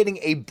creating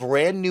a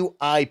brand new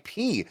IP.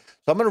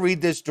 So I'm going to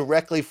read this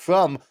directly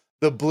from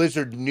the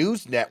Blizzard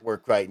News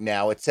Network right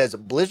now. It says,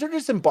 Blizzard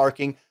is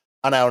embarking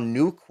on our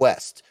new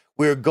quest.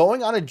 We're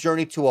going on a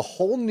journey to a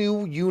whole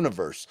new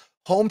universe,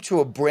 home to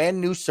a brand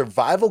new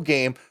survival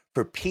game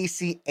for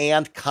PC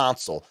and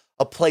console,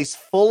 a place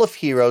full of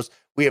heroes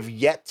we have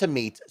yet to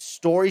meet,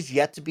 stories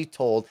yet to be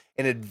told,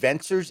 and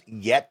adventures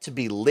yet to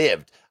be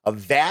lived. A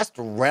vast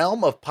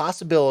realm of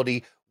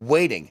possibility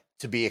waiting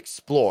to be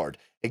explored.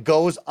 It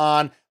goes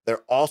on.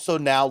 They're also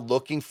now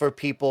looking for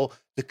people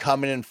to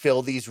come in and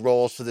fill these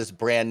roles for this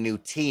brand new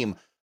team.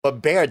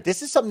 But Barrett,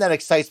 this is something that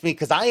excites me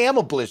because I am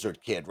a Blizzard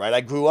kid, right?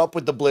 I grew up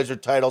with the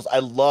Blizzard titles. I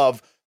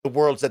love the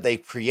worlds that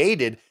they've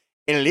created.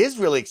 And it is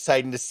really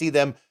exciting to see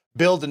them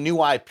build a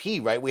new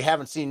IP, right? We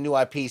haven't seen new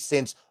IP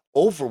since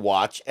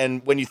Overwatch.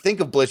 And when you think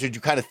of Blizzard,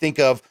 you kind of think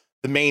of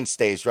the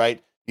mainstays,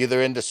 right?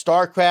 Either into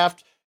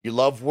StarCraft, you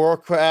love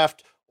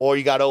Warcraft, or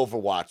you got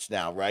Overwatch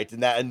now, right?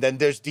 And then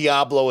there's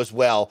Diablo as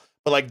well.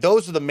 But like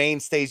those are the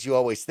mainstays you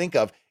always think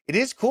of. It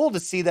is cool to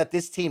see that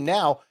this team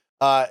now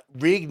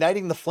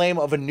reigniting the flame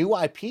of a new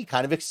IP,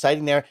 kind of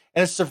exciting there,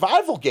 and a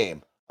survival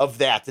game of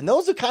that. And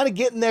those are kind of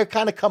getting their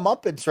kind of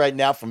comeuppance right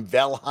now, from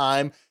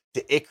Valheim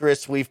to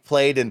Icarus we've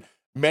played and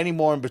many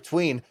more in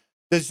between.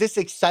 Does this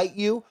excite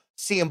you,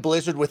 seeing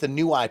Blizzard with a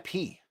new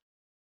IP?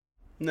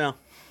 No.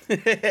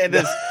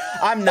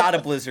 I'm not a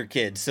Blizzard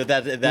kid, so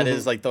that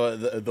is like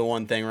the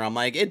one thing where I'm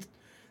like,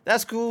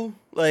 that's cool.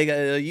 Like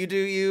you do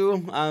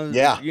you.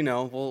 Yeah. You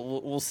know,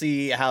 we'll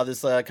see how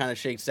this kind of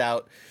shakes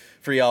out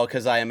for y'all,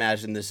 because I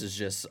imagine this is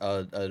just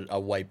a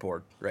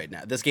whiteboard right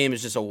now. This game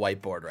is just a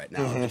whiteboard right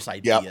now, just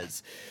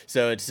ideas. Yep.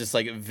 So it's just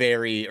like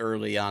very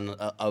early on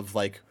of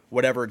like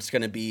whatever it's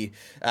going to be.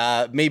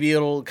 Maybe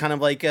it'll kind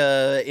of like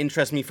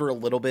interest me for a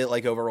little bit,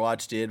 like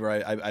Overwatch did,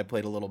 where I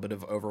played a little bit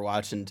of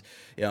Overwatch, and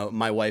you know,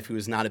 my wife, who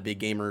is not a big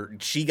gamer,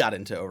 she got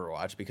into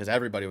Overwatch because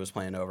everybody was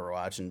playing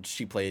Overwatch, and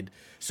she played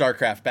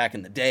StarCraft back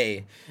in the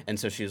day, and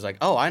so she was like,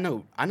 "Oh, I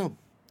know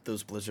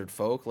those Blizzard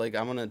folk, like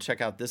I'm gonna check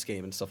out this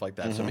game and stuff like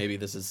that." So maybe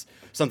this is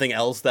something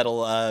else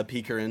that'll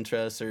pique her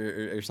interest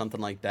or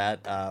something like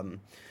that.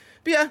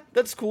 But yeah,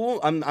 that's cool.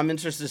 I'm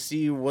interested to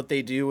see what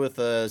they do with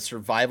a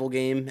survival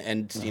game,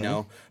 and you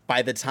know,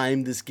 by the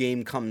time this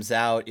game comes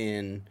out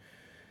in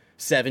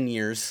 7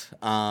 years,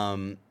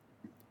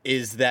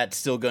 is that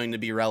still going to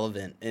be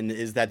relevant, and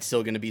is that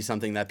still going to be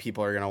something that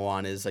people are going to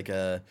want? Is like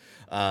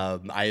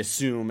I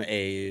assume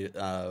a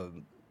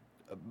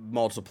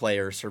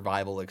multiplayer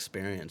survival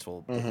experience.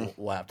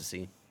 We'll have to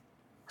see.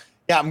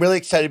 Yeah, I'm really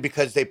excited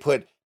because they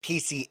put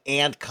PC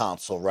and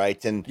console,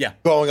 right? And yeah,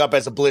 growing up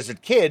as a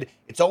Blizzard kid,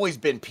 it's always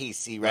been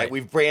PC, right?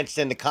 We've branched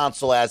into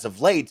console as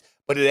of late,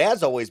 but it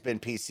has always been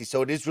PC.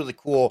 So it is really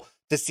cool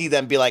to see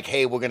them be like,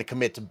 hey, we're going to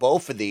commit to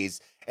both of these.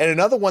 And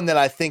another one that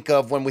I think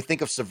of when we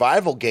think of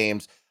survival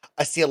games,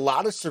 I see a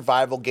lot of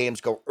survival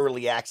games go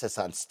early access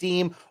on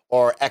Steam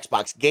or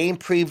Xbox Game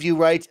Preview,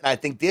 right? And I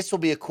think this will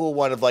be a cool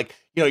one of like,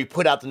 you know, you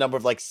put out the number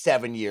of like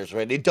 7 years,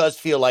 right? It does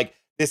feel like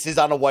this is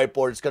on a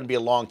whiteboard. It's going to be a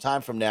long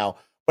time from now.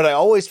 But I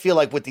always feel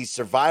like with these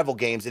survival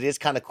games, it is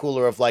kind of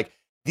cooler of like,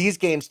 these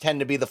games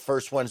tend to be the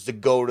first ones to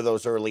go to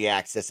those early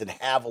access and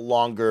have a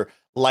longer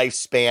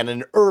lifespan,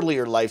 an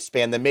earlier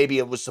lifespan than maybe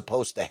it was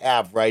supposed to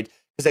have, right?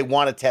 Because they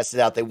want to test it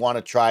out. They want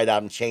to try it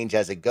out and change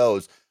as it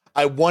goes.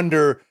 I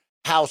wonder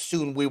how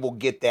soon we will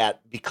get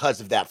that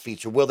because of that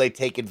feature. Will they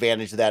take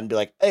advantage of that and be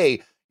like,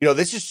 hey, you know,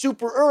 this is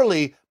super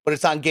early, but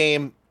it's on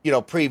game, you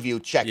know,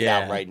 preview. Check it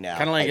out right now.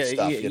 Kind of like,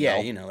 stuff,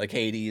 you know, like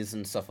Hades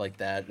and stuff like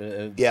that.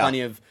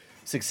 Plenty of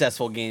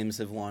successful games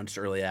have launched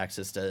early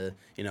access to,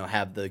 you know,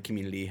 have the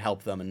community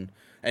help them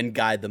and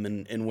guide them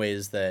in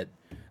ways that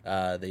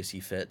they see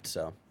fit.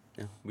 So,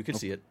 yeah, we could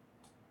see it.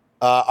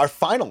 Our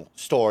final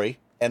story,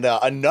 and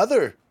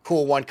another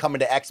cool one coming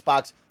to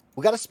Xbox.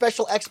 We got a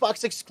special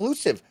Xbox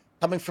exclusive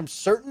coming from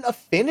Certain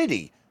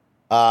Affinity,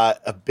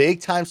 a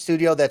big-time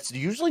studio that's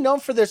usually known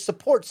for their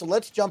support. So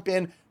let's jump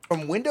in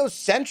from Windows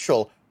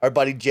Central. Our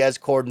buddy Jez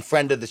Corden,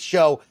 friend of the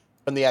show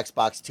from the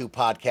Xbox 2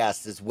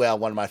 podcast as well,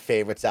 one of my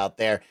favorites out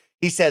there.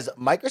 He says,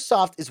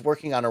 Microsoft is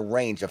working on a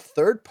range of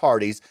third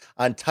parties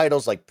on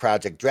titles like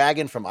Project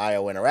Dragon from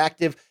IO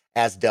Interactive,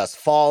 As Dusk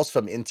Falls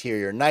from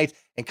Interior Night,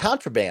 and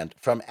Contraband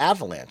from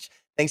Avalanche.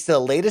 Thanks to the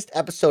latest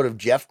episode of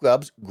Jeff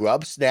Grubb's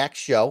Grub Snack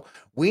Show,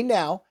 we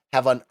now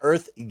have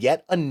unearthed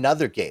yet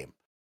another game.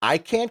 I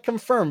can't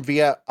confirm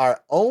via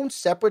our own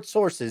separate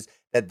sources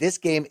that this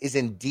game is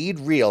indeed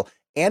real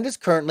and is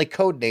currently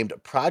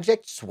codenamed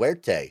Project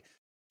Suerte.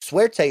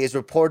 Suerte is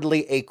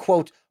reportedly a,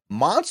 quote,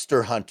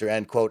 Monster Hunter,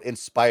 end quote,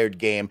 inspired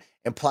game,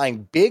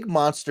 implying big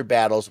monster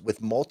battles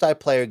with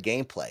multiplayer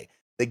gameplay.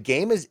 The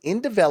game is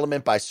in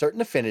development by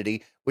Certain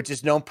Affinity, which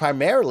is known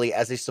primarily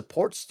as a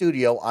support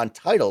studio on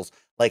titles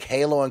like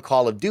Halo and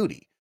Call of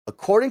Duty.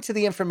 According to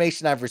the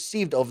information I've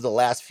received over the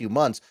last few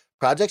months,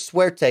 Project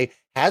Suerte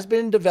has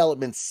been in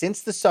development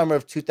since the summer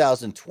of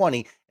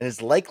 2020 and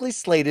is likely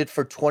slated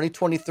for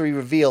 2023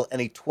 reveal and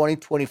a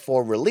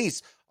 2024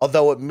 release,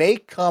 although it may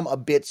come a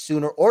bit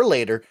sooner or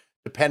later,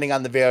 depending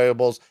on the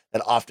variables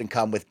that often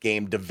come with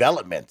game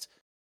development.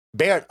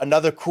 Barrett,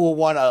 another cool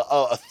one,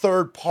 a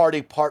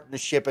third-party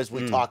partnership as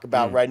we talk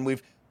about, right? And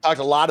we've talked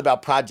a lot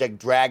about Project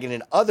Dragon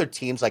and other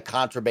teams like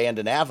Contraband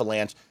and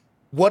Avalanche.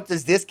 What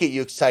does this get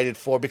you excited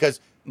for?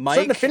 Because Mike,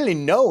 Certain Affinity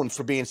known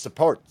for being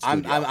support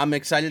studio. I'm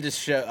excited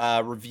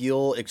to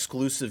reveal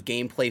exclusive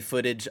gameplay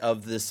footage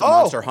of this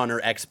Monster Hunter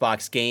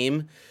Xbox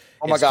game.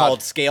 Oh my it's God. called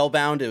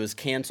Scalebound. It was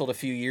canceled a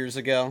few years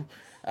ago.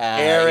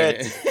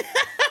 Barrett.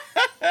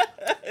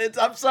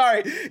 I'm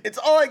sorry. It's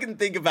all I can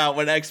think about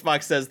when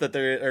Xbox says that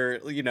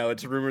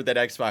it's rumored that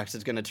Xbox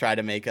is going to try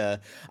to make a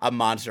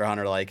Monster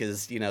Hunter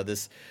is,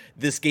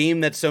 this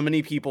game that so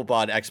many people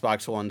bought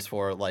Xbox Ones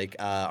for, like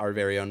our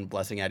very own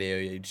Blessing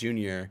Adeoye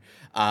Jr.,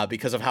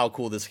 because of how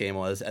cool this game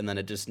was, and then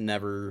it just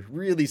never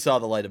really saw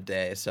the light of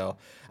day. So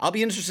I'll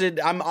be interested.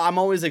 I'm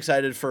always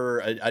excited for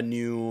a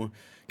new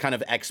kind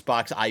of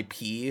Xbox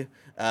IP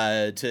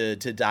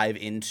to dive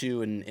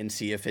into and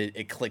see if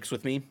it clicks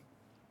with me.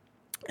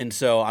 And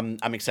so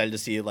I'm excited to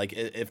see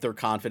if they're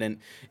confident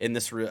in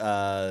this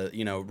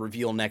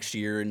reveal next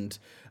year and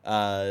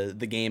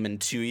the game in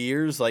 2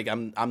 years.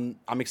 I'm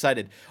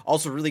excited.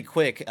 Also, really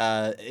quick,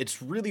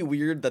 it's really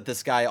weird that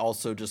this guy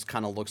also just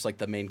kind of looks like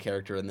the main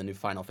character in the new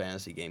Final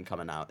Fantasy game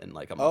coming out in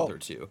a month or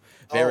two.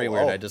 Very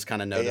weird. I just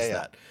kind of noticed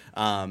that.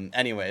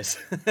 Anyways,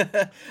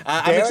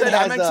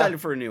 I'm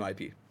excited for a new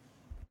IP.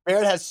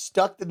 Barrett has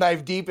stuck the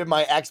knife deep in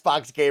my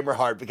Xbox gamer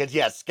heart because,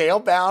 yes,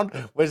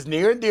 Scalebound was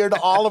near and dear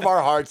to all of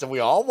our hearts, and we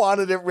all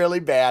wanted it really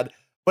bad.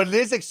 But it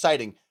is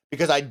exciting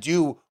because I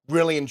do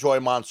really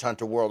enjoy Monster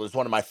Hunter World. It's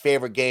one of my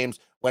favorite games.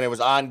 When it was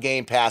on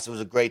Game Pass, it was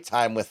a great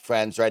time with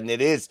friends, right? And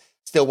it is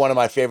still one of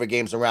my favorite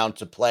games around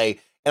to play.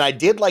 And I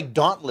did like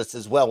Dauntless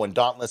as well when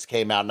Dauntless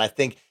came out. And I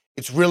think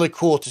it's really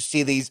cool to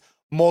see these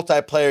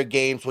multiplayer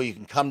games where you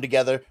can come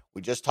together.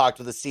 We just talked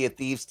to the Sea of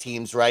Thieves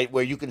teams, right?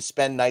 Where you can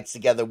spend nights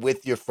together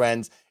with your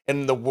friends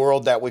in the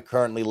world that we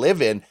currently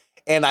live in.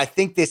 And I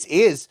think this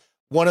is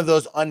one of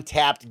those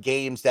untapped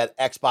games that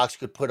Xbox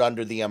could put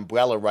under the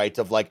umbrella, right?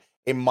 Of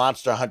a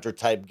Monster Hunter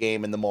type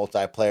game in the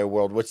multiplayer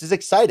world, which is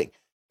exciting.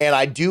 And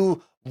I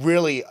do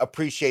really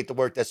appreciate the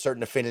work that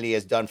Certain Affinity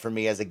has done for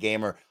me as a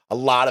gamer. A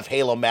lot of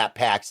Halo map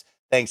packs,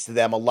 thanks to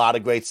them. A lot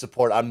of great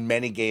support on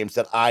many games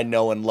that I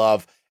know and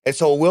love. And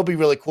so it will be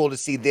really cool to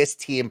see this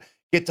team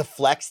get to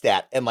flex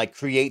that and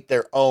create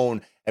their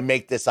own and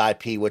make this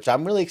IP, which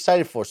I'm really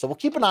excited for. So we'll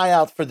keep an eye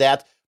out for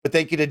that. But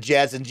thank you to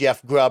Jez and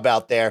Jeff Grubb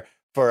out there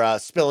for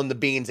spilling the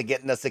beans and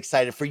getting us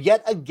excited for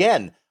yet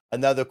again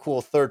another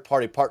cool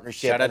third-party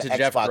partnership. Shout out to Xbox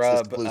Jeff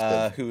Grubb,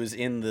 exclusive. who is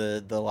in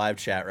the live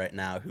chat right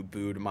now, who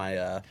booed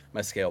my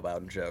my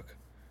Scalebound joke,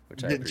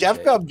 which I appreciate.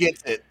 Jeff Grubb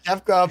gets it.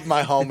 Jeff Grubb,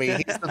 my homie,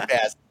 he's the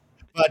best.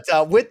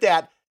 But with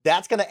that,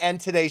 that's going to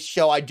end today's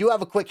show. I do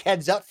have a quick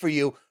heads up for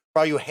you, for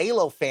all you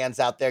Halo fans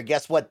out there.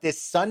 Guess what?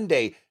 This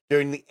Sunday,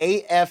 during the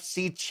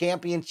AFC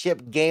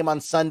Championship game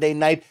on Sunday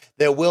night,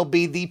 there will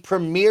be the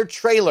premiere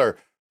trailer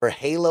for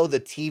Halo,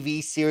 the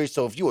TV series.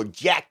 So if you were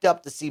jacked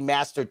up to see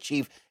Master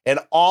Chief and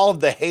all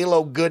of the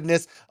Halo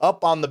goodness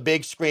up on the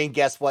big screen,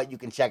 guess what? You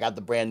can check out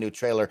the brand new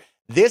trailer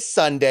this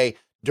Sunday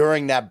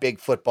during that big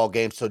football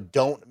game. So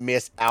don't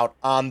miss out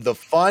on the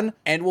fun.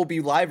 And we'll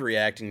be live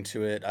reacting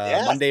to it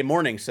Monday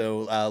morning.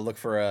 So look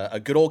for a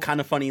good old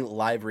kind of funny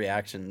live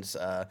reactions,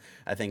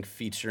 I think,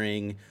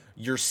 featuring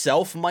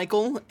yourself,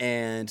 Michael,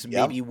 and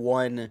maybe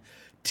one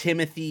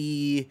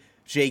Timothy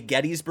J.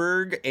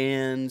 Gettysburg,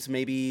 and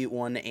maybe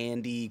one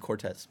Andy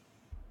Cortez.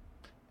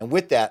 And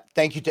with that,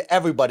 thank you to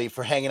everybody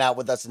for hanging out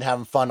with us and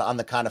having fun on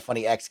the Kind of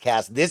Funny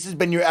Xcast. This has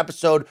been your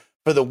episode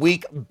for the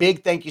week.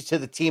 Big thank you to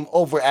the team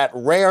over at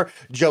Rare,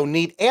 Joe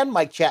Neat and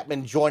Mike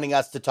Chapman joining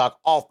us to talk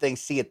all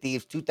things Sea of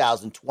Thieves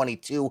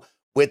 2022.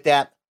 With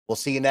that, we'll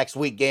see you next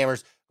week,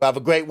 gamers. Have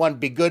a great one.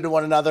 Be good to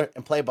one another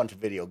and play a bunch of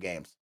video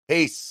games.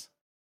 Peace.